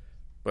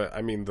 But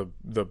I mean,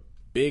 the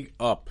big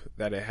up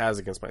that it has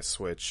against my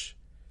Switch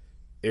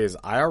is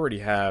I already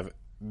have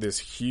this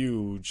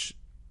huge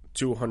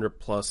 200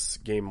 plus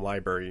game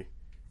library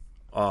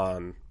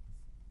on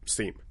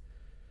Steam.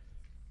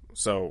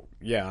 So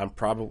yeah,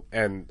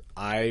 and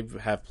I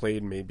have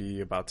played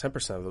maybe about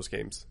 10% of those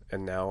games,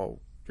 and now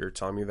you're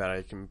telling me that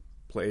I can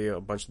play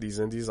a bunch of these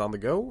indies on the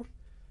go,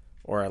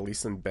 or at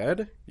least in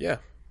bed. Yeah,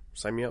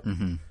 sign me up.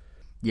 Mm-hmm.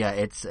 Yeah,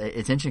 it's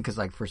interesting because,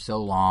 like, for so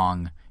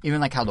long,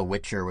 even like how The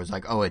Witcher was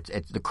like, oh, it's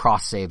the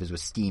cross save is with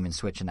Steam and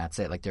Switch and that's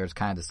it. Like, there's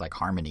kind of this like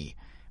harmony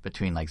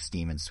between like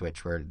Steam and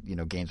Switch where, you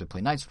know, games would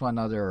play nice with one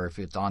another, or if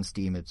it's on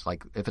Steam, it's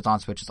like, if it's on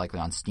Switch, it's likely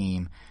on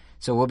Steam.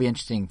 So it will be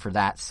interesting for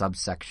that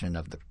subsection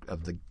of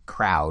the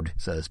crowd,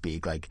 so to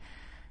speak, like,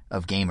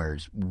 of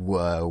gamers,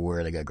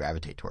 where they go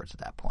gravitate towards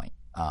at that point.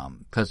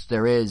 Because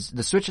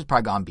the Switch has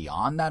probably gone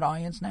beyond that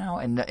audience now,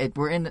 and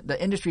the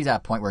industry's at a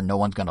point where no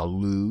one's gonna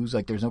lose.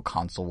 Like, there's no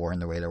console war in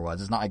the way there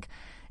was. It's not like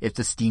if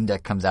the Steam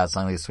Deck comes out,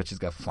 suddenly the Switch is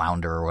gonna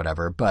flounder or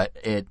whatever. But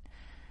it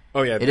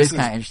is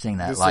kind of interesting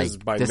that, like, this is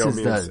by no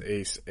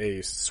means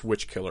a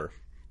Switch killer.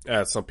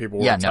 Some people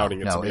were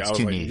touting it to me. It's I was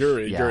too like, niche.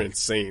 you're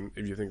insane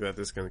if you think that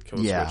this is gonna kill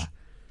the Switch.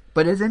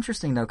 But it's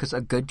interesting though, because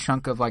a good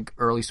chunk of like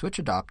early Switch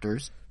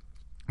adopters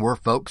were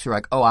folks who are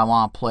like, oh, I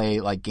want to play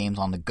like games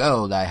on the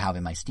go that I have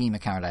in my Steam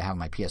account, that I have in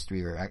my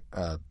PS3 or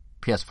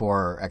PS4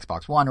 or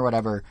Xbox One or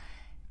whatever.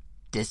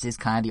 This is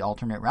kind of the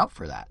alternate route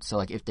for that. So,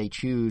 like, if they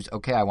choose,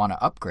 okay, I want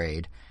to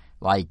upgrade,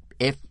 like,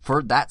 if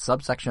for that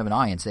subsection of an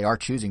audience, they are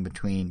choosing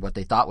between what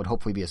they thought would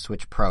hopefully be a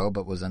Switch Pro,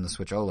 but was in the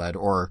Switch OLED,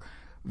 or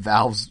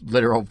Valve's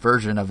literal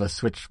version of a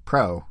Switch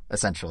Pro,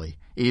 essentially.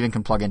 It even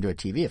can plug into a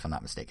TV, if I'm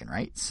not mistaken,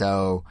 right?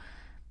 So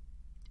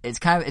it's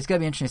going to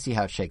be interesting to see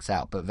how it shakes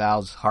out. But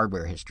Valve's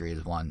hardware history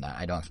is one that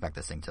I don't expect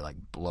this thing to like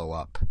blow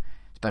up,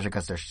 especially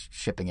because they're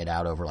shipping it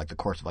out over like the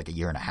course of like a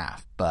year and a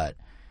half. But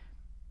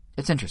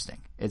it's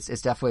interesting. It's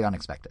definitely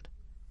unexpected.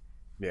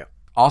 Yeah.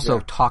 Also,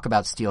 talk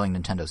about stealing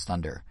Nintendo's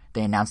thunder.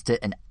 They announced it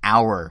an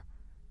hour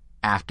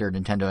after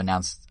Nintendo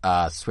announced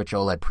Switch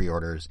OLED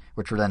pre-orders,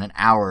 which were then an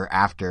hour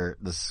after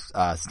the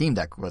Steam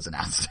Deck was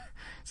announced.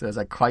 So it's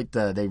like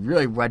they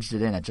really wedged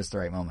it in at just the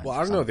right moment. Well,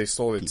 I don't know if they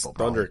stole its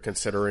thunder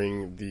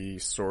considering the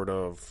sort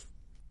of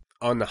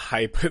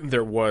unhype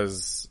there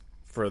was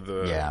for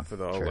the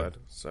OLED.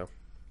 So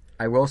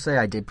I will say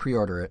I did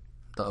pre-order it,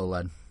 the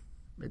OLED.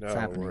 It's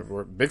happening.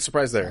 We're big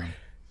surprise there.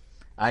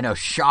 I know,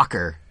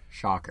 shocker.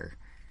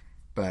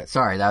 But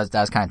sorry, that was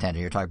kind of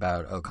tangent. You're talking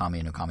about Okami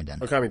and Okami Den.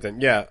 Okami Den,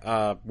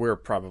 yeah. We're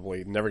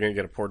probably never going to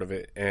get a port of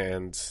it,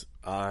 and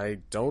I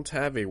don't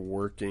have a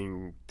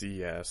working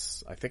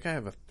DS. I think I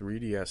have a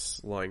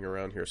 3DS lying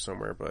around here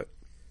somewhere, but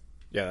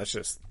yeah,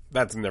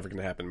 that's never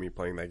going to happen to me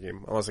playing that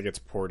game unless it gets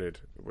ported,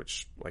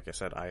 which, like I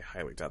said, I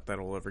highly doubt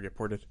that'll ever get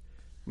ported.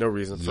 No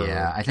reason for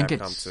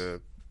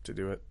Capcom to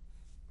do it.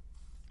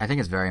 I think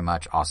it's very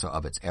much also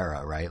of its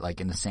era, right? Like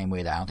in the same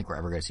way that I don't think we're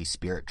ever going to see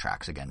Spirit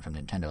Tracks again from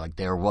Nintendo. Like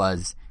there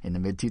was in the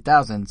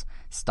mid-2000s,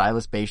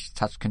 stylus-based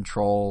touch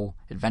control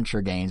adventure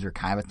games were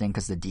kind of a thing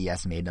because the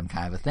DS made them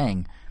kind of a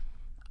thing.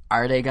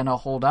 Are they going to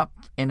hold up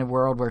in a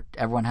world where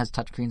everyone has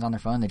touchscreens on their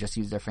phone? They just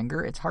use their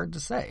finger? It's hard to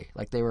say.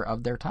 Like they were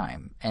of their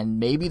time, and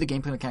maybe the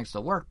gameplay mechanics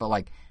still work, but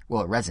like,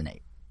 will it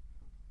resonate?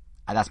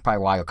 That's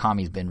probably why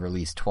Okami's been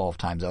released 12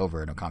 times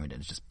over, and Okami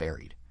Den is just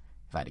buried,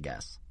 if I had to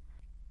guess.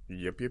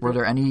 Yep. Were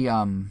there any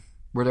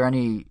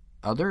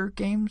other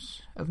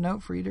games of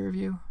note for either of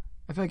you?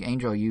 I feel like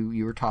Angel,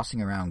 you were tossing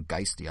around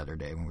Geist the other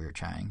day when we were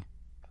chatting.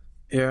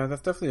 Yeah,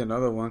 that's definitely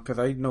another one because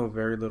I know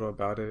very little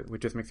about it,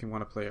 which just makes me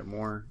want to play it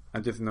more. I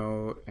just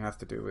know it has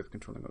to do with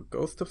controlling a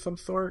ghost of some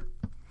sort.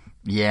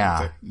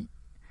 Yeah,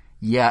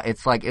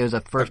 it's like it was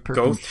a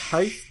first-person ghost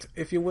heist,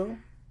 if you will.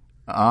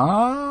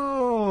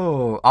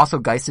 Oh, also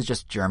Geist is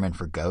just German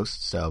for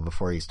ghost. So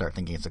before you start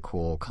thinking it's a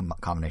cool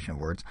combination of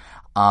words.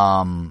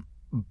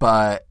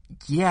 But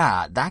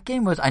yeah, that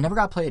game I never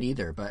got to play it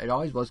either, but it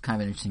always was kind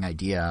of an interesting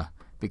idea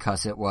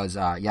because it was,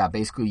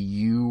 basically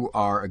you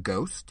are a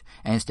ghost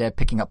and instead of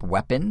picking up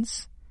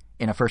weapons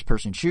in a first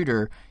person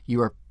shooter,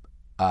 you are,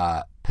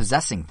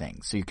 possessing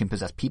things. So you can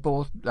possess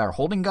people that are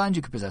holding guns,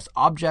 you can possess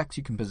objects,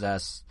 you can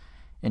possess,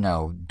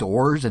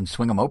 doors and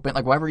swing them open,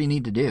 like whatever you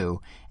need to do.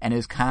 And it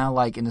was kind of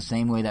like in the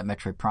same way that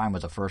Metroid Prime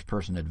was a first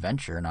person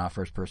adventure, not a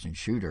first person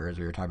shooter, as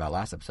we were talking about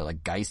last episode,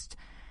 like Geist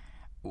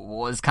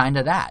was kind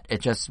of that. It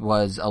just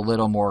was a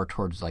little more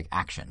towards like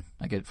action.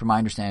 Like from my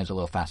understanding, it was a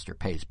little faster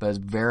paced, but it's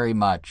very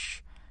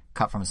much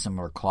cut from a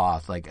similar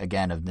cloth. Like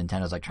again, of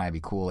Nintendo's like trying to be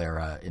cool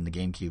era in the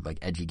GameCube, like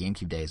edgy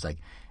GameCube days, like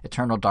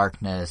Eternal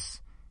Darkness,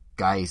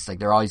 Geist. Like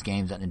there are all these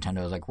games that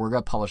Nintendo is like, we're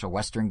gonna publish a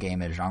Western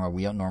game in a genre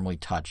we don't normally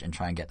touch and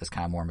try and get this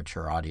kind of more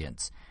mature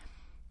audience.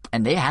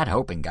 And they had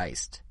hope in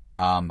Geist.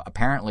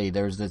 Apparently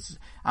there's this.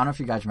 I don't know if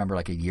you guys remember,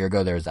 like a year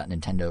ago, there was that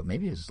Nintendo.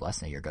 Maybe it was less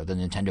than a year ago. The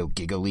Nintendo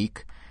Giga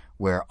Leak,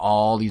 where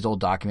all these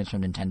old documents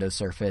from Nintendo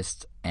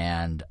surfaced,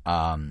 and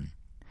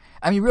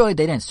really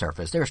they didn't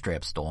surface; they were straight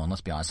up stolen.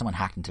 Let's be honest, someone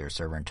hacked into their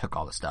server and took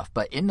all the stuff.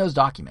 But in those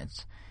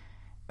documents,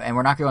 and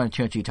we're not going into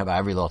too much detail about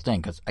every little thing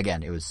because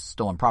again, it was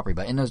stolen property.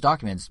 But in those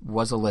documents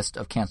was a list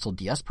of canceled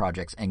DS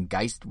projects, and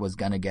Geist was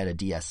going to get a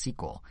DS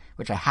sequel,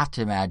 which I have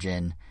to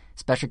imagine,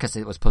 especially because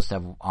it was supposed to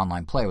have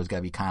online play, was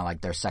going to be kind of like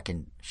their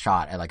second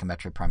shot at like a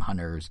Metroid Prime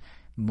Hunters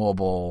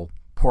mobile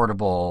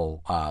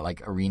portable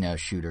like arena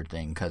shooter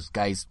thing, because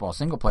Geist, while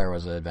single player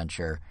was an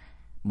adventure,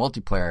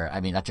 multiplayer, I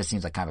mean, that just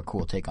seems like kind of a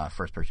cool take on a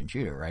first person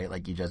shooter, right?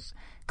 Like you just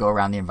go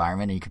around the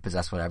environment and you could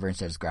possess whatever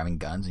instead of just grabbing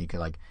guns, and you could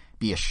like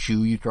be a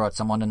shoe you throw at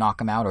someone to knock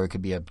them out, or it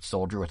could be a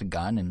soldier with a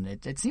gun, and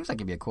it seems like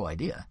it'd be a cool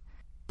idea,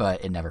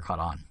 but it never caught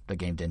on. The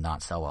game did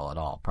not sell well at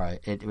all. Probably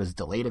it was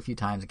delayed a few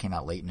times. It came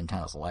out late in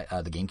Nintendo's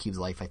the GameCube's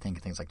life, I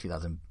think it's like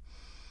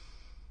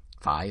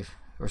 2005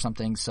 or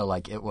something. So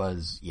like it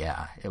was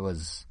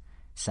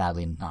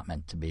sadly not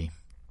meant to be,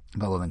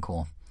 but would have been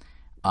cool.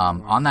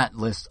 On that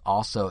list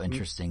also,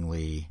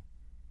 interestingly,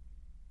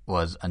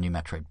 was a new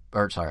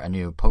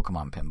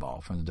Pokemon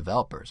pinball from the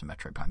developers of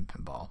Metroid Prime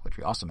Pinball, which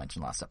we also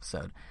mentioned last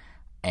episode.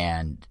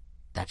 And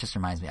that just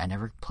reminds me, I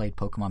never played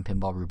Pokemon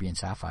Pinball Ruby and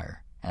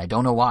Sapphire. And I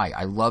don't know why.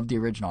 I loved the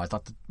original. I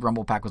thought the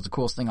Rumble Pack was the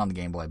coolest thing on the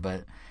Game Boy,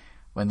 but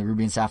when the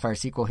Ruby and Sapphire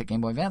sequel hit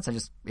Game Boy Advance, I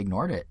just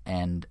ignored it.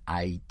 And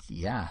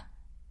that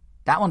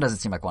one doesn't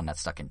seem like one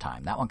that's stuck in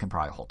time. That one can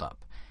probably hold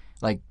up.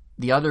 Like,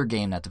 the other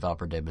game that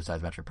developer did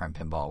besides Metroid Prime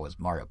Pinball was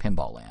Mario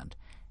Pinball Land.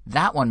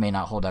 That one may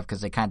not hold up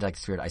because they kind of like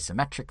threw an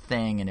isometric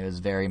thing, and it was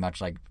very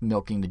much like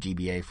milking the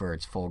GBA for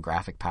its full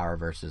graphic power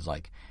versus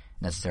like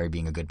necessarily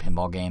being a good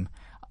pinball game.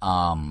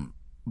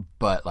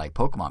 But like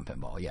Pokemon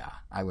Pinball, yeah,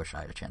 I wish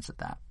I had a chance at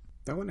that.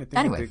 That one I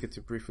think I did get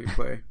to briefly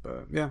play,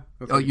 but yeah.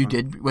 Oh, you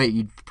did? Wait,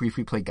 you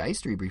briefly played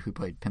Geist or you briefly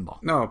played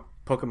Pinball? No,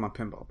 Pokemon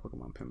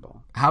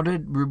Pinball. How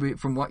did Ruby,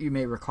 from what you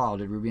may recall,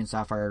 did Ruby and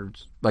Sapphire,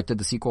 like, did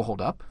the sequel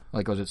hold up?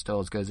 Like, was it still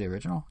as good as the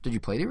original? Did you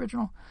play the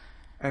original?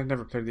 I've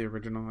never played the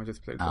original. I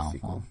just played the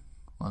sequel.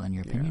 Well, then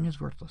your opinion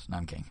is worthless. No,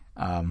 I'm kidding.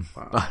 Wow.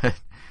 But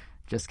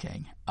just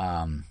kidding.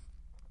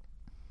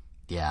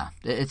 Yeah,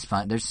 it's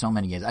fun. There's so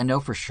many games. I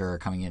know for sure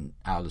coming in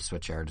out of the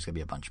Switch era, there's gonna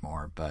be a bunch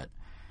more. But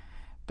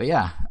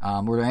yeah,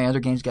 were there any other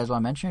games you guys want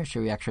to mention, or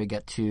should we actually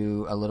get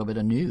to a little bit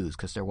of news?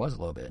 Because there was a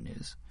little bit of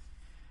news.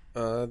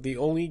 The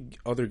only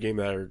other game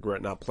that I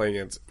regret not playing,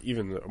 it's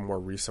even a more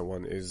recent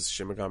one, is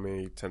Shin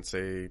Megami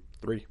Tensei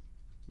 3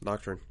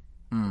 Nocturne.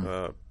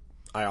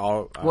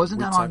 Wasn't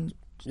that on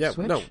Yeah,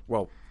 Switch? no.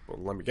 Well,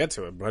 let me get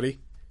to it, buddy.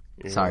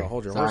 Sorry.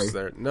 Hold your horse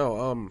there.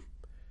 No,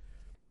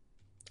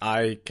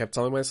 I kept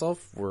telling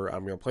myself, I'm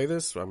going to play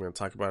this, I'm going to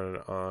talk about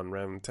it on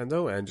Random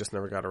Nintendo, and just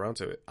never got around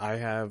to it. I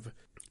have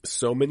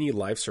so many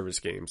live service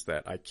games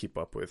that I keep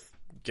up with.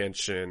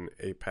 Genshin,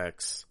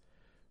 Apex,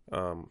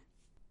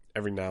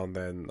 every now and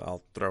then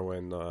I'll throw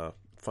in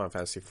Final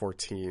Fantasy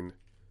 14.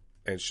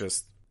 And it's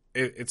just,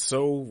 it's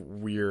so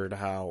weird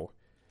how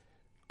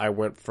I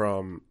went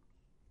from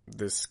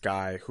this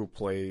guy who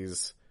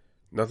plays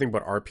nothing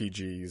but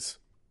RPGs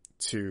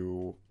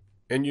to,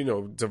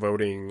 and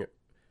devoting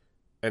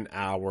an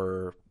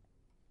hour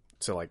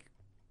to like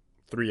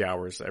 3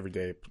 hours every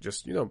day,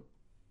 just,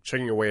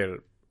 checking away at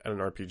an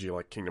RPG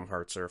like Kingdom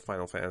Hearts or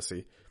Final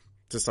Fantasy,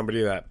 to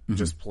somebody that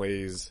just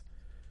plays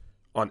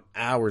on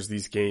hours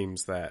these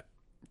games that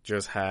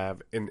just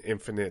have an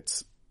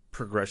infinite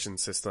progression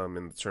system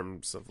in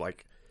terms of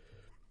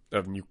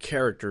of new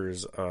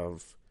characters,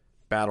 of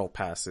battle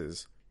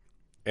passes,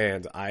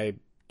 and I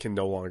can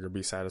no longer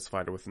be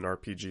satisfied with an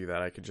RPG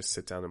that I could just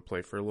sit down and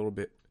play for a little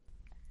bit.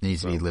 It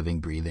needs to be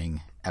living,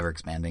 breathing, ever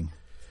expanding.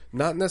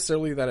 Not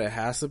necessarily that it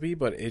has to be,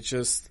 but it's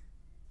just,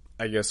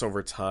 I guess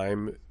over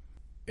time,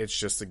 it's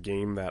just a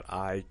game that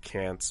I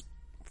can't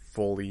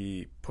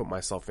fully put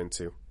myself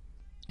into.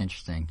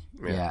 Interesting.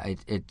 Yeah,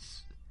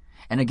 it's...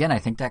 And again, I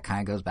think that kind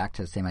of goes back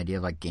to the same idea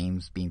of like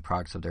games being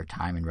products of their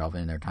time and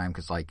relevant in their time,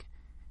 because like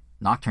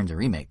Nocturne's a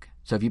remake.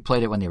 So if you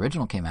played it when the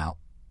original came out,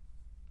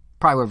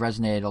 probably would have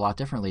resonated a lot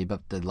differently,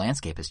 but the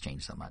landscape has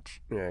changed so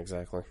much. Yeah,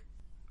 exactly.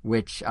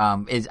 Which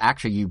is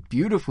actually, you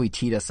beautifully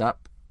teed us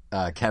up,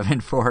 Kevin,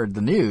 for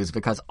the news,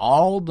 because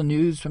all the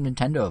news from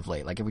Nintendo of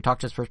late, like if we talk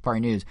just first party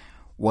news,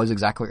 was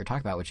exactly what you're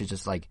talking about, which is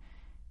just like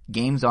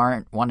games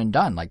aren't one and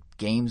done. Like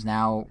games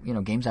now,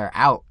 games that are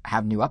out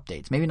have new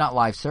updates. Maybe not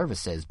live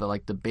services, but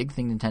like the big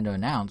thing Nintendo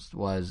announced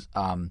was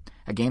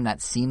a game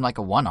that seemed like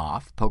a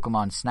one-off,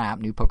 Pokemon Snap,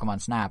 new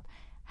Pokemon Snap,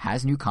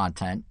 has new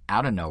content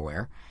out of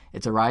nowhere.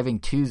 It's arriving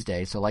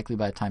Tuesday, so likely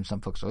by the time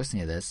some folks are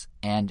listening to this,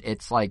 and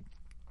it's like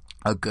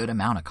a good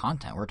amount of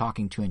content. We're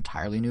talking 2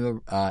 entirely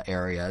new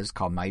areas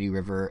called Mighty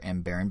River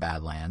and Barren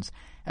Badlands,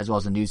 as well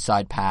as a new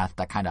side path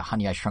that kind of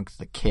Honey, I Shrunk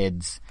the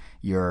Kids,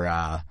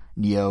 your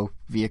Neo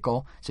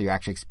vehicle. So you're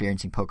actually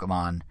experiencing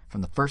Pokemon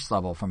from the first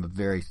level from a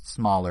very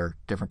smaller,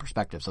 different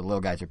perspective. So the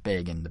little guys are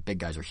big and the big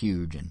guys are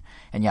huge.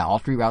 And yeah, all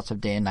 3 routes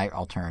have day and night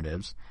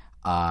alternatives,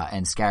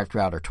 and scattered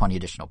throughout are 20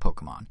 additional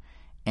Pokemon.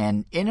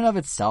 And in and of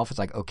itself, it's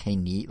like, okay,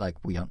 neat. Like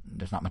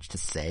there's not much to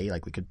say.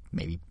 Like we could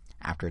maybe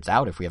after it's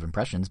out if we have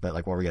impressions, but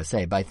like what we're going to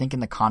say. But I think in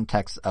the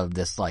context of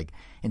this like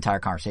entire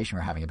conversation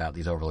we're having about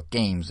these overlooked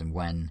games and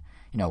when,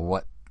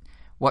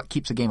 what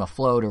keeps a game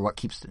afloat or what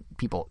keeps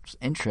people's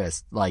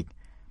interest, like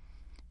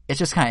it's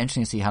just kind of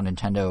interesting to see how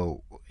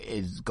Nintendo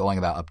is going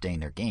about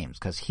updating their games.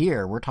 Because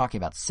here we're talking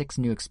about 6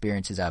 new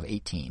experiences out of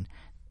 18,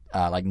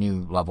 like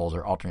new levels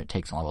or alternate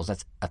takes on levels.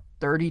 That's a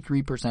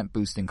 33%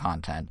 boost in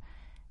content,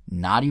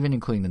 not even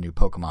including the new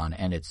Pokemon,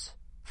 and it's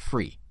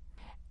free.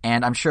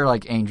 And I'm sure,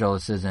 like, Angel,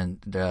 this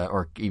isn't,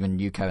 or even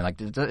you, Kevin, like,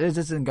 this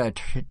isn't going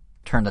to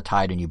turn the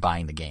tide in you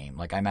buying the game.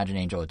 Like, I imagine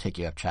Angel would take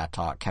you up chat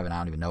talk. Kevin, I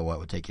don't even know what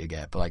would take you to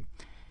get. But, like,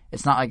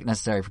 it's not, like,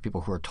 necessary for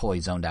people who are totally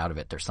zoned out of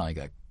it. There's something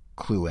to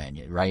clue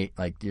in, right?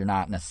 Like, you're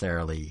not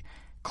necessarily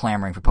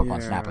clamoring for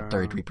Pokemon Snap with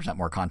 33%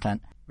 more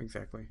content.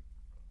 Exactly.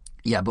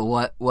 Yeah,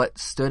 but what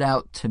stood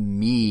out to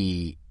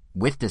me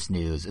with this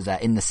news is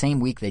that in the same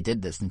week they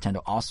did this,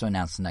 Nintendo also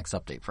announced the next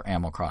update for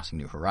Animal Crossing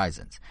New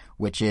Horizons,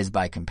 which is,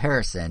 by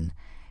comparison,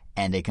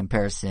 and a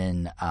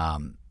comparison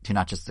to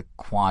not just the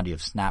quantity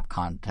of Snap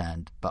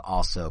content, but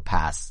also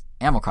past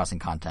Animal Crossing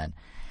content.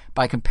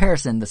 By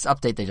comparison, this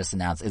update they just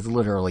announced is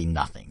literally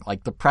nothing.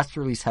 Like, the press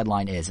release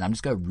headline is, and I'm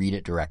just going to read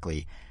it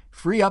directly,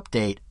 free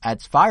update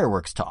adds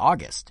fireworks to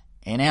August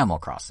in Animal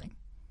Crossing.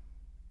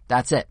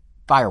 That's it.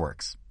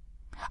 Fireworks.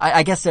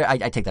 I guess I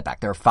take that back.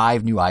 There are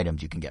 5 new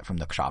items you can get from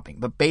Nook Shopping.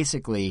 But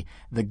basically,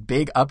 the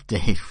big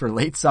update for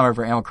late summer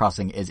for Animal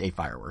Crossing is a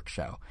fireworks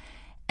show.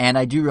 And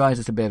I do realize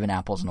it's a bit of an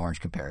apples and orange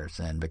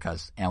comparison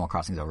because Animal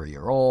Crossing is over a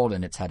year old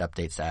and it's had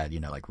updates that,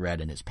 like Red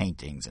and his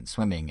paintings and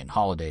swimming and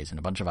holidays and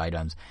a bunch of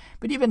items.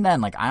 But even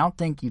then, like, I don't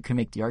think you can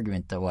make the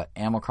argument that what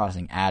Animal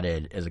Crossing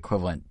added is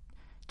equivalent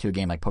to a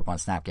game like Pokemon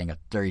Snap getting a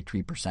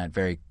 33%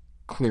 very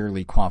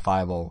clearly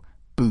quantifiable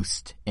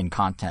boost in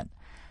content.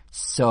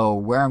 So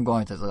where I'm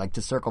going to, like,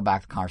 to circle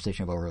back the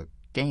conversation of overlooked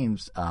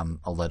games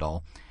a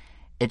little,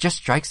 it just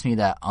strikes me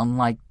that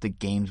unlike the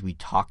games we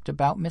talked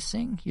about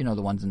missing,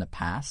 the ones in the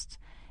past,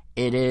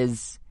 it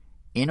is,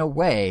 in a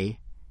way,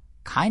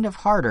 kind of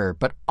harder,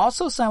 but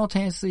also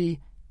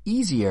simultaneously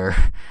easier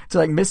to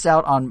like miss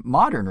out on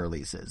modern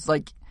releases.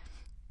 Like,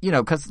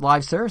 because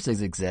live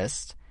services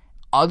exist,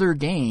 other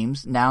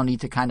games now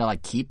need to kind of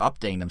like keep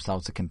updating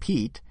themselves to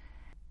compete.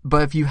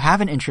 But if you have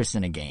an interest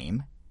in a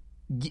game,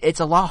 it's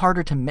a lot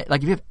harder to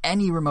like if you have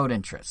any remote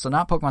interest. So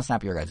not Pokemon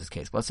Snap, your guys'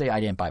 case. But let's say I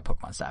didn't buy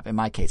Pokemon Snap. In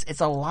my case,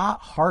 it's a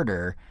lot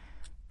harder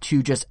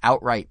to just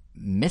outright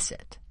miss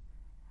it.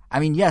 I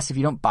mean, yes, if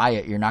you don't buy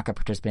it, you're not going to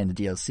participate in the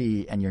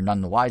DLC and you're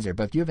none the wiser.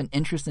 But if you have an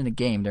interest in a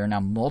game, there are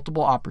now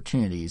multiple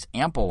opportunities,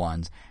 ample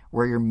ones,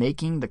 where you're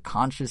making the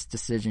conscious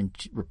decision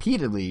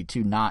repeatedly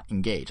to not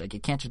engage. Like,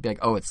 it can't just be like,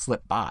 oh, it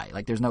slipped by.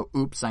 Like, there's no,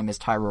 oops, I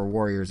missed Hyrule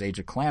Warriors Age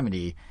of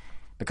Calamity,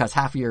 because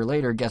half a year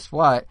later, guess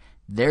what?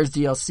 There's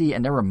DLC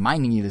and they're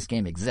reminding you this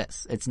game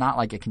exists. It's not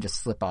like it can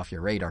just slip off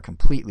your radar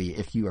completely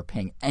if you are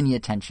paying any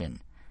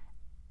attention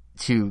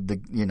to the,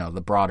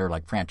 the broader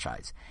like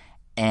franchise.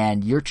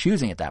 And you're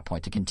choosing at that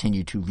point to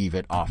continue to leave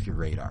it off your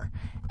radar.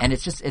 And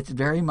it's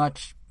very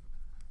much,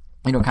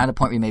 kind of the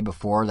point we made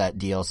before, that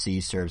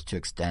DLC serves to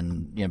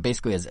extend,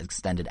 basically as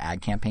extended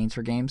ad campaigns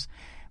for games.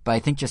 But I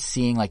think just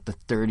seeing like the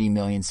 30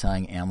 million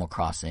selling Animal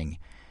Crossing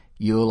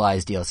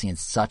utilize DLC in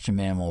such a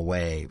minimal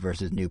way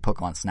versus new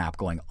Pokemon Snap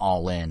going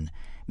all in,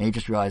 made me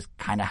just realize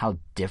kind of how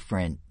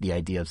different the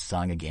idea of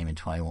selling a game in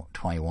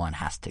 2021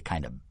 has to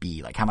kind of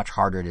be. Like how much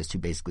harder it is to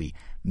basically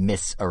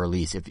miss a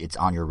release if it's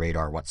on your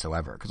radar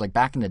whatsoever. Because like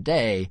back in the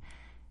day,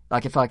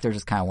 like I feel like there's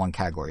just kind of one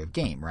category of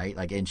game, right?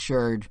 Like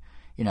ensured,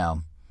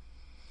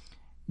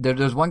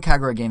 there's one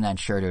category of game that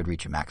ensured it would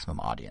reach a maximum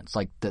audience,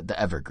 like the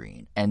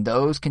Evergreen. And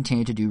those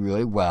continue to do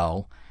really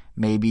well.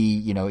 Maybe,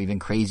 even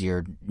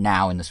crazier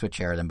now in the Switch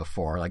era than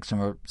before. Like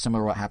similar to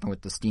what happened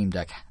with the Steam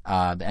Deck.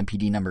 The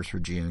NPD numbers for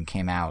June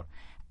came out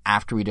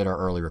after we did our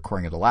early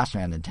recording of the last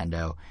round of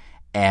Nintendo.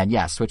 And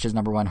yeah, Switch's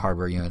number one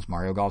hardware units,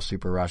 Mario Golf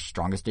Super Rush,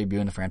 strongest debut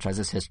in the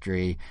franchise's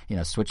history.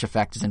 Switch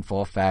Effect is in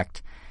full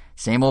effect.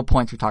 Same old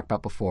points we talked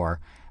about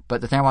before.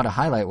 But the thing I wanted to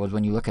highlight was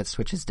when you look at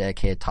Switch's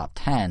dedicated top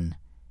 10,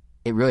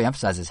 it really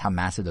emphasizes how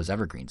massive those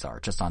evergreens are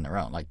just on their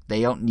own. Like,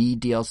 they don't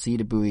need DLC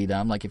to buoy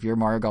them. Like, if you're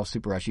Mario Golf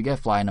Super Rush, you get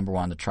to fly number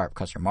one on the chart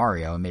because you're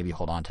Mario and maybe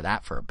hold on to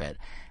that for a bit.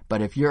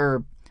 But if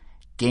you're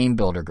Game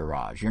Builder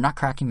Garage, you're not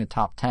cracking the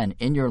top 10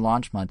 in your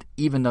launch month,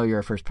 even though you're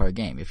a first-party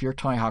game. If you're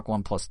Tony Hawk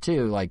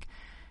 1+2, like,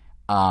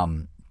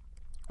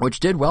 which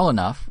did well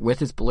enough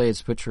with its belated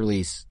Switch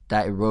release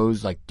that it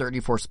rose like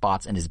 34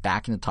 spots and is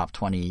back in the top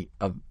 20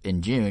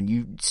 in June,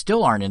 you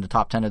still aren't in the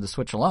top 10 of the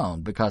Switch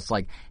alone, because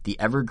like the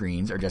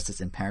evergreens are just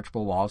this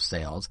impenetrable wall of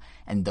sales,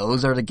 and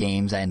those are the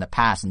games that in the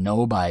past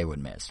nobody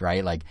would miss,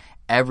 right? Like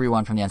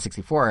everyone from the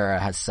N64 era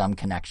has some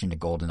connection to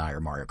GoldenEye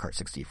or Mario Kart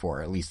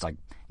 64, at least like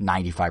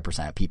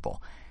 95% of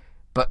people.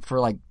 But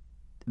for like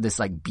this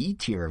like B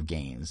tier of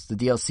games, the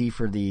DLC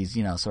for these,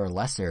 sort of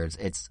lessers,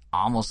 it's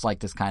almost like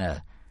this kind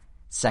of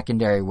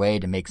secondary way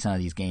to make some of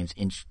these games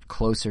inch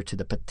closer to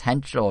the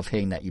potential of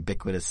hitting that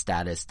ubiquitous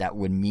status that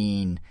would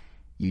mean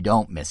you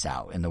don't miss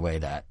out in the way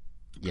that,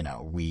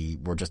 we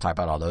were just talking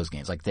about all those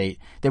games. Like they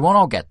won't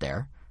all get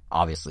there,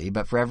 obviously,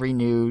 but for every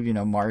new,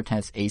 Mario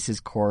Tennis Aces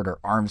Court or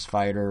Arms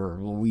Fighter or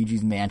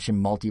Luigi's Mansion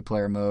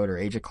multiplayer mode or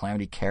Age of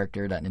Calamity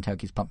character that Nintendo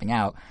keeps pumping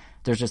out,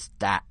 there's just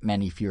that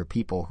many fewer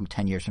people who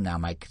 10 years from now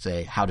might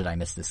say, how did I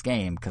miss this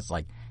game? Because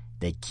like,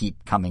 they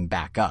keep coming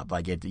back up.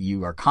 Like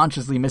you are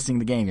consciously missing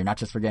the game. You're not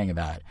just forgetting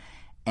about it.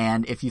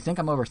 And if you think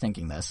I'm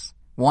overthinking this,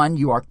 one,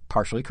 you are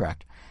partially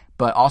correct,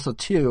 but also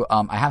two,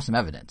 I have some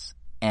evidence.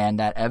 And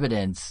that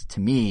evidence to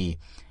me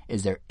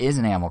is there is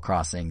an Animal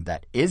Crossing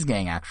that is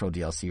getting actual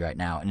DLC right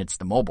now, and it's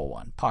the mobile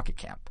one, Pocket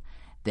Camp.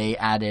 They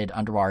added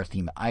underwater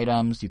themed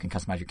items. You can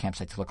customize your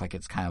campsite to look like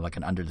it's kind of like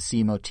an under the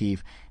sea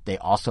motif. They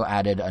also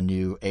added a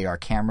new AR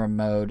camera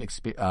mode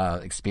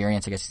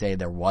experience. I guess you say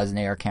there was an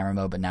AR camera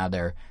mode, but now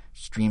they're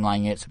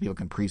streamlining it so people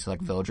can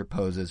pre-select villager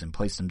poses and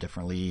place them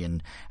differently.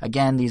 And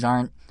again, these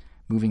aren't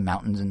moving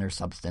mountains in their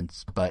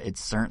substance, but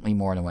it's certainly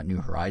more than what New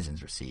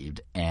Horizons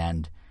received.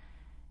 But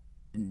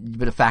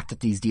the fact that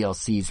these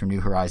DLCs from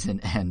New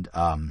Horizon and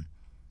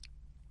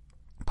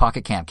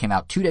Pocket Camp came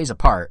out 2 days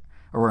apart,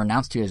 or were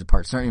announced 2 days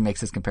apart, certainly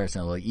makes this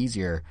comparison a little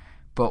easier.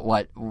 But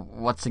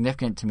what's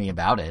significant to me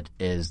about it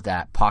is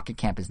that Pocket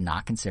Camp is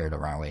not considered a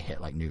runaway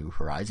hit like New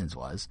Horizons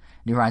was.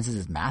 New Horizons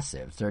is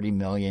massive, 30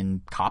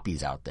 million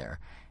copies out there.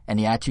 And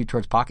the attitude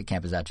towards Pocket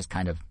Camp is that it just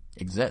kind of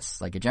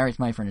exists. Like, it generates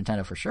money for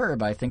Nintendo for sure,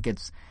 but I think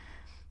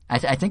I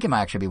think it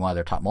might actually be one of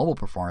their top mobile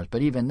performers.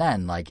 But even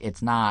then, like,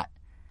 it's not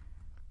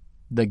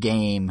the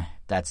game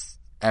that's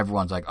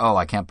everyone's like, oh,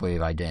 I can't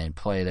believe I didn't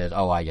play this.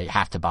 Oh, I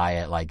have to buy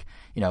it. Like,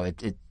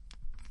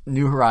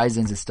 New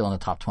Horizons is still in the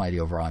top 20 of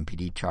the overall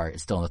NPD chart.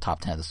 It's still in the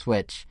top 10 of the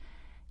Switch.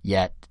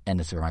 Yet, and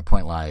this is where my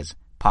point lies,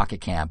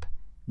 Pocket Camp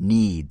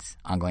needs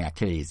ongoing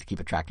activities to keep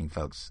attracting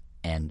folks,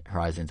 and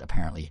Horizons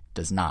apparently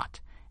does not.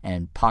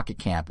 And Pocket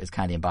Camp is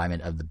kind of the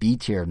embodiment of the B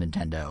tier of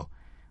Nintendo,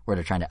 where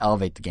they're trying to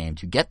elevate the game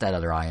to get that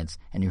other audience,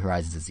 and New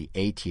Horizons is the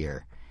A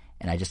tier.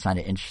 And I just find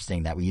it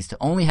interesting that we used to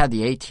only have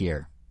the A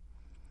tier,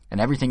 and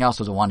everything else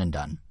was a one and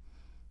done.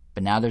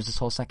 But now there's this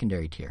whole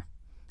secondary tier.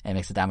 And it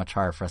makes it that much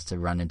harder for us to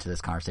run into this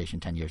conversation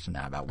 10 years from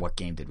now about what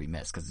game did we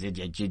miss. Because you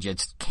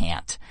just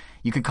can't.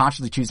 You can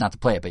consciously choose not to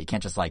play it, but you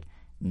can't just, like,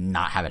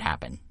 not have it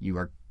happen. You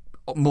are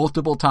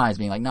multiple times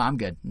being like, no, I'm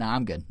good. No,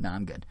 I'm good. No,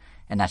 I'm good.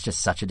 And that's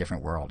just such a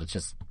different world. It's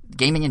just,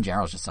 gaming in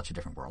general is just such a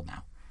different world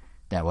now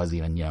than it was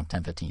even,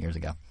 10, 15 years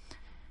ago.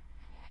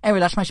 Anyway,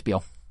 that's my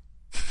spiel.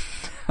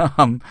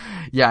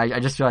 I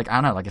just feel like, I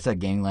don't know, like I said,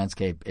 gaming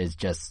landscape is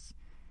just,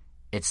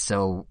 it's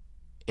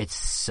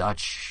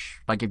such,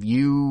 like, if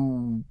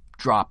you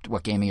dropped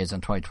what gaming is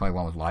in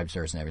 2021 with live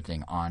service and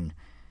everything on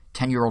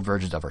 10-year-old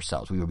versions of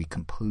ourselves, we would be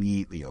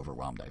completely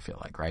overwhelmed, I feel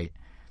like, right?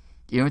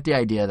 Even with the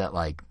idea that,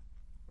 like,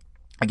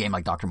 a game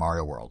like Dr.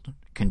 Mario World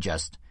can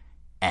just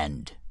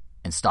end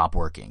and stop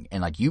working.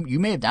 And, like, you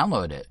may have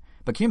downloaded it,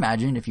 but can you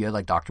imagine if you had,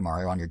 like, Dr.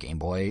 Mario on your Game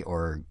Boy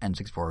or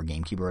N64 or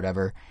GameCube or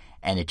whatever,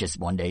 and it just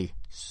one day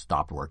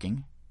stopped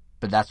working?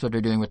 But that's what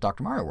they're doing with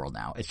Dr. Mario World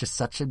now. It's just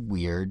such a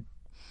weird,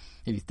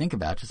 if you think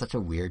about it, just such a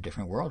weird,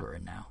 different world we're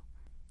in now.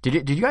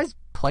 Did you guys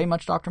play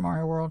much Dr.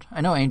 Mario World?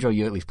 I know, Angel,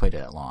 you at least played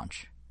it at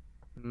launch.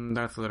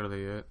 That's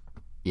literally it.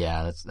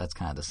 Yeah, that's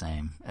kind of the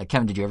same.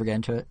 Kevin, did you ever get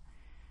into it?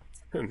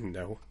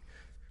 No.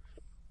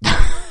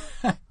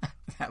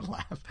 That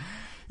laugh.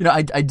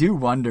 I do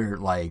wonder,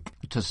 like,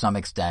 to some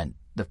extent,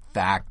 the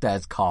fact that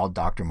it's called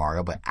Dr.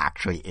 Mario but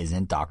actually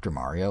isn't Dr.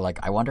 Mario. Like,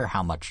 I wonder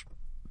how much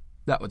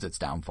that was its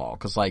downfall.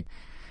 Because, like,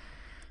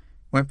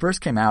 when it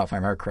first came out, if I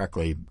remember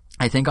correctly,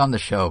 I think on the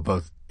show,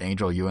 both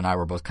Angel, you and I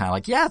were both kind of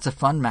like, yeah, it's a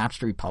fun match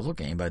 3 puzzle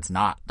game, but it's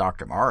not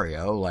Dr.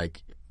 Mario.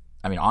 Like,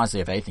 I mean, honestly,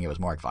 if anything, it was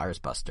more like Virus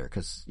Buster.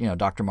 Because,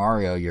 Dr.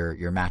 Mario,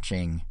 you're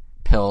matching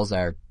pills that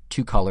are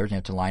 2 colors, and you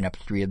have to line up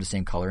 3 of the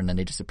same color, and then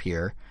they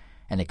disappear.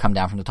 And they come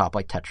down from the top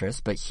like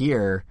Tetris. But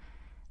here,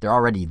 they're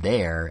already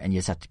there, and you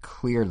just have to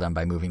clear them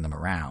by moving them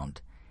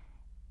around.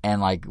 And,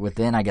 like,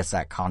 within, I guess,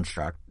 that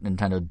construct,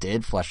 Nintendo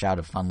did flesh out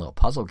a fun little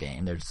puzzle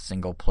game. There's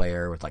single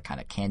player with, like, kind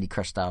of Candy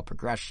Crush style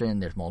progression.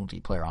 There's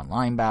multiplayer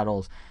online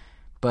battles.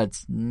 But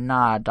it's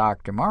not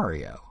Dr.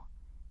 Mario.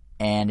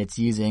 And it's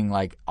using,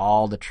 like,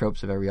 all the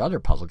tropes of every other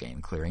puzzle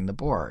game. Clearing the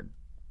board.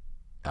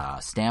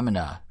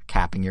 Stamina.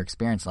 Capping your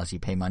experience unless you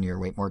pay money or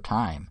wait more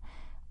time.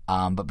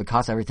 But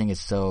because everything is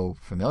so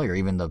familiar,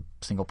 even the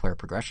single player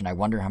progression, I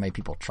wonder how many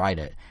people tried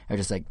it. They're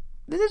just like,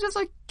 this is just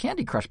like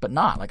Candy Crush, but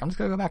not. Like, I'm just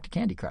going to go back to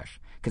Candy Crush.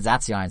 Because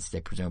that's the audience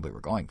they presumably were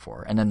going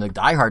for. And then the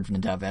diehard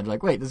Nintendo fans are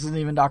like, wait, this isn't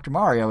even Dr.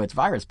 Mario, it's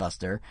Virus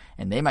Buster.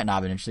 And they might not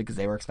have been interested because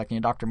they were expecting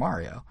a Dr.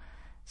 Mario.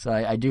 So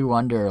I do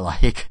wonder,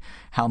 like,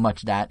 how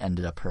much that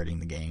ended up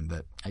hurting the game.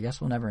 But I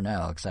guess we'll never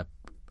know, except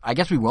I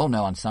guess we will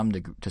know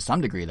to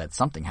some degree that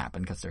something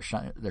happened because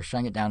they're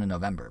shutting it down in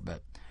November.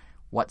 But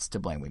what's to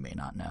blame, we may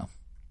not know.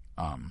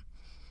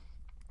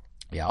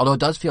 Although it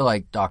does feel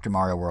like Dr.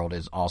 Mario World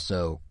is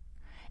also,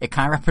 it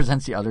kind of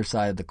represents the other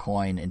side of the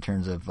coin in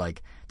terms of,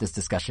 like, this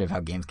discussion of how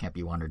games can't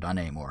be won or done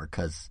anymore.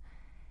 Because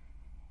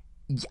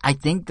I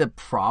think the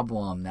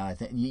problem now, I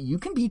think you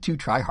can be too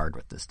try hard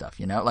with this stuff,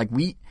 Like,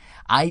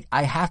 I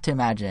have to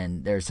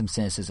imagine there's some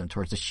cynicism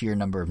towards the sheer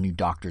number of new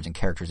doctors and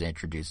characters they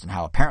introduced and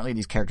how apparently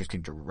these characters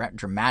can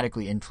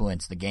dramatically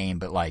influence the game,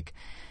 but, like,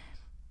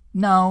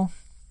 no.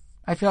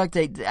 I feel like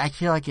they just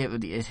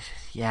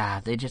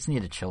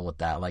need to chill with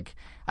that. Like,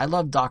 I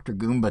love Dr.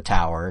 Goomba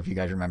Tower, if you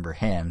guys remember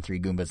him, 3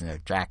 Goombas in a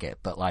jacket,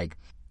 but, like,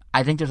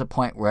 I think there's a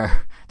point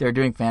where they're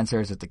doing fan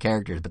service with the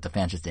characters, but the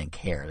fans just didn't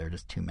care. There are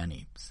just too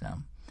many, so.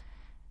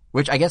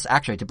 Which, I guess,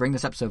 actually, to bring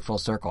this episode full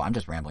circle, I'm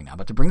just rambling now,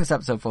 but to bring this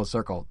episode full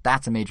circle,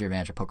 that's a major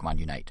advantage of Pokemon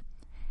Unite.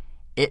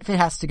 If it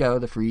has to go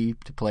the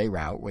free-to-play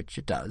route, which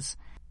it does,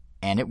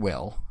 and it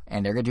will,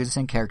 and they're going to do the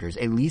same characters,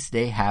 at least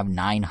they have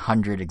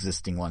 900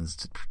 existing ones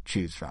to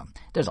choose from.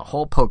 There's a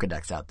whole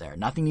Pokedex out there.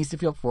 Nothing needs to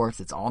feel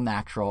forced. It's all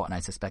natural, and I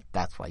suspect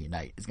that's why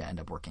Unite is going to end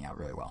up working out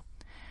really well.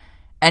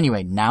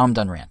 Anyway, now I'm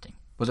done ranting.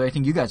 Was there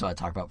anything you guys want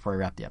to talk about before we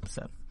wrap the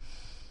episode?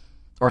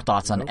 Or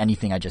thoughts on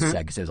anything I just said,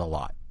 because there's a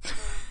lot.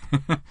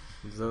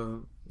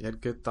 So, you had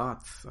good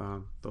thoughts.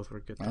 Those were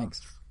good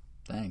thoughts.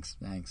 Thanks.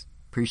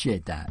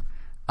 Appreciate that.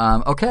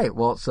 Okay,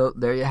 well, so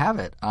there you have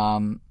it.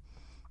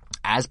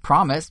 As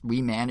promised,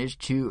 we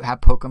managed to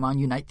have Pokemon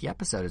Unite the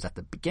episode. It's at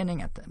the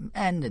beginning, at the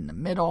end, in the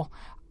middle,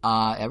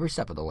 every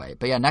step of the way.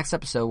 But yeah, next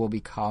episode we'll be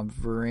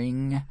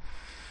covering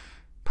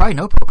probably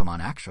no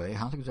Pokemon, actually.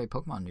 I don't think there's any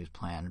Pokemon news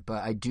planned.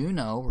 But I do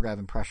know we're going to have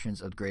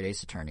impressions of Great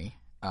Ace Attorney.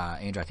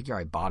 Andrew, I think you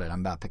already bought it.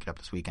 I'm about to pick it up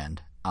this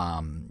weekend.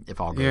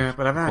 If all goes yeah,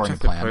 but I haven't had a chance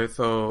to play it,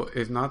 so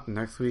if not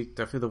next week,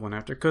 definitely the one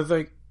after. Because,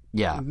 like,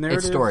 yeah,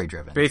 it's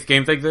story-driven. Based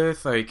games like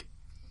this, like,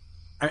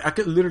 I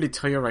could literally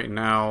tell you right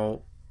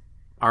now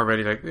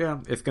already, like, yeah,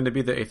 it's going to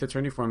be the Ace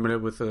Attorney formula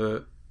with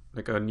a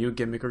new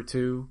gimmick or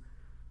two.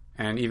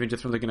 And even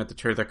just from looking at the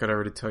trailers, I could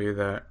already tell you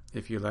that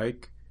if you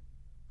like,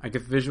 I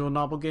guess, visual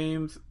novel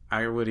games,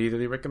 I would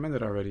easily recommend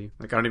it already.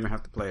 Like, I don't even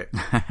have to play it.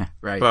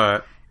 Right.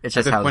 But it's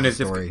just how the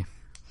story.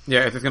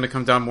 It's just going to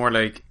come down more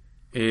like,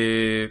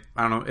 I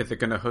don't know, is it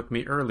going to hook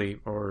me early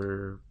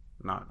or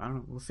not? I don't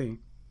know. We'll see.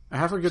 I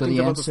have a good thing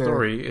about the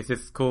story. It's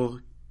just cool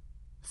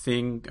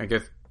seeing, I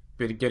guess,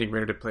 getting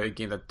ready to play a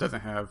game that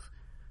doesn't have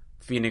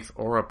Phoenix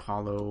or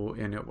Apollo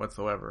in it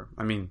whatsoever.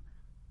 I mean,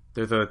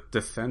 there's a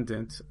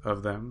descendant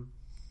of them.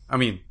 I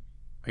mean,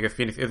 I guess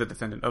Phoenix is a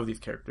descendant of these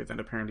characters, and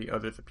apparently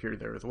others appear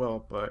there as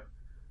well. But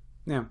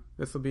yeah,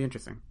 this will be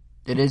interesting.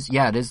 It is.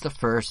 Yeah, it is the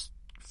first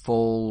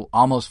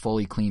almost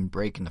fully clean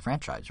break in the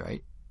franchise,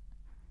 right?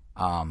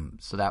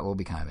 So that will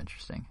be kind of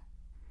interesting.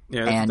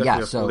 Yeah, that's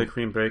definitely a fully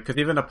clean break, because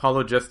even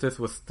Apollo Justice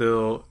was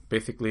still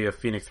basically a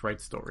Phoenix Wright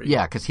story.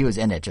 Yeah, because he was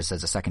in it just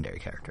as a secondary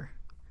character.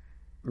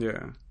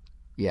 Yeah.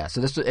 Yeah,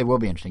 so it will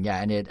be interesting.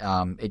 Yeah, and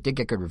it did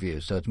get good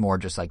reviews. So it's more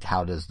just like,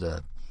 how does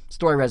the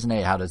story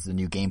resonate? How does the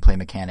new gameplay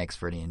mechanics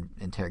for the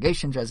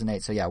interrogations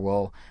resonate? So yeah,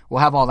 we'll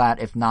have all that.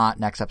 If not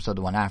next episode,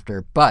 the one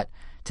after. But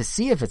to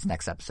see if it's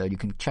next episode, you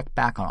can check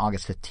back on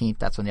August 15th.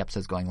 That's when the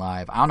episode's going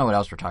live. I don't know what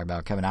else we're talking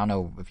about, Kevin. I don't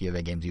know if you have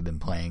any games you've been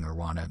playing or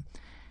want to,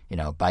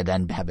 by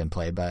then have been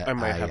played. But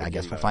I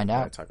guess we'll find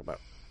out. Talk about.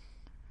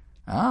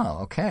 Oh,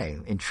 okay.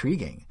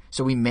 Intriguing.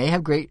 So we may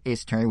have great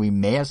Ace Attorney. We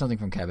may have something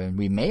from Kevin.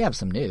 We may have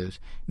some news.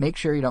 Make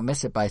sure you don't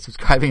miss it by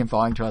subscribing and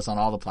following to us on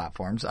all the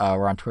platforms.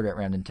 We're on Twitter at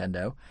Random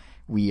Nintendo.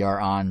 We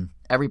are on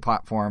every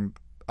platform,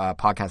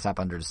 podcast app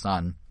under the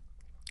sun.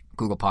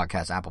 Google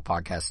Podcasts, Apple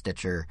Podcasts,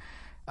 Stitcher,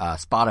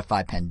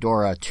 Spotify,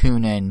 Pandora,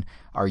 TuneIn,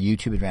 our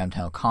YouTube at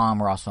RandomNintendo.com.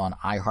 We're also on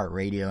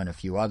iHeartRadio and a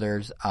few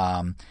others.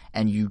 And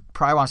you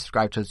probably want to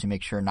subscribe to us to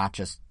make sure not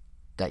just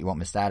that you won't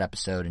miss that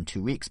episode in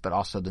 2 weeks, but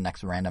also the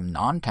next Random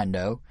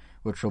Nintendo,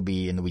 which will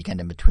be in the weekend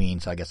in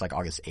between, so I guess like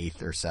August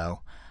 8th or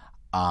so,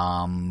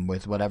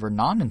 with whatever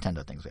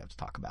non-Nintendo things we have to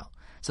talk about.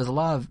 So there's a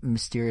lot of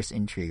mysterious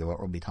intrigue of what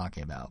we'll be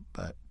talking about,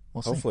 but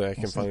we'll see. Hopefully I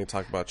can finally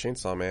talk about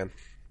Chainsaw Man.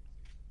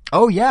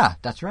 Oh, yeah,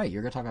 that's right.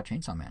 You're going to talk about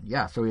Chainsaw Man.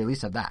 Yeah, so we at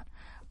least have that.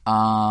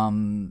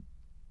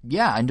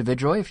 Yeah,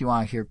 individually, if you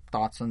want to hear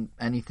thoughts on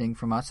anything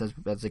from us as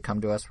they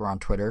come to us, we're on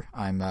Twitter.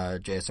 I'm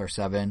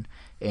JSR7.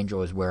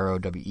 Angel is Wero,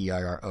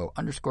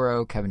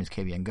 WEIRO_O. Kevin is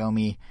KV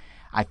Ngomi.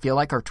 I feel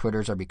like our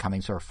Twitters are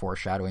becoming sort of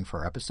foreshadowing for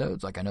our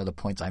episodes. Like, I know the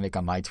points I make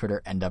on my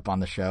Twitter end up on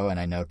the show, and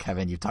I know,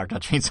 Kevin, you've talked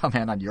about Chainsaw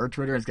Man on your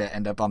Twitter. It's going to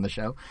end up on the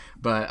show.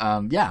 But,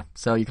 yeah,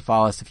 so you can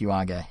follow us if you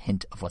want to get a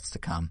hint of what's to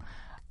come.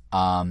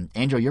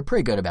 Angel, you're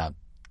pretty good about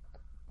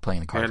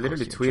playing the cards. Yeah, I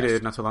literally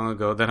tweeted not so long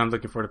ago that I'm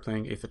looking forward to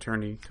playing Ace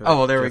Attorney. Oh,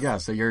 well, there we go.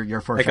 So you're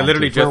foreshadowing. Like, I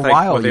literally just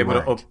was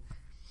able to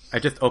I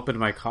just opened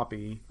my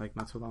copy, like,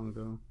 not so long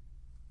ago.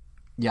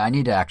 Yeah, I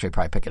need to actually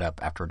probably pick it up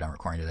after we're done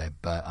recording today.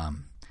 But,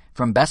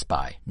 from Best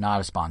Buy,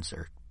 not a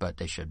sponsor, but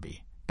they should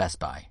be. Best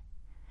Buy.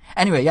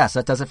 Anyway, yeah, so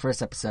that does it for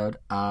this episode.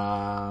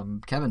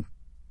 Kevin,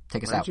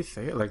 take us out. Why did you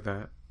say it like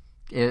that?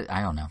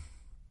 I don't know.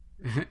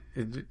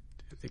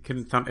 It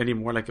couldn't sound any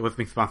more like it was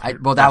being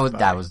sponsored.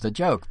 That was the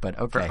joke, but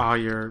okay. For all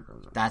your...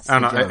 That's I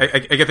don't know. I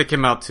guess it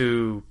came out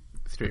too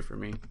straight for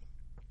me.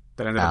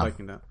 That I ended up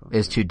liking that.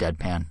 It's too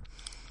deadpan.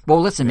 Well,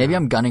 listen, maybe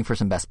I'm gunning for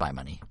some Best Buy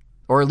money.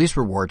 Or at least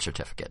reward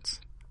certificates.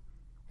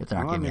 If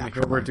they're not giving me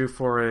actual money. We're due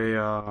for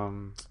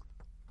a...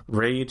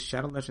 Raid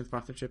Shadow Legends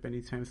sponsorship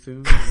anytime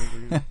soon.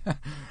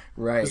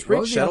 Right. Was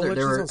Raid Shadow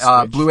Legends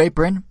on Switch? Blue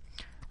Apron.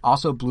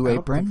 Also Blue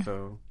Apron.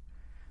 So.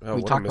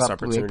 We talked about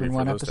Blue Apron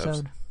one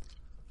episode.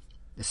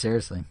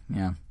 Seriously,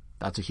 yeah.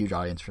 That's a huge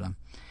audience for them.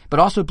 But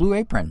also Blue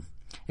Apron.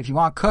 If you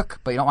want to cook,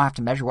 but you don't have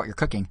to measure what you're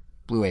cooking,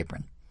 Blue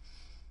Apron.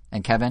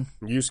 And Kevin?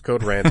 Use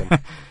code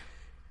RANDOM.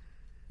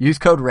 Use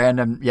code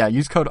RANDOM. Yeah,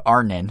 use code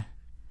ARNIN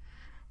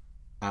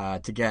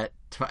to get...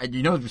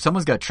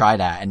 someone's going to try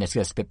that, and it's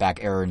going to spit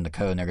back error in the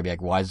code, and they're going to be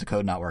like, why is the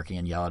code not working,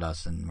 and yell at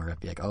us, and we're going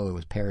to be like, oh, it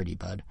was parody,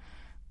 bud.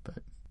 But,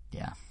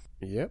 yeah.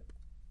 Yep.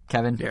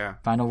 Kevin? Yeah.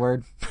 Final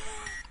word?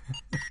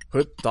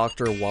 Put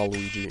Dr.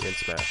 Waluigi in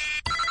Smash.